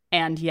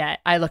 And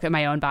yet I look at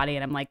my own body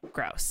and I'm like,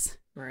 gross.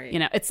 Right. You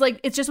know, it's like,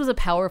 it just was a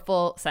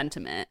powerful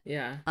sentiment.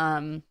 Yeah.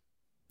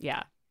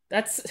 Yeah.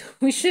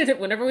 We should,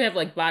 whenever we have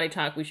like body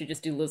talk, we should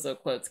just do Lizzo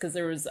quotes. Cause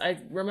I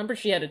remember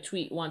she had a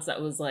tweet once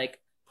that was like,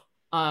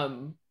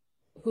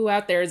 who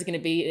out there is going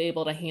to be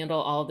able to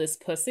handle all this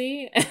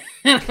pussy?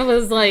 And I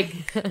was like,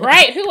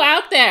 right, who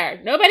out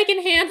there? Nobody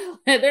can handle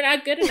it. They're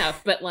not good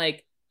enough. But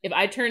like, if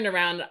I turned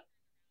around,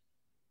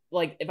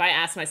 like if I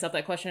asked myself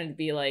that question, I'd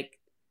be like,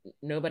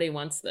 nobody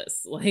wants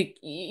this. Like,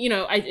 you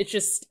know, it's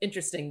just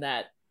interesting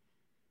that,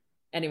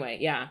 anyway,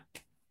 yeah.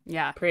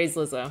 Yeah. Praise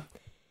Lizzo.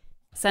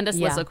 Send us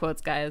Lizzo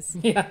quotes, guys.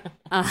 Yeah.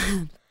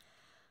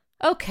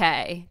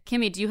 Okay.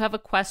 Kimmy, do you have a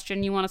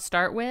question you want to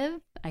start with?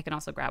 I can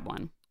also grab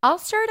one. I'll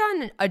start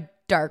on a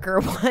darker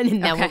one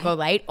and then we'll go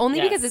light.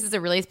 Only because this is a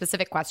really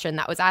specific question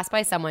that was asked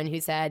by someone who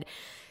said,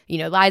 you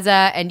know,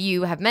 Liza and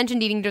you have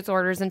mentioned eating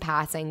disorders in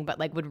passing, but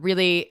like would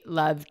really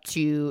love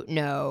to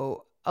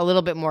know a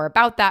little bit more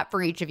about that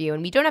for each of you.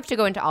 And we don't have to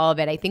go into all of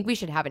it. I think we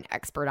should have an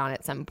expert on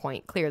at some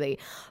point, clearly.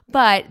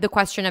 But the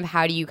question of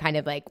how do you kind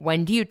of like,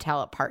 when do you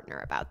tell a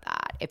partner about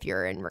that? If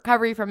you're in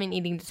recovery from an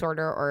eating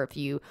disorder or if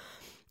you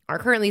are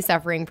currently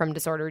suffering from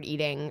disordered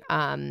eating.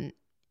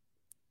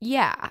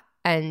 Yeah.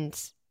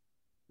 And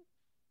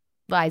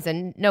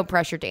Liza, no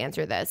pressure to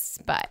answer this,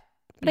 but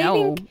no.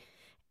 I think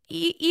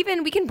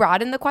even we can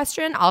broaden the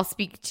question. I'll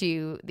speak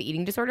to the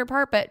eating disorder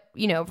part, but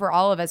you know, for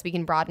all of us, we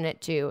can broaden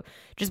it to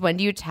just when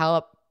do you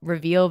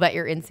reveal that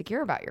you're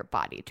insecure about your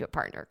body to a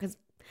partner? Because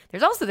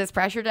there's also this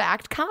pressure to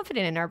act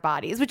confident in our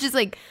bodies, which is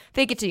like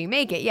fake it till you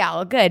make it. Yeah,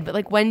 all good. But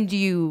like, when do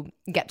you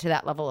get to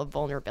that level of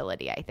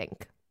vulnerability, I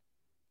think?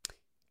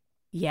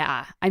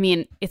 Yeah. I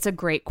mean, it's a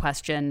great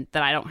question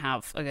that I don't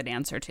have a good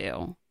answer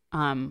to.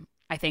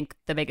 I think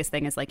the biggest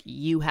thing is like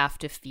you have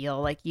to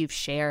feel like you've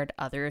shared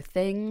other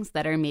things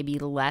that are maybe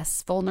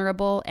less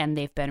vulnerable and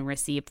they've been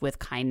received with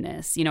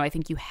kindness. You know, I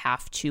think you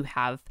have to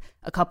have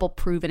a couple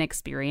proven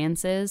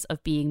experiences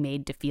of being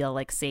made to feel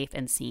like safe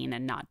and seen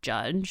and not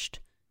judged.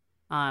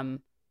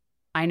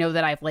 I know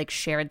that I've like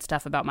shared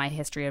stuff about my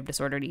history of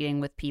disordered eating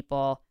with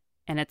people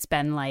and it's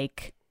been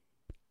like,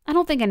 I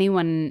don't think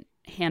anyone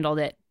handled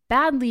it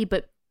badly,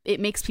 but it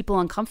makes people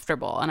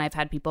uncomfortable. And I've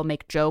had people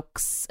make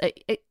jokes.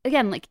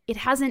 Again, like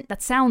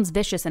that sounds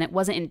vicious and it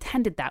wasn't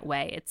intended that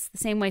way. It's the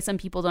same way some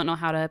people don't know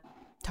how to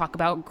talk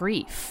about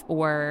grief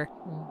or,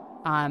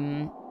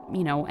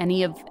 you know,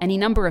 any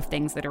number of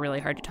things that are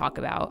really hard to talk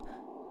about.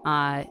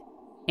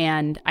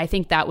 And I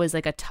think that was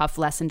like a tough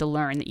lesson to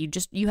learn that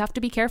you have to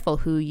be careful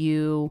who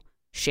you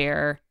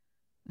share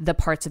the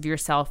parts of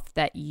yourself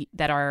that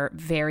are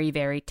very,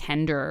 very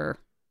tender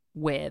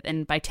with.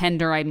 And by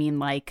tender, I mean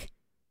like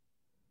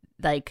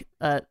the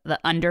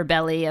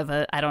underbelly of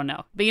I don't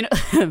know, but you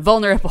know,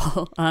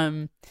 vulnerable.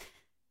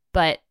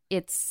 But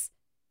it's,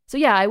 so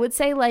yeah, I would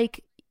say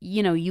like,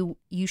 you know,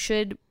 you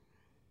should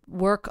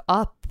work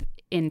up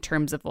in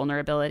terms of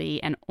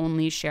vulnerability and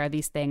only share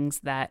these things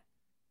that,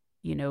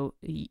 you know,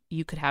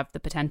 you could have the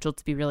potential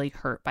to be really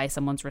hurt by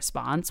someone's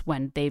response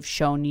when they've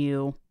shown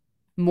you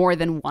more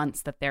than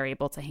once that they're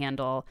able to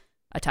handle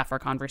a tougher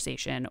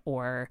conversation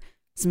or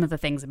some of the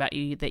things about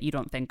you that you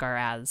don't think are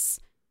as,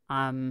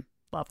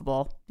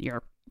 lovable.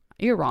 You're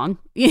wrong.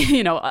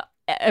 You know,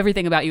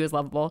 everything about you is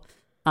lovable.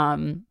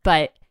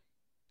 But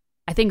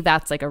I think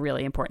that's like a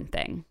really important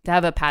thing to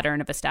have a pattern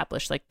of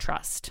established like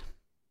trust.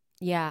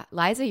 Yeah.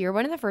 Liza, you're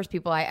one of the first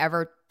people I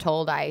ever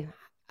told I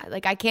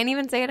can't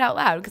even say it out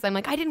loud because I'm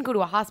like, I didn't go to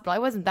a hospital. I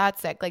wasn't that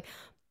sick. Like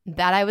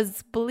that I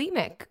was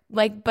bulimic.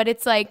 Like, but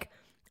it's like,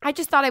 I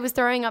just thought I was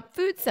throwing up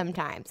food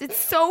sometimes. It's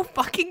so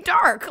fucking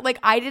dark. Like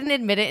I didn't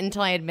admit it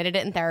until I admitted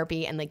it in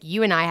therapy. And like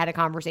you and I had a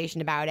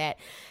conversation about it.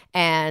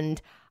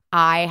 And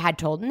I had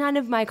told none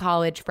of my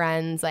college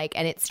friends. Like,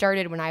 and it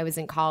started when I was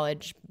in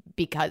college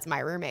because my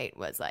roommate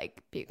was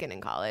like puking in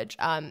college.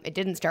 It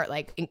didn't start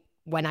like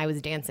when I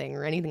was dancing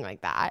or anything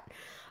like that.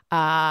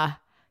 God,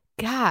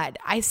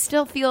 I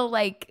still feel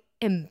like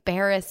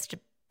embarrassed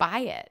by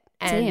it.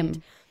 And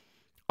Same.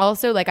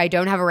 Also, like I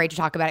don't have a right to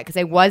talk about it because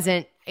it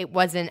wasn't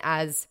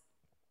as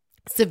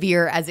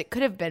severe as it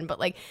could have been. But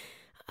like,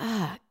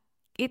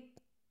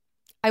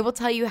 I will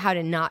tell you how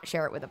to not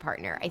share it with a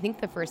partner. I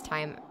think the first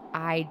time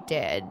I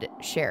did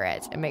share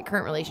it in my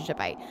current relationship,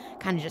 I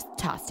kind of just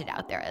tossed it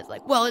out there as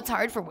like, well, it's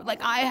hard for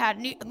like I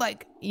had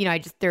like, you know, I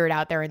just threw it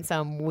out there in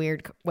some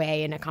weird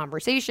way in a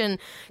conversation,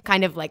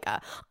 kind of like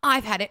a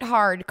I've had it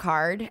hard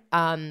card.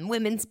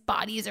 Women's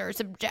bodies are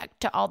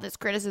subject to all this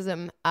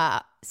criticism.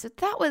 So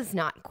that was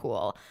not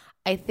cool.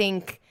 I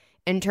think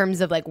in terms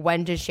of like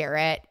when to share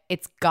it,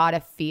 it's gotta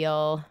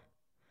feel.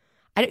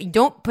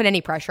 Don't put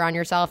any pressure on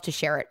yourself to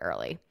share it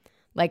early.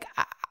 Like,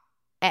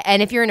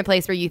 and if you're in a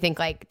place where you think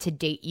like to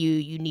date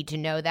you need to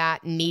know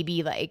that,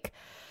 maybe like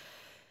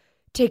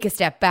take a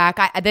step back.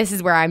 This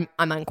is where I'm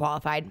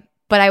unqualified,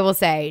 But I will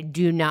say,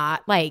 do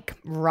not like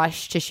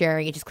rush to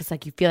sharing it just because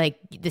like you feel like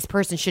this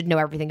person should know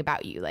everything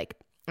about you. Like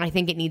I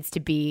think it needs to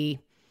be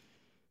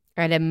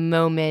at a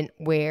moment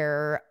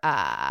where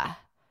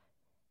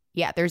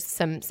there's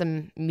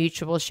some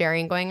mutual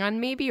sharing going on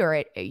maybe,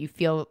 or you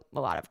feel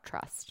a lot of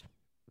trust.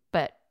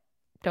 But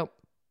don't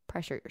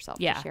pressure yourself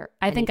to share anything.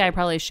 I think I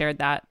probably shared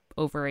that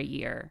over a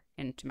year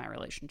into my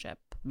relationship,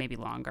 maybe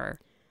longer.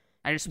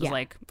 I just was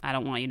like, I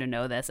don't want you to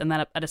know this. And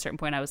then at a certain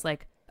point I was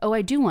like, oh,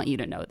 I do want you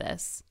to know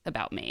this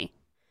about me.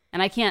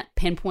 And I can't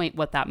pinpoint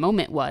what that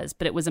moment was,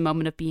 but it was a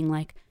moment of being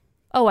like,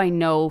 oh, I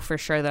know for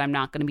sure that I'm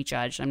not going to be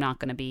judged. I'm not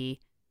going to be,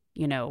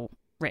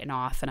 written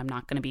off, and I'm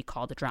not going to be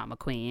called a drama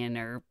queen,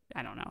 or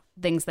I don't know,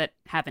 things that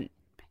haven't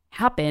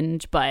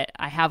happened, but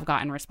I have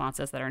gotten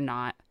responses that are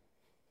not,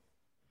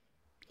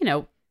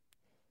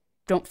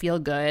 don't feel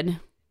good.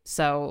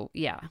 So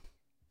yeah,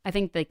 I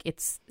think like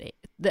it's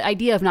the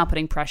idea of not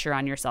putting pressure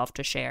on yourself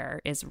to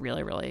share is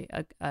really, really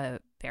a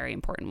very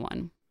important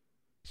one.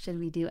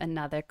 Should we do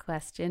another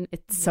question?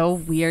 It's so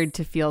weird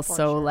to feel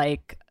so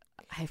like,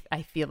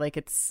 I feel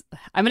like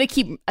I'm going to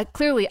keep,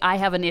 clearly I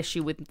have an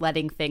issue with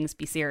letting things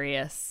be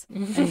serious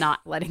and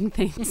not letting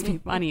things be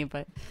funny,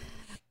 but.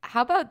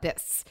 How about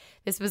this?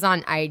 This was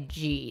on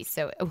IG.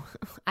 So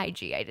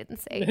IG, I didn't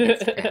say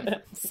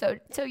Instagram.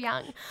 so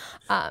young.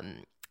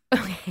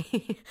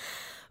 Okay.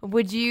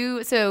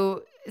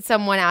 So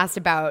someone asked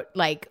about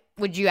like,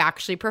 would you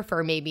actually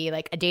prefer maybe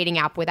like a dating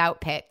app without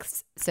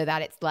pics so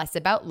that it's less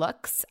about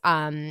looks,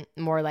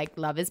 more like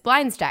Love is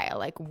Blind style?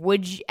 Like,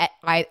 would you,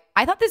 I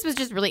thought this was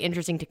just really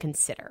interesting to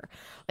consider.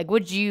 Like,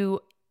 would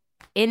you,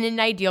 in an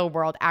ideal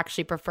world,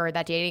 actually prefer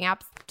that dating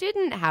apps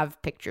didn't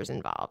have pictures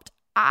involved?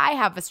 I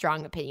have a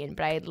strong opinion,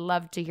 but I'd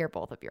love to hear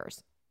both of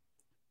yours.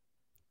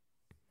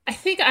 I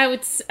think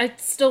I'd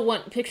still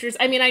want pictures.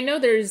 I mean, I know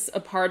there's a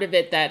part of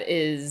it that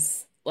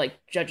is like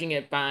judging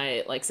it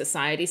by like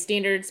society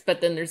standards,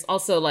 but then there's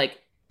also like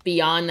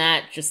beyond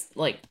that, just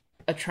like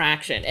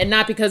attraction, and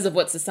not because of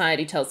what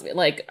society tells me.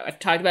 Like I've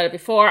talked about it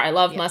before, I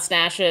love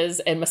mustaches,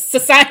 and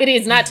society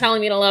is not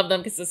telling me to love them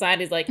because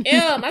society's like,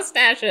 ew,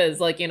 mustaches.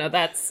 Like,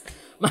 that's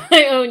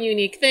my own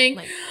unique thing.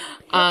 Like,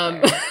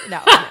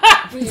 no.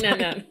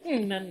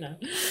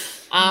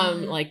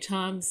 Like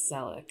Tom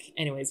Selleck.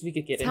 Anyways, we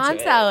could get into it. Tom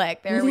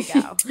Selleck. There we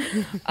go.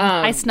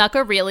 I snuck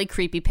a really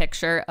creepy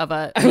picture of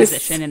a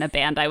musician in a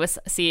band I was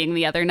seeing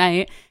the other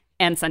night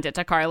and sent it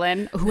to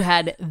Carlin, who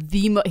had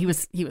he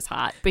was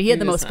hot, but he had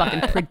the most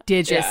fucking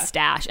prodigious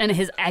stash.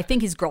 And I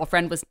think his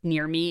girlfriend was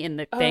near me in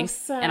the thing.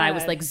 Sad. And I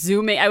was like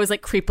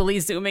creepily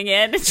zooming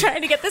in and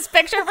trying to get this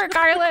picture for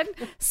Carlin.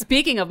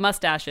 Speaking of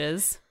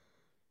mustaches.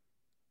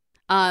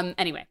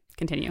 Anyway.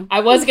 Continue. I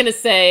was going to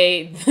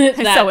say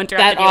that you.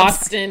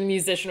 Austin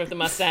musician with the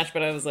mustache,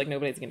 but I was like,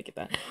 nobody's going to get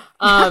that.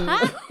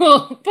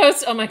 We'll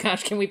post, oh my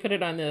gosh, can we put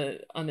it on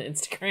the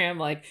Instagram?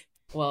 Like,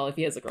 well, if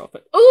he has a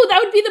girlfriend. Oh,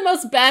 that would be the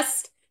most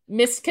best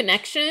missed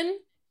connection,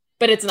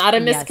 but it's not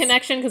a missed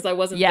connection because I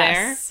wasn't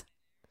there.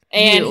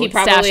 And he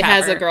probably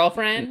has a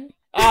girlfriend.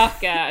 Oh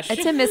gosh.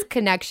 It's a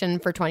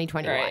misconnection for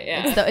 2021. Right,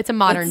 yeah. It's a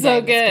modern it's day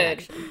so good.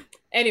 misconnection.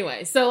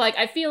 Anyway, so like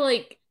I feel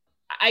like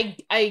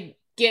I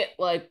get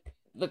like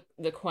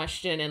the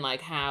question and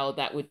like how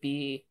that would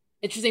be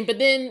interesting, but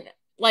then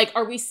like,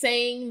 are we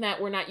saying that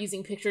we're not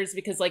using pictures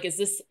because like, is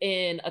this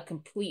in a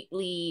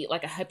completely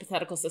like a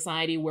hypothetical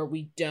society where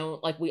we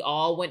don't, like, we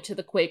all went to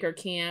the Quaker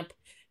camp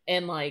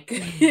and like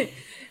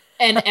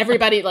and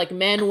everybody like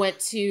men went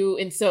to,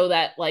 and so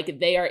that like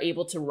they are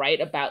able to write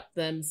about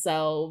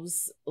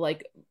themselves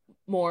like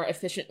more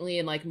efficiently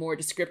and like more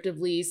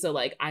descriptively, so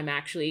like I'm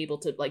actually able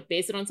to like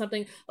base it on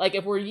something. Like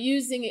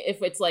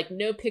if it's like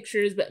no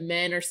pictures but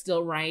men are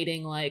still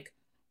writing like,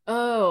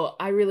 oh,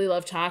 I really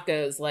love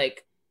tacos,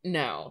 like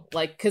no,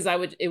 like because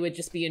it would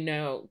just be a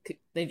no.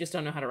 They just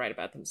don't know how to write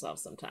about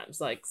themselves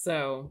sometimes, like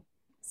so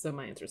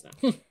my answer is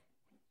no.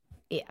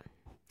 Yeah,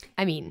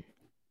 I mean,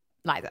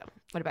 Liza,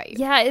 what about you?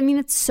 Yeah, I mean,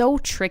 it's so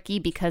tricky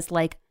because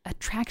like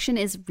attraction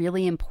is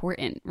really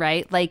important,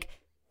 right? Like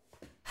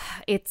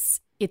it's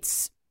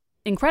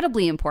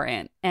incredibly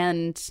important,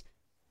 and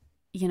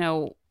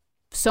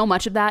so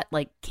much of that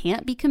like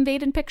can't be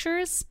conveyed in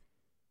pictures,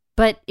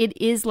 but it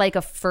is like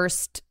a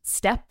first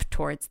step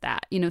towards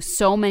that.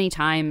 So many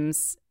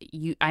times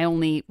I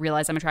only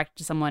realize I'm attracted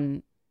to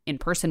someone in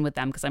person with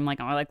them because I'm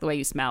like, oh, I like the way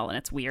you smell, and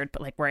it's weird,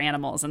 but like we're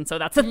animals, and so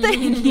that's a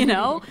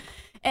thing.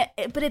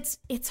 But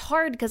it's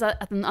hard because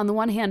on the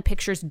one hand,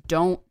 pictures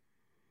don't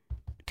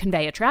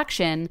convey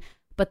attraction,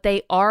 but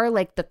they are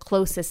like the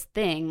closest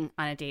thing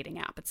on a dating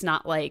app. It's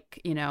not like,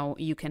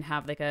 you can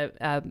have like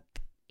a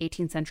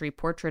 18th century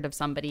portrait of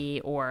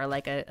somebody, or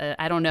like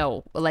a I don't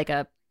know, like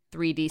a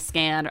 3D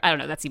scan. Or, I don't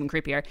know, that's even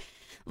creepier.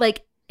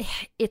 Like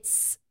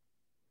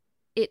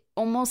it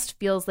almost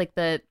feels like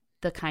the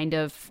kind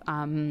of,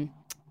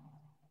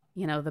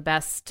 the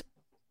best,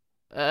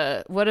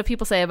 what do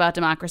people say about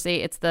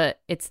democracy? It's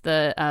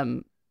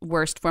the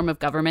worst form of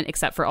government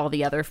except for all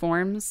the other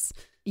forms.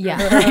 Yeah.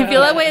 I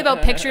feel that way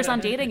about pictures on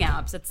dating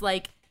apps. It's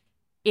like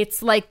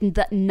it's like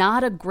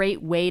not a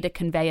great way to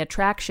convey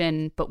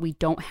attraction, but we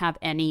don't have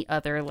any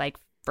other like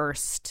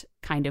first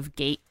kind of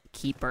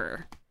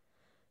gatekeeper.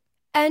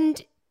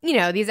 And, you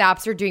know, these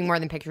apps are doing more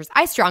than pictures.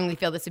 I strongly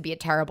feel this would be a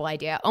terrible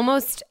idea.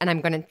 Almost, and I'm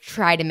going to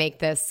try to make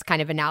this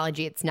kind of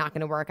analogy. It's not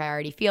going to work. I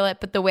already feel it.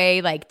 But the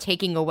way, like,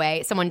 taking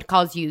away, someone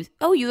calls you,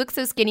 oh, you look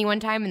so skinny one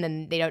time, and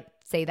then they don't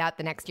say that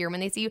the next year when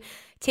they see you.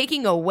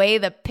 Taking away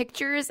the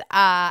pictures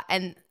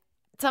and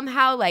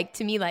somehow, like,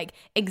 to me, like,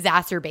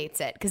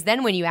 exacerbates it. Because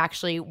then when you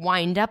actually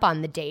wind up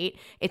on the date,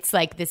 it's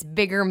like this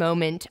bigger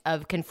moment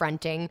of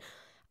confronting.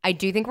 I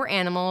do think we're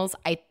animals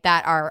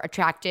that are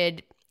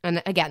attracted.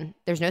 And again,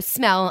 there's no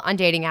smell on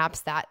dating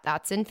apps.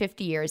 That's in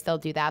 50 years. They'll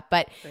do that.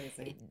 But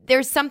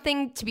there's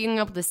something to being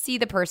able to see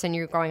the person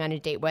you're going on a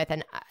date with.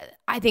 And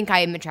I think I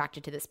am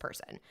attracted to this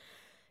person.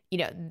 You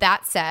know,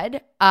 that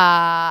said,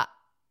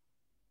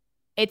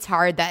 it's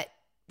hard that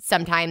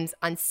sometimes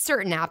on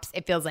certain apps,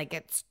 it feels like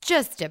it's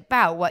just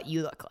about what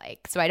you look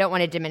like. So I don't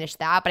want to diminish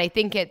that. But I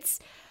think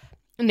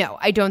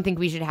I don't think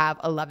we should have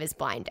a Love is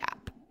Blind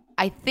app.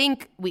 I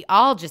think we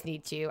all just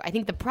need to. I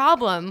think the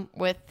problem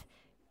with,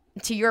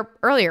 to your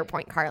earlier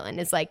point, Carlin,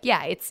 is like,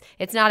 yeah, it's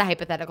not a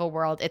hypothetical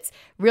world. It's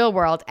real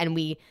world. And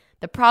the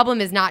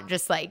problem is not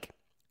just like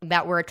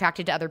that we're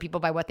attracted to other people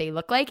by what they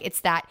look like.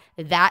 It's that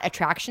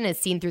attraction is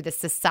seen through the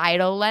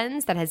societal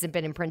lens that has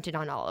been imprinted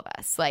on all of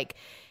us. Like,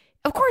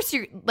 of course,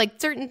 you're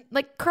like certain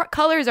like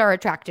colors are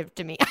attractive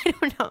to me. I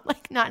don't know,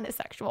 like not in a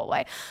sexual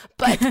way,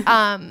 but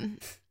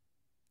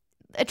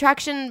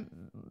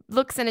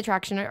looks and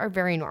attraction are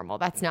very normal.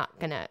 That's not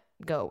gonna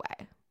go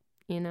away,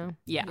 you know?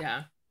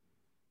 Yeah.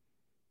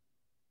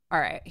 All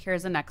right,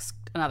 here's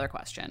another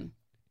question.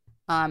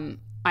 I'm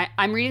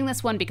reading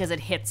this one because it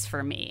hits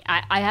for me.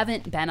 I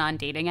haven't been on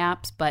dating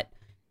apps, but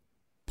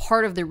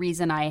part of the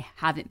reason I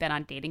haven't been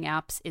on dating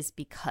apps is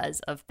because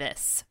of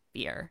this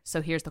fear.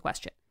 So here's the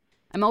question.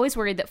 I'm always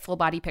worried that full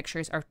body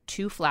pictures are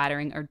too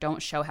flattering or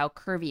don't show how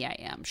curvy I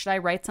am. Should I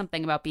write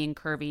something about being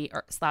curvy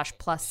or /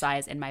 plus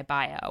size in my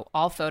bio?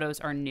 All photos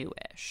are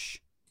newish.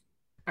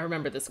 I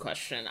remember this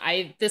question.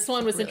 This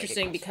one was really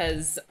interesting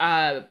because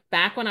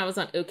back when I was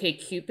on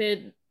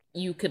OkCupid,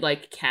 you could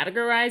like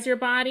categorize your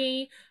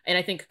body, and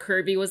I think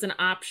curvy was an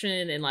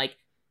option, and like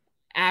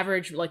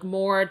average, like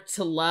more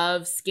to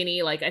love,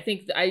 skinny. Like I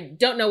think, I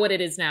don't know what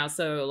it is now,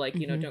 so like,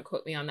 you know, don't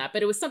quote me on that,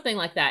 but it was something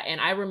like that. And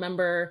I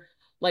remember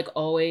like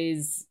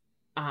always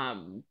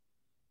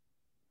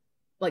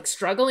like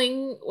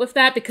struggling with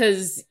that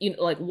because, you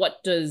know, like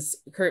what does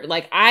curvy,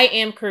 like I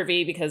am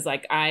curvy because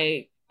like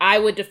I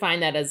would define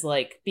that as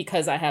like,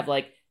 because I have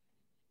like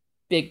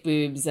big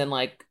boobs and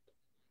like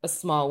a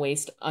small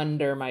waist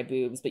under my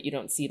boobs, but you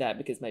don't see that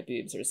because my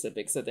boobs are so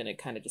big, so then it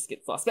kind of just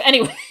gets lost. But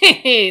anyway,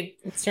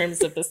 in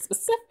terms of the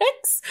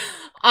specifics,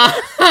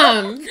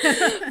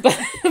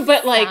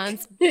 but like,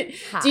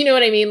 do you know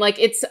what I mean? Like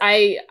it's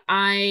I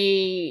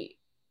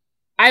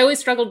always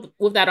struggled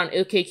with that on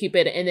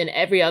OkCupid, and then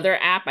every other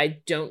app I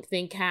don't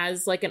think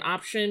has like an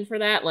option for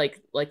that,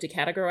 like to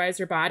categorize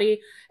your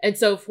body. And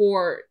so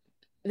for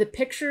the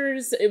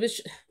pictures,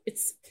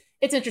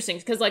 it's interesting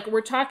because like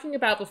we're talking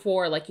about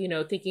before, like, you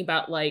know, thinking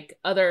about like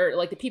other,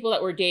 like the people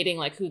that we're dating,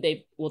 like who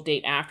they will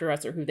date after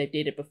us or who they've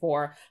dated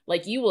before.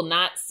 Like you will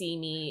not see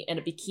me in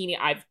a bikini.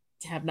 I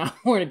have not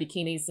worn a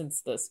bikini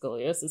since the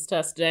scoliosis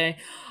test day.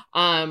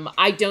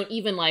 I don't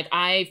even like,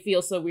 I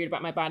feel so weird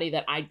about my body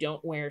that I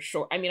don't wear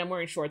shorts. I mean, I'm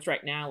wearing shorts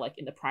right now, like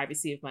in the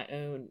privacy of my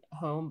own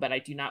home, but I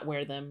do not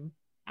wear them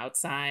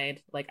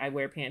outside. Like I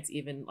wear pants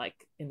even like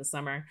in the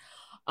summer.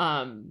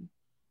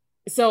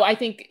 So I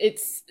think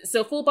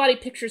so full body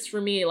pictures for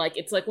me, like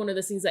it's like one of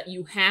those things that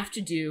you have to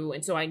do.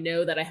 And so I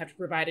know that I have to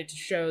provide it to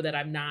show that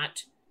I'm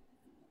not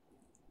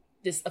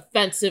this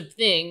offensive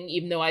thing,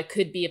 even though I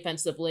could be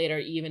offensive later,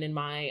 even in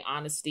my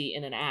honesty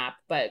in an app.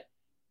 But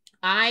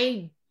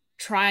I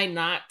try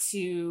not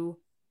to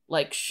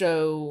like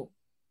show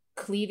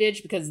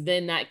cleavage because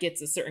then that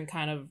gets a certain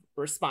kind of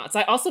response.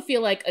 I also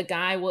feel like a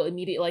guy will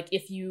immediately, like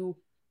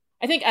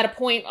I think at a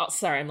point,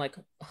 sorry, I'm like,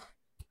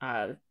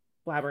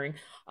 blabbering.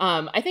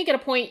 I think at a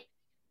point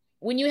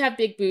when you have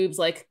big boobs,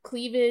 like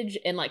cleavage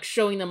and like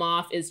showing them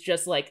off is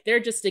just like, they're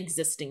just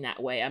existing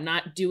that way. I'm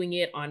not doing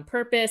it on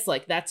purpose.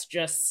 Like that's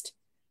just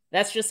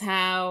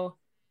how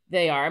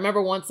they are. I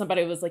remember once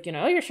somebody was like, you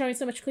know, oh, you're showing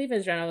so much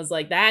cleavage. And I was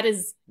like, that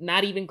is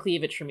not even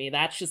cleavage for me.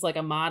 That's just like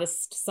a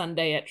modest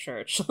Sunday at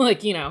church.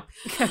 Like, you know,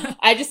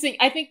 I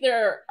think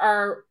there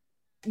are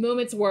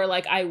moments where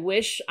like, I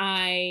wish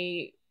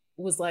I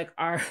was like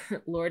our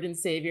Lord and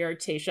Savior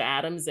Tayshia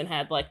Adams and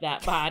had like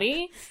that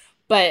body,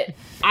 but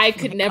I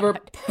could never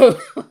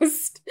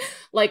post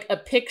like a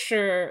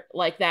picture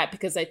like that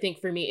because I think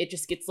for me it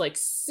just gets like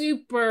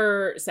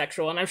super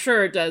sexual, and I'm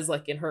sure it does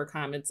like in her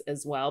comments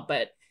as well.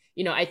 But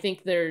you know, I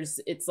think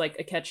it's like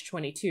a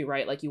catch-22,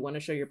 right? Like you want to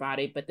show your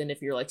body, but then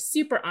if you're like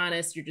super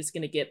honest, you're just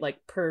gonna get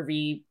like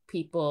pervy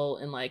people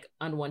and like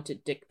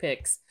unwanted dick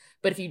pics.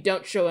 But if you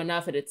don't show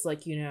enough, it's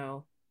like, you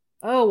know,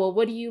 oh, well,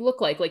 what do you look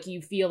like? Like,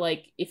 you feel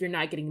like if you're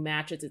not getting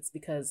matches, it's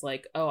because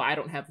like, oh, I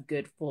don't have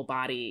good full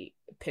body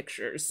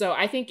pictures. So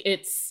I think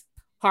it's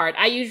hard.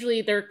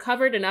 They're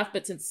covered enough,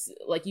 but since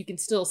like you can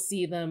still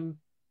see them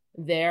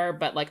there,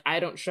 but like I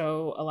don't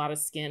show a lot of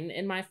skin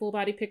in my full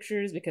body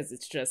pictures because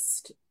it's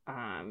just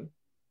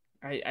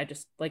I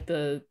just like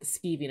the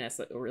skeeviness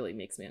that really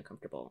makes me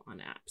uncomfortable on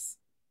apps.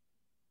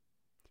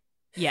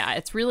 Yeah,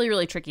 it's really,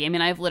 really tricky. I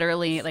mean, I've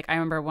literally, like, I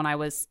remember when I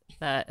was,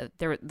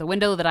 the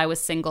window that I was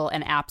single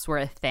and apps were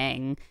a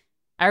thing,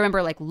 I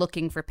remember, like,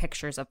 looking for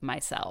pictures of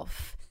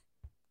myself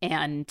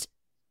and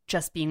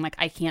just being like,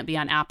 I can't be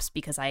on apps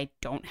because I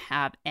don't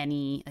have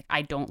any, like,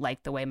 I don't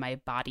like the way my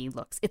body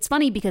looks. It's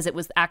funny because it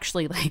was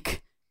actually,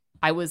 like,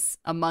 I was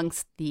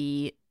amongst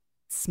the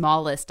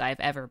smallest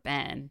I've ever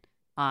been,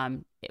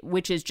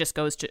 which is just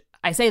goes to,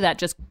 I say that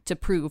just to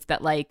prove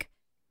that, like,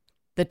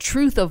 the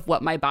truth of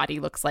what my body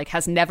looks like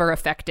has never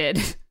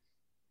affected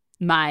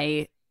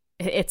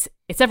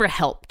it's never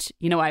helped.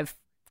 You know, I've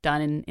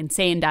done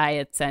insane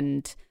diets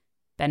and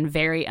been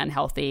very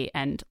unhealthy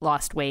and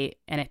lost weight,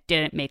 and it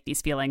didn't make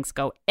these feelings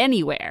go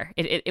anywhere.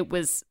 It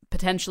was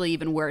potentially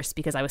even worse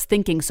because I was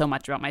thinking so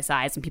much about my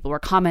size and people were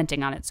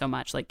commenting on it so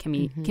much, like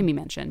Kimmy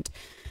mentioned.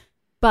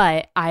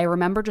 But I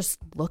remember just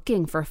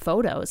looking for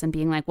photos and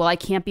being like, well, I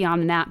can't be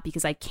on an app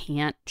because I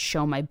can't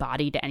show my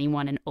body to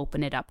anyone and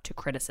open it up to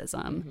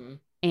criticism. Mm-hmm.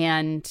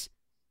 And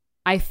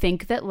I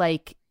think that,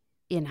 like,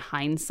 in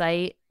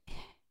hindsight,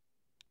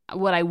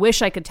 what I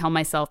wish I could tell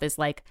myself is,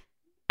 like,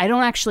 I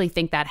don't actually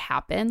think that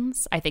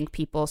happens. I think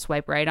people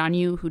swipe right on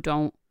you who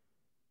don't,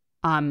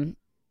 you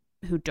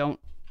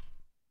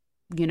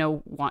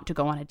know, want to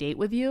go on a date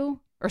with you.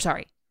 Or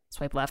sorry,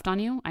 swipe left on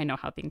you. I know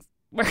how things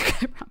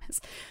work, I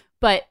promise.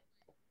 But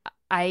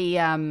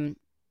I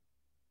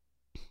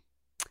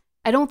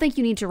don't think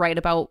you need to write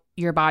about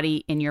your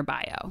body in your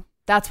bio.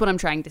 That's what I'm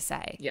trying to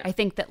say. Yeah. I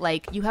think that,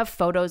 like, you have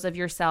photos of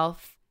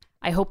yourself.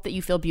 I hope that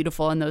you feel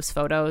beautiful in those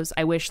photos.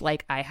 I wish,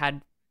 like, I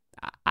had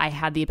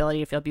the ability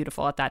to feel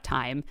beautiful at that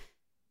time.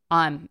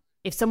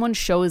 If someone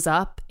shows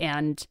up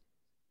and,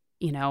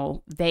 you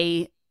know,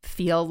 they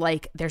feel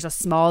like there's a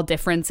small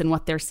difference in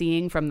what they're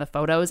seeing from the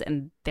photos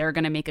and they're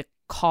going to make a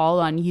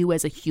call on you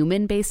as a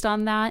human based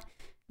on that,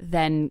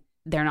 then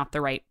they're not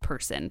the right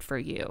person for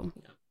you.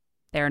 No.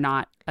 They're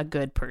not a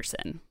good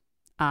person.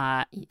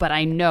 But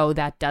I know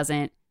that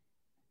doesn't,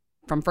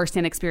 from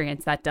firsthand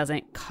experience, that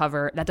doesn't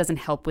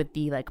help with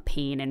the, like,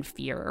 pain and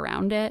fear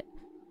around it.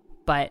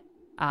 But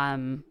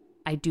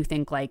I do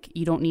think, like,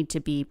 you don't need to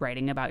be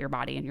writing about your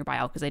body in your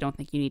bio because I don't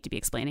think you need to be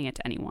explaining it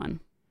to anyone.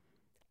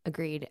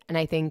 Agreed. And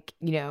I think,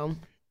 you know,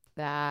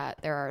 that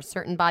there are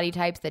certain body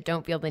types that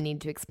don't feel the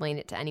need to explain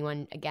it to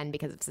anyone, again,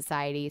 because of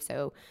society.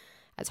 So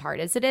as hard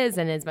as it is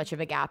and as much of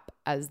a gap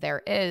as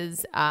there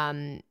is,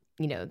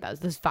 you know,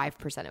 those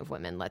 5% of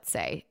women, let's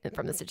say,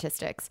 from the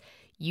statistics,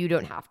 you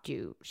don't have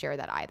to share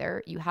that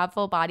either. You have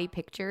full body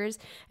pictures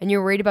and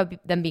you're worried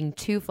about them being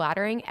too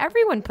flattering.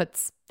 Everyone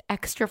puts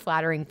extra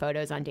flattering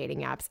photos on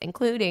dating apps,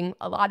 including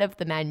a lot of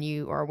the men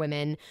you or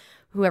women,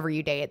 whoever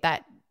you date,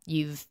 that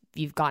you've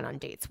gone on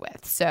dates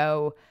with.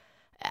 So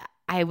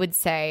I would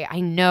say, I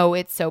know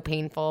it's so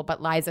painful,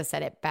 but Liza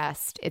said it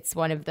best. It's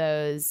one of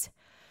those,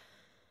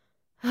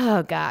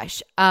 oh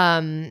gosh,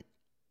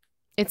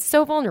 it's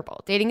so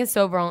vulnerable. Dating is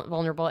so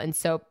vulnerable and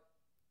so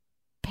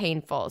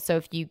painful. So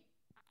if you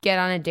get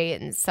on a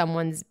date and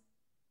someone's,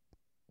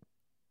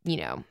 you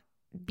know,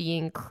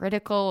 being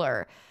critical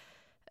or,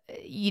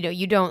 you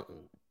know,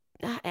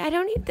 I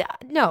don't need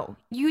that. No,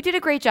 you did a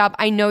great job.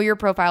 I know your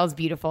profile is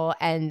beautiful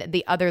and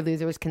the other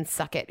losers can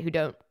suck it who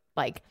don't,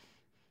 like,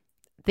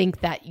 think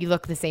that you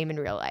look the same in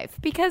real life,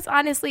 because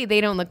honestly,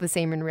 they don't look the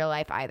same in real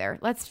life either.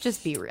 Let's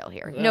just be real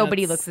here.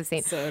 Nobody looks the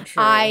same. So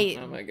true.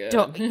 Oh my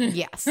God.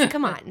 Yes,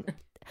 come on.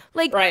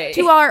 Like, right.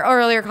 To our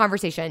earlier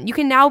conversation, you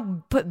can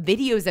now put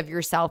videos of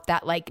yourself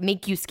that, like,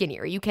 make you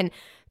skinnier. You can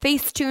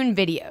Facetune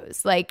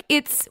videos. Like,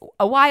 it's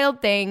a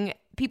wild thing.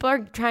 People are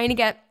trying to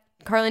get,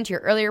 Carlin, to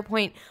your earlier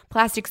point,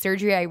 plastic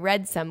surgery. I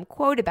read some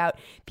quote about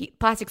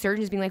plastic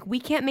surgeons being like, we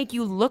can't make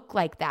you look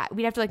like that.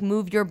 We'd have to, like,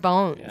 move your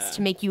bones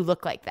to make you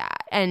look like that.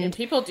 And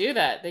people do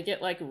that. They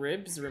get, like,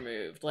 ribs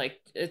removed.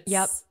 Like,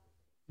 it's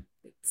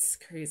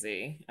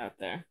crazy out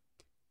there.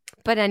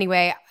 But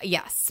anyway,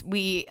 yes,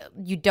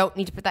 you don't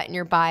need to put that in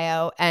your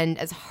bio. And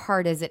as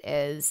hard as it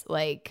is,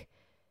 like,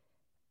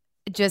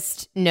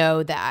 just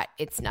know that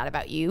it's not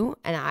about you.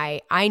 And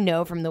I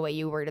know from the way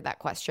you worded that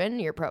question,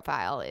 your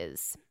profile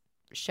is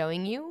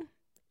showing you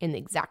in the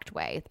exact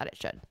way that it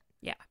should.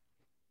 Yeah.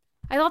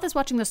 I thought this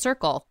watching The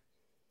Circle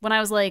when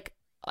I was like,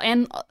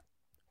 and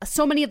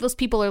so many of those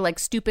people are, like,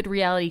 stupid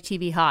reality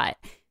TV hot,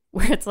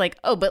 where it's like,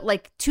 oh, but,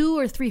 like, 2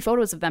 or 3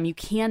 photos of them, you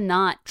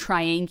cannot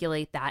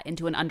triangulate that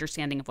into an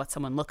understanding of what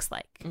someone looks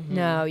like. Mm-hmm.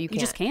 No, you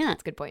just can't.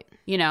 That's a good point.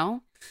 You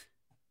know?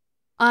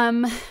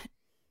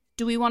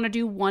 Do we want to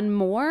do one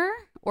more,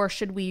 or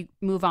should we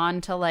move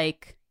on to,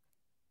 like,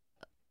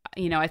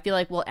 you know, I feel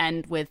like we'll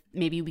end with,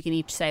 maybe we can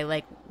each say,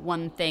 like,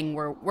 one thing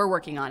we're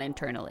working on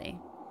internally.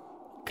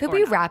 Could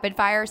we rapid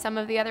fire some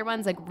of the other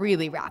ones, like,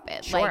 really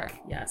rapid? Sure. Like,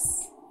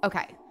 yes.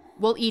 Okay.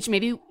 We'll each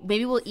maybe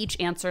we'll each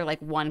answer, like,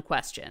 one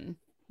question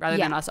rather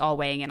than us all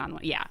weighing in on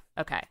one. Yeah.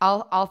 Okay.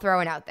 I'll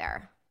throw it out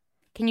there.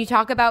 Can you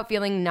talk about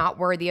feeling not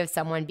worthy of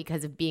someone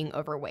because of being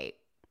overweight?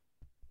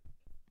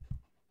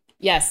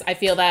 Yes, I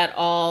feel that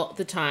all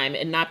the time,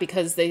 and not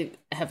because they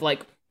have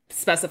like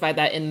specified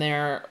that in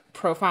their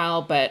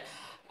profile, but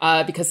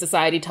because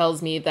society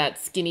tells me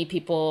that skinny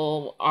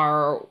people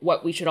are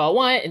what we should all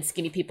want, and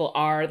skinny people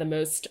are the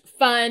most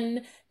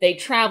fun. They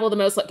travel the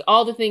most, like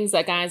all the things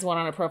that guys want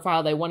on a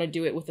profile, they want to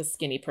do it with a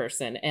skinny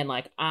person. And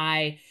like,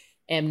 I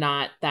am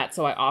not that,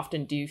 so I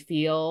often do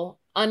feel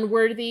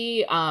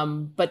unworthy.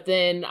 But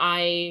then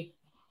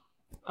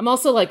I'm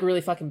also like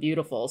really fucking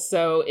beautiful.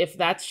 So if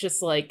that's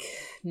just like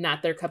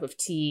not their cup of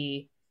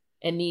tea,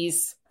 and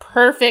these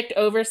perfect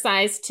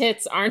oversized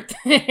tits aren't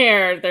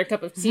their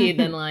cup of tea,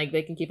 then like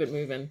they can keep it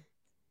moving.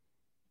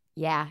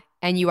 Yeah.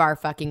 And you are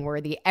fucking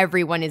worthy.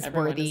 Everyone is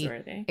worthy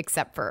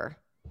except for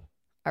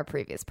our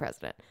previous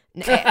president.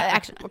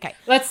 Actually, okay.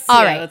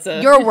 All right.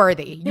 You're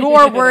worthy.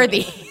 You're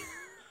worthy.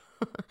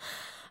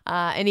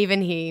 And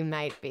even he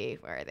might be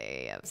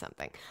worthy of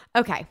something.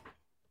 Okay.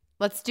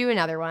 Let's do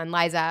another one.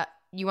 Liza,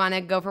 you want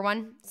to go for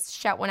one?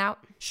 Shout one out?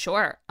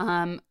 Sure.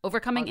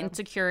 Overcoming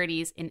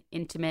insecurities in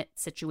intimate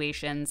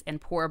situations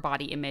and poor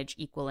body image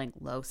equaling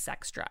low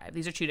sex drive.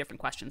 These are two different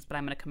questions, but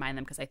I'm going to combine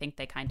them because I think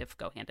they kind of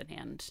go hand in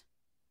hand.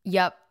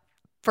 Yep.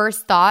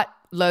 First thought,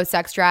 low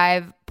sex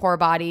drive, poor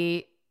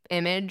body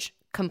image,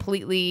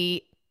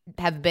 completely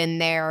have been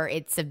there.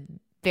 It's a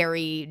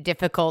very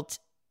difficult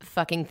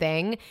fucking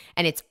thing.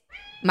 And it's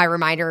my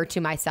reminder to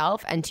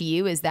myself and to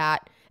you is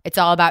that it's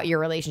all about your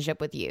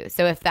relationship with you.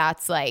 So if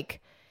that's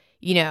like,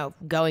 you know,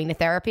 going to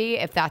therapy,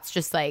 if that's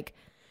just like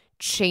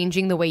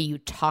changing the way you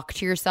talk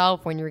to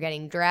yourself when you're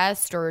getting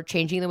dressed, or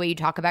changing the way you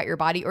talk about your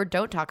body or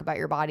don't talk about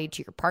your body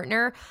to your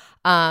partner,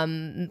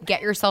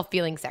 get yourself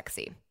feeling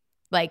sexy.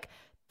 Like,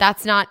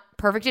 that's not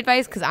perfect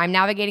advice because I'm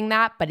navigating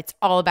that, but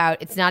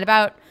it's not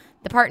about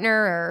the partner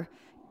or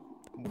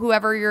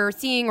whoever you're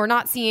seeing or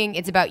not seeing.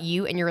 It's about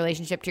you and your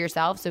relationship to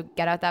yourself. So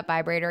get out that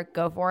vibrator,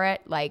 go for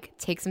it. Like,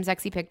 take some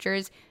sexy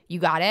pictures. You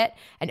got it.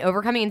 And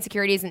overcoming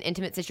insecurities in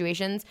intimate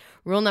situations.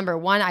 Rule number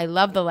 1, I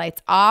love the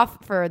lights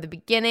off for the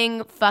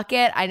beginning. Fuck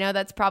it. I know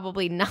that's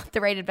probably not the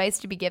right advice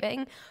to be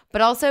giving,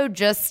 but also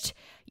just,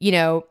 you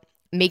know,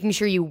 making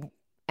sure you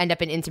end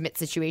up in intimate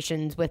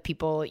situations with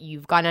people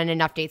you've gone on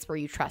enough dates where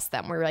you trust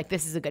them, where you're like,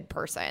 this is a good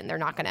person. They're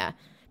not going to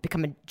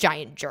become a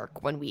giant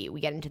jerk when we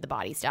get into the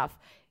body stuff.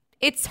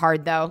 It's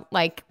hard though.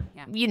 Like,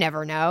 you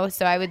never know.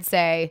 So I would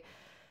say,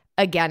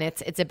 again,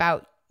 it's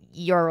about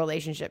your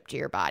relationship to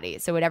your body.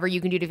 So whatever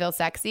you can do to feel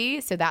sexy,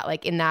 so that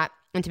like in that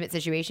intimate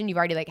situation, you've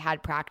already like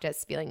had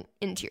practice feeling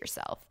into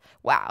yourself.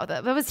 Wow,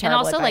 that was terrible.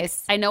 And also,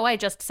 advice. Like, I know I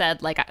just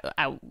said like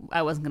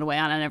I wasn't going to weigh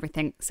on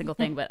everything single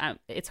thing, but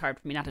it's hard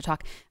for me not to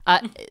talk.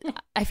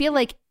 I feel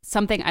like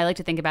something I like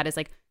to think about is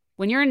like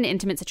when you're in an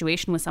intimate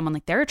situation with someone,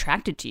 like they're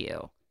attracted to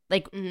you.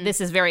 Like, this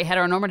is very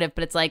heteronormative,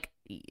 but it's like,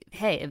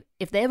 hey,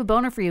 if they have a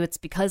boner for you, it's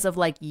because of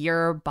like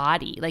your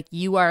body. Like,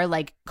 you are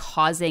like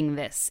causing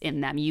this in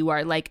them. You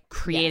are like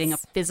creating a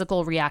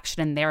physical reaction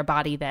in their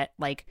body that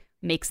like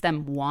makes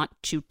them want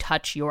to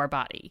touch your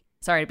body.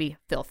 Sorry to be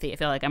filthy. I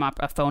feel like I'm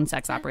a phone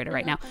sex operator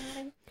right now.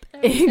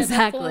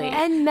 Exactly.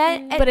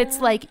 But it's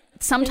like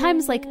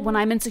sometimes like when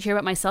I'm insecure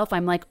about myself,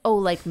 I'm like, oh,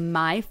 like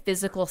my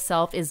physical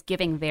self is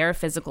giving their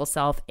physical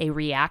self a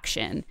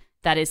reaction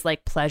that is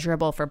like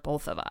pleasurable for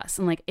both of us.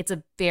 And like, it's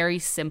a very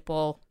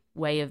simple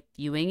way of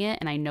viewing it.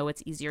 And I know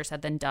it's easier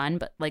said than done,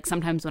 but like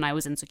sometimes when I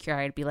was insecure,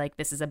 I'd be like,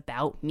 this is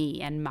about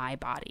me and my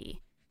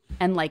body.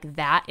 And like,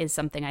 that is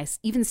something I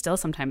even still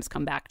sometimes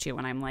come back to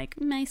when I'm like,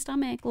 my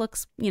stomach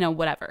looks, you know,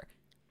 whatever.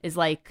 Is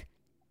like,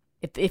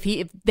 if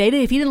he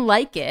didn't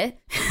like it,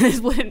 this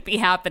wouldn't be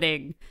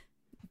happening,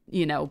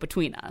 you know,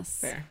 between us.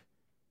 Fair.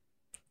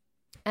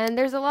 And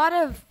there's a lot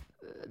of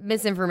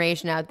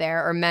misinformation out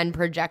there, or men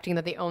projecting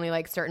that they only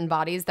like certain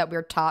bodies that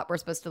we're taught we're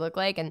supposed to look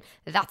like, and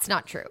that's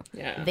not true.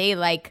 Yeah. They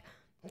like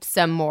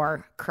some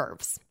more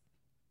curves.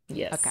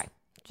 Yes. Okay.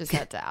 Just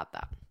had to add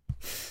that.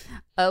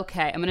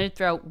 Okay, I'm going to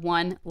throw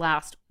one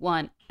last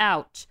one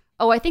out.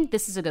 Oh, I think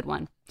this is a good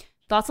one.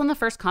 Thoughts on the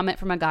first comment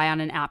from a guy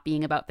on an app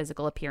being about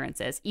physical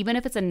appearances. Even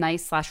if it's a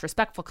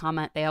nice/respectful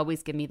comment, they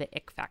always give me the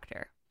ick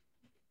factor.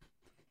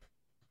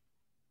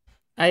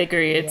 I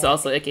agree. It's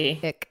also icky.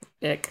 Ick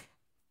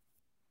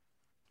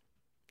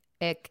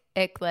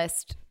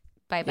list.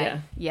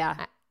 Bye.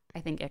 Yeah. I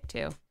think ick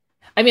too.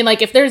 I mean,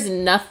 like, if there's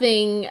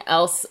nothing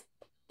else,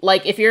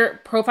 like if your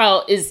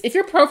profile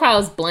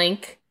is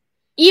blank,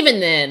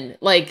 even then,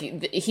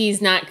 like,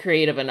 he's not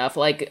creative enough.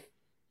 Like,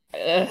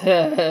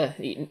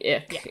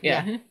 ick.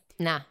 Yeah.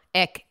 Nah,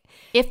 ick.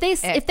 If they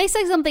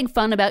say something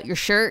fun about your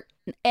shirt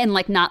and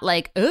like not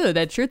like, oh,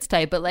 that shirt's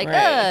tight, but like,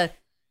 right.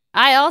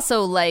 I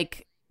also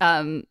like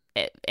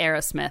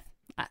Aerosmith.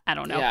 I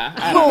don't know.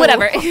 Yeah,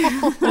 whatever.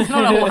 I don't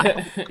know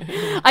why.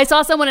 I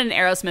saw someone in an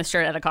Aerosmith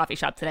shirt at a coffee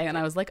shop today, and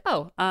I was like,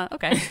 oh,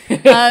 okay.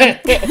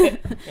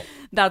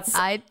 That's.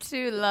 I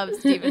too love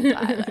Steven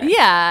Tyler.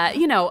 Yeah,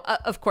 you know,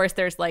 of course,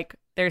 there's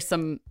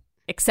some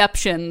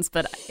exceptions,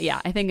 but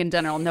yeah, I think in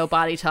general, no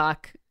body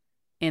talk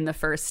in the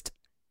first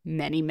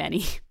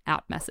many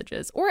app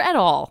messages or at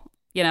all.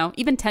 You know,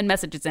 even 10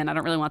 messages in, I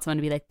don't really want someone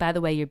to be like, by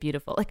the way, you're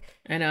beautiful. Like,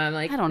 I know. I'm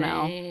like, I don't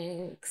know.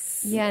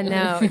 Thanks. Yeah,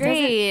 no.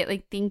 Great.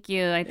 Like, thank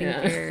you. I think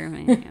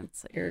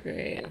you're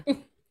great.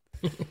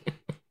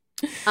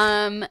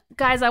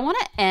 Guys, I want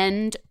to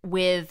end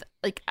with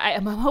like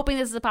I'm hoping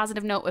this is a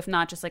positive note, if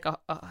not just like a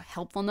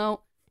helpful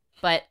note.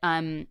 But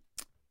I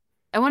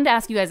wanted to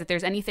ask you guys if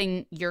there's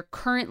anything you're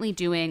currently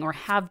doing or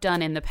have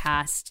done in the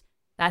past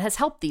that has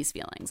helped these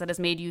feelings, that has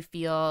made you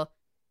feel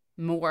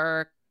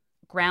more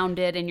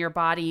grounded in your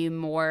body,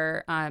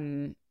 more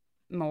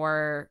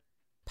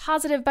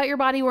positive about your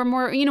body, or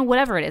more, you know,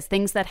 whatever it is,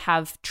 things that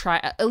have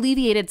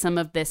alleviated some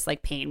of this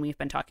like pain we've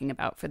been talking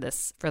about for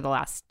the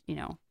last, you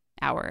know,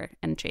 hour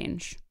and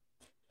change.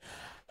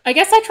 I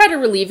guess I try to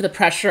relieve the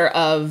pressure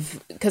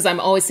of, because I'm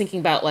always thinking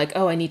about like,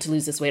 oh, I need to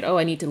lose this weight. Oh,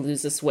 I need to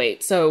lose this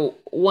weight. So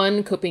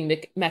one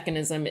coping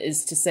mechanism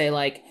is to say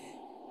like,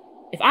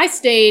 if I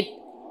stayed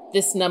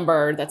this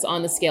number that's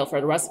on the scale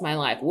for the rest of my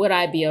life, would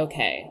I be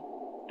okay?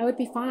 I would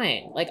be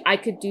fine. Like I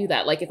could do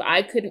that. Like if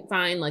I couldn't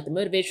find like the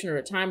motivation or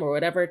the time or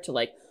whatever to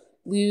like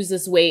lose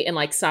this weight and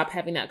like stop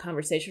having that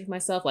conversation with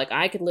myself, like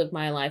I could live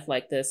my life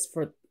like this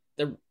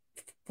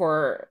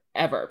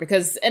forever.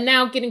 Because, and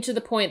now getting to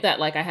the point that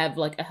like I have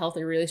like a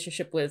healthy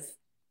relationship with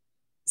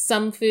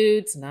some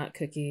foods, not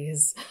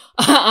cookies,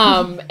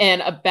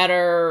 and a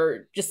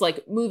better, just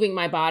like moving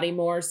my body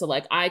more. So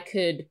like I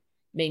could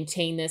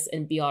maintain this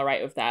and be all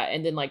right with that.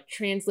 And then like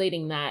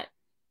translating that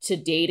to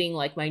dating,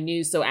 like my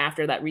new, so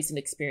after that recent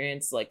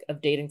experience, like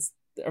of dating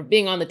or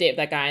being on the date with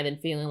that guy and then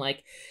feeling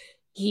like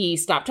he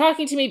stopped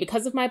talking to me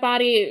because of my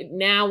body.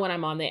 Now when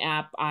I'm on the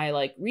app, I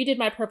like redid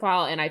my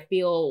profile and I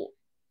feel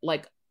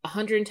like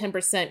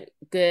 110%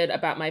 good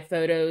about my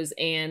photos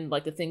and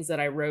like the things that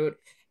I wrote,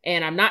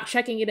 and I'm not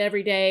checking it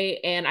every day.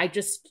 And I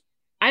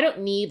don't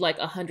need like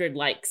 100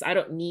 likes. I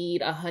don't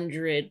need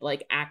 100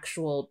 like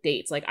actual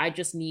dates. Like I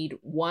just need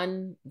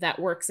one that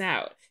works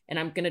out. And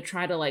I'm going to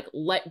try to like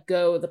let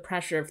go of the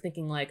pressure of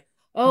thinking like,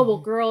 oh, well,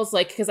 girls,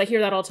 like, because I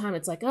hear that all the time.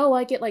 It's like, oh,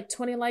 I get like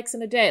 20 likes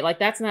in a day. Like,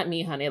 that's not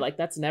me, honey. Like,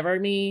 that's never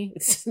me.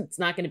 It's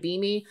not going to be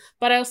me.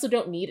 But I also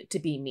don't need it to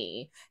be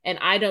me. And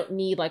I don't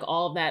need like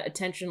all of that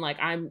attention. Like,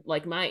 I'm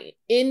like, my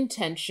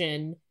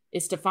intention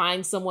is to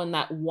find someone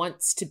that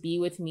wants to be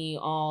with me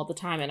all the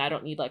time. And I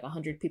don't need like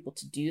 100 people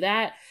to do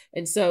that.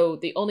 And so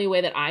the only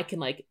way that I can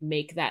like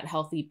make that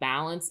healthy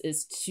balance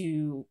is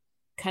to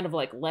kind of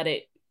like let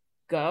it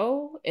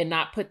go and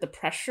not put the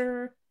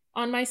pressure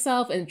on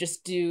myself and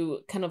just do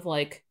kind of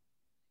like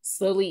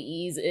slowly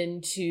ease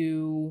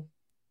into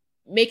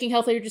making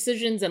healthier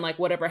decisions, and like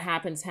whatever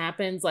happens.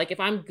 Like if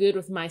I'm good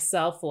with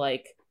myself,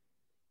 like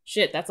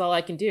shit, that's all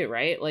I can do,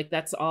 right? Like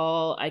that's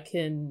all I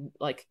can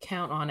like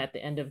count on at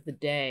the end of the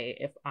day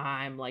if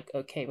I'm like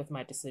okay with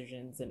my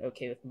decisions and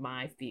okay with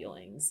my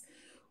feelings,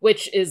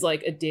 which is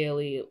like a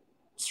daily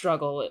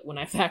struggle when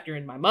I factor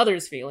in my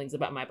mother's feelings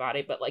about my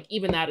body, but like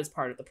even that is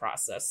part of the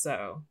process.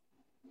 So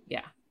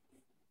yeah.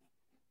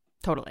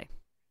 Totally.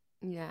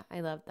 Yeah,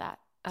 I love that.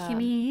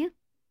 Kimmy?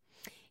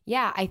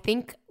 Yeah, I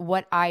think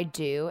what I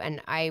do,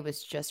 and I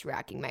was just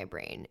racking my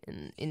brain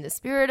in the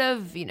spirit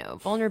of, you know,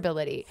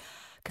 vulnerability,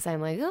 because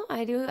I'm like, oh,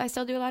 I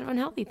still do a lot of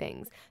unhealthy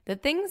things. The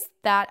things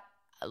that,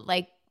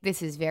 like,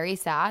 this is very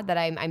sad that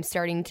I'm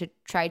starting to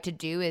try to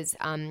do is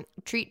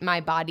treat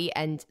my body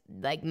and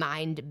like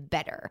mind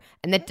better.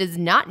 And that does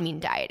not mean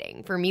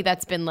dieting. For me,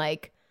 that's been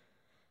like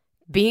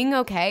being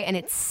okay. And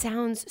it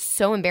sounds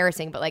so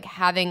embarrassing, but like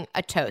having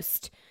a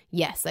toast.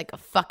 Yes, like a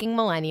fucking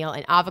millennial,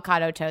 an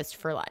avocado toast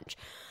for lunch.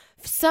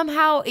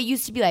 Somehow it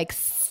used to be like,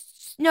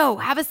 no,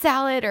 have a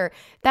salad, or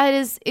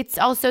it's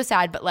all so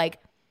sad, but like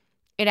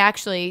it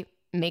actually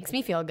makes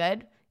me feel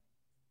good.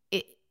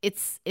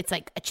 It's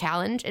like a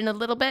challenge in a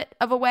little bit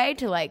of a way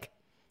to like,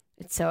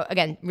 it's so,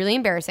 again, really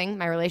embarrassing.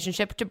 My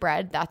relationship to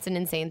bread, that's an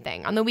insane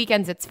thing. On the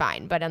weekends, it's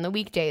fine, but on the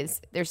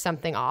weekdays, there's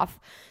something off.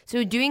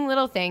 So doing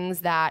little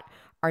things that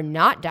are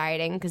not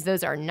dieting, because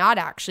those are not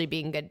actually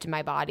being good to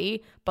my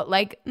body, but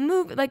like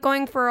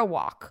going for a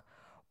walk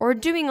or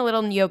doing a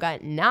little yoga,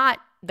 not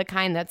the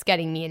kind that's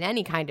getting me in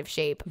any kind of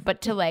shape,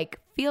 but to like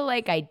feel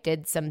like I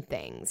did some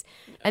things.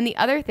 And the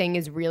other thing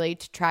is really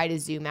to try to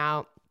zoom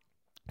out,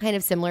 kind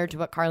of similar to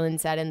what Carlin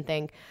said, and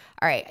think,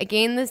 all right, I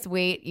gained this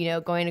weight, you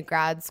know, going to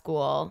grad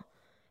school,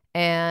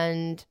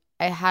 and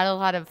I had a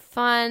lot of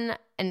fun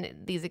and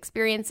these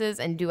experiences,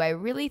 and do I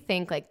really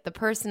think like the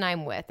person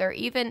I'm with, or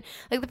even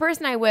like the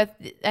person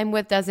I'm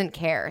with doesn't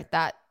care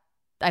that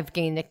I've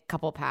gained a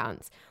couple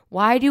pounds?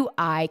 Why do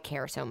I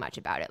care so much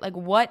about it? Like,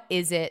 what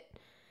is it?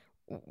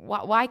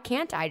 Why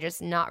can't I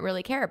just not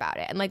really care about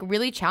it? And like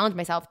really challenge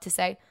myself to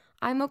say,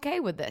 I'm okay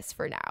with this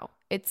for now.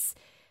 It's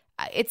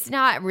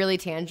not really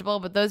tangible,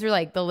 but those are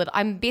like the little,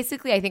 I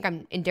think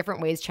I'm in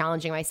different ways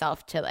challenging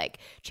myself to like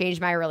change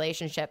my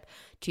relationship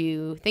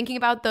to thinking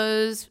about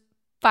those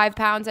 5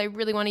 pounds I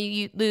really want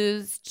to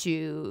lose,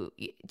 to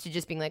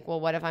just being like, well,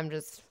 what if I'm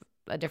just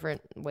a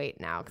different weight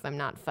now because I'm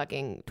not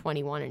fucking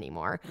 21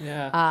 anymore?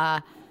 Yeah.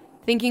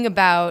 Thinking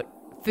about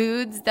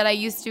foods that I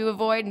used to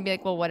avoid and be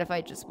like, well, what if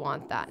I just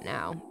want that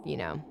now? You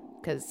know,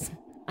 because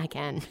I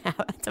can.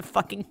 It's a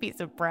fucking piece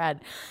of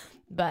bread.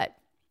 But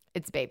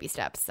it's baby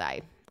steps.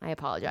 I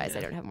apologize. I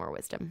don't have more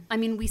wisdom. I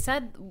mean, we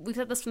said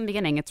this from the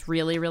beginning. It's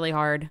really, really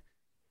hard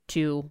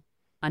to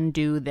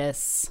undo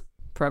this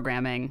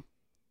programming.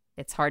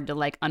 It's hard to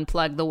like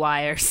unplug the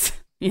wires.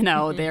 You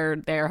know, they're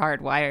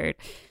hardwired.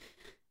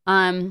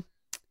 I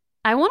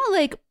want to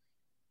like,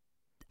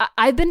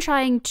 I've been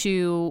trying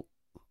to,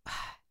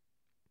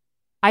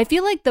 I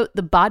feel like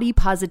the body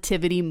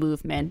positivity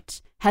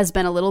movement has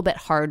been a little bit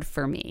hard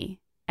for me.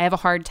 I have a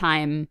hard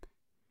time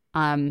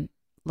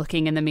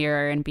looking in the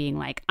mirror and being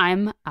like,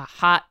 I'm a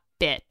hot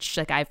bitch.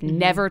 Like I've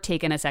never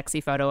taken a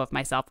sexy photo of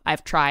myself.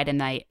 I've tried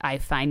and I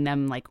find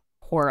them like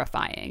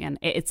horrifying. And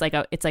it's like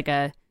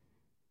a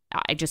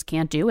I just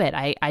can't do it.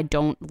 I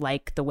don't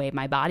like the way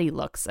my body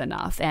looks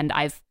enough. And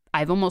I've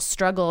almost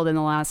struggled in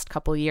the last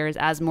couple of years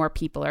as more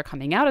people are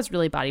coming out as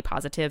really body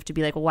positive to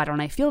be like, well, why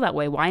don't I feel that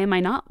way? Why am I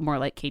not more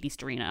like Katie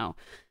Sturino?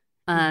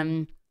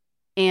 And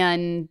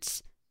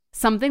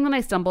something that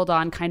I stumbled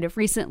on kind of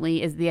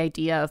recently is the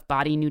idea of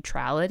body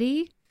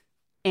neutrality.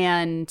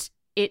 And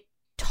it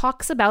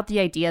talks about the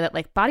idea that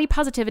like body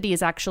positivity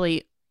is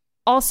actually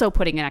also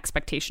putting an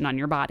expectation on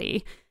your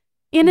body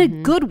in a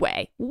good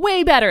way,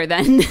 way better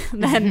than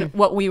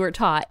what we were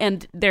taught.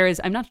 And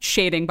I'm not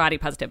shading body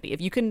positivity.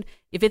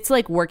 If it's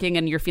like working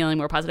and you're feeling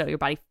more positive about your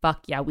body,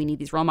 fuck yeah, we need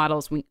these role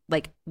models.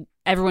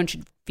 Everyone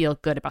should feel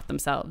good about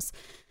themselves.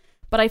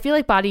 But I feel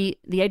like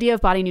the idea of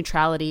body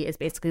neutrality is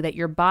basically that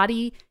your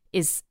body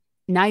is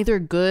neither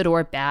good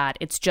or bad.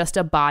 It's just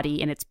a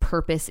body, and its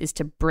purpose is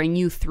to bring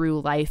you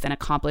through life and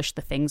accomplish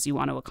the things you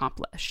want to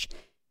accomplish.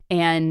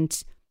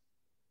 And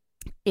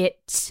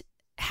it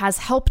has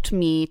helped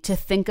me to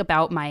think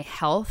about my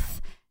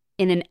health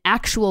in an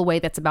actual way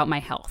that's about my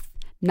health,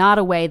 not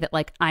a way that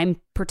like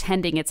I'm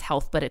pretending it's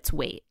health, but it's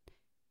weight.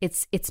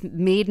 It's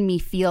made me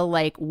feel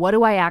like, what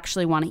do I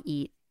actually want to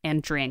eat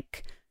and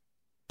drink?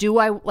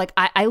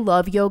 I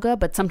love yoga,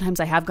 but sometimes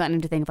I have gotten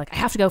into things like I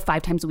have to go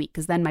 5 times a week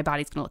because then my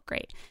body's going to look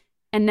great.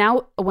 And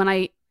now when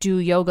I do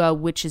yoga,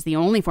 which is the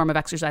only form of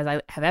exercise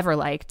I have ever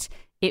liked,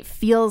 it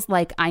feels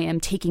like I am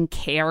taking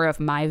care of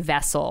my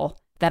vessel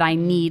that I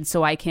need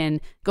so I can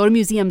go to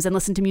museums and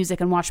listen to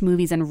music and watch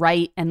movies and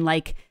write and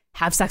like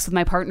have sex with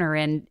my partner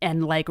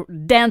and like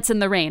dance in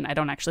the rain. I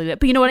don't actually do it,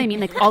 but you know what I mean?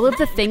 Like all of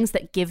the things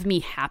that give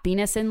me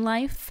happiness in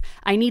life,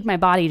 I need my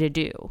body to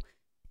do.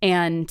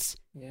 And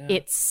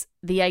it's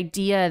the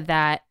idea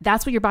that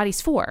that's what your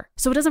body's for.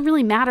 So it doesn't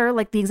really matter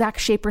like the exact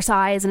shape or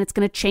size, and it's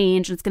going to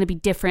change and it's going to be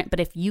different. But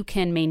if you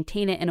can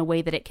maintain it in a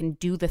way that it can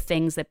do the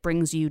things that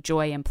brings you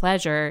joy and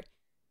pleasure,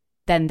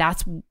 then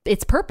that's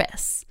its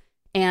purpose.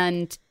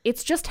 And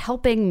it's just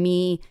helping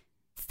me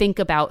think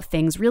about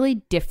things really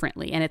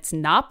differently. And it's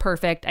not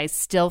perfect. I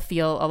still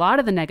feel a lot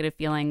of the negative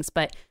feelings.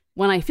 But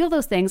when I feel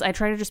those things, I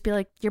try to just be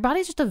like, your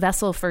body's just a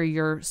vessel for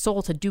your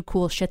soul to do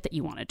cool shit that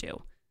you want to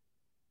do.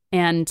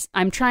 And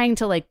I'm trying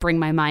to like bring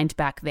my mind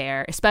back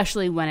there,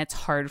 especially when it's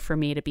hard for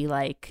me to be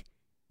like,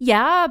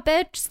 yeah,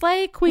 bitch,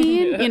 slay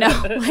queen, you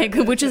know, like,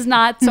 which is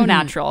not so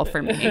natural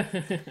for me.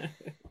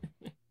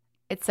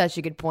 It's such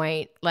a good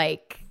point.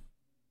 Like,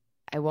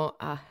 I won't...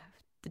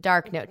 the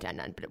dark note to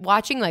end on, but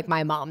watching like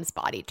my mom's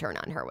body turn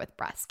on her with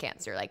breast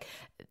cancer, like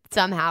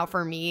somehow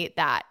for me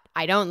that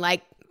I'm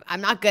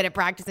not good at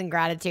practicing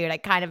gratitude. I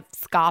kind of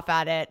scoff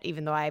at it,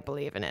 even though I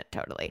believe in it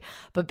totally.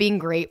 But being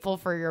grateful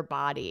for your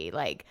body,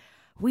 like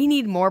we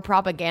need more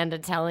propaganda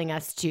telling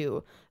us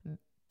to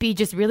be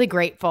just really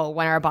grateful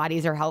when our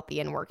bodies are healthy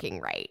and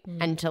working right,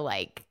 and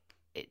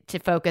to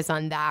focus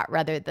on that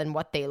rather than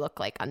what they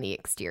look like on the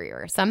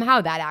exterior. Somehow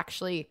that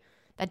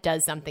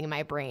does something in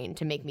my brain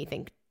to make me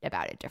think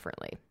about it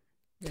differently.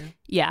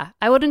 Yeah,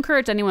 I would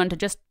encourage anyone to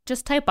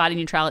just type body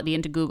neutrality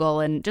into Google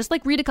and just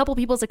like read a couple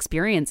people's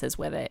experiences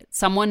with it.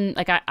 Someone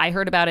like I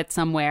heard about it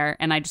somewhere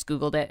and I just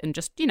Googled it, and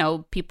just, you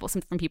know,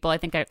 from people. I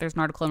think there's an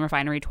article in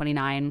Refinery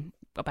 29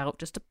 about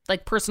just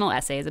like personal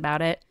essays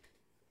about it.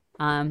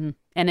 And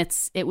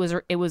it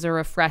was a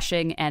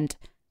refreshing and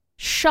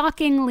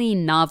shockingly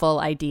novel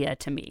idea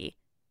to me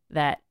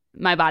that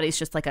my body's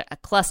just like a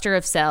cluster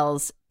of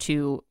cells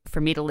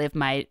for me to live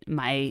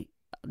my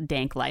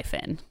dank life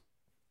in.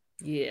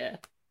 Yeah.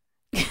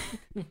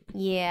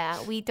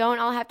 Yeah, we don't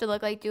all have to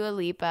look like Dua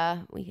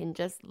Lipa. We can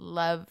just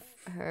love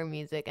her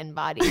music and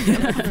body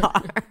so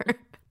far.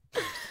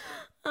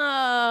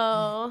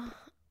 Oh.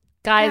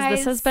 Guys,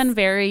 this has been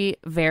very,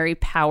 very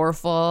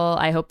powerful.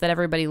 I hope that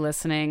everybody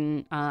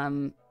listening,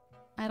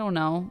 I don't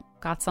know,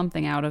 got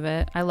something out of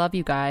it. I love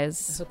you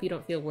guys. I hope you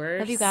don't feel worse.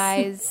 Love you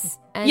guys.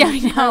 And yeah, I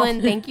know.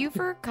 Helen, thank you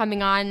for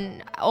coming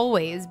on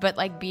always, but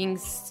like being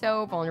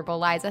so vulnerable.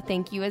 Liza,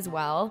 thank you as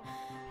well.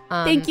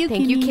 Thank you,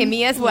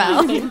 Kimmy, as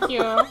well. Thank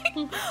you.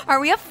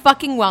 Are we a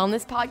fucking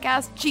wellness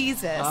podcast?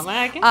 Jesus. Oh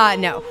my God.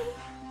 No.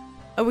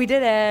 We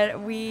did it.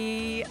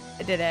 We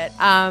did it.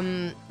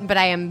 But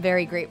I am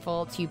very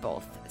grateful to you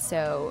both.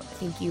 So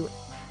thank you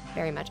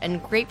very much.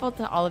 And grateful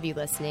to all of you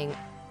listening.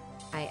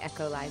 I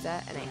echo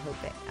Liza, and I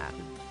hope it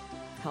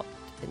helped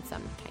in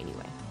some tiny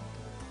way.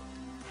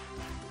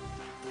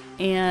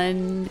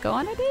 And go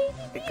on a date.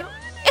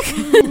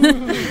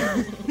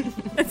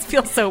 It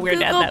feels so weird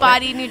to add Google that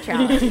body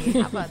neutrality.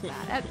 How about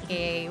that?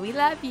 Okay, we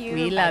love you.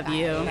 We love Bye-bye.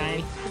 you.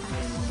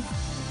 Bye.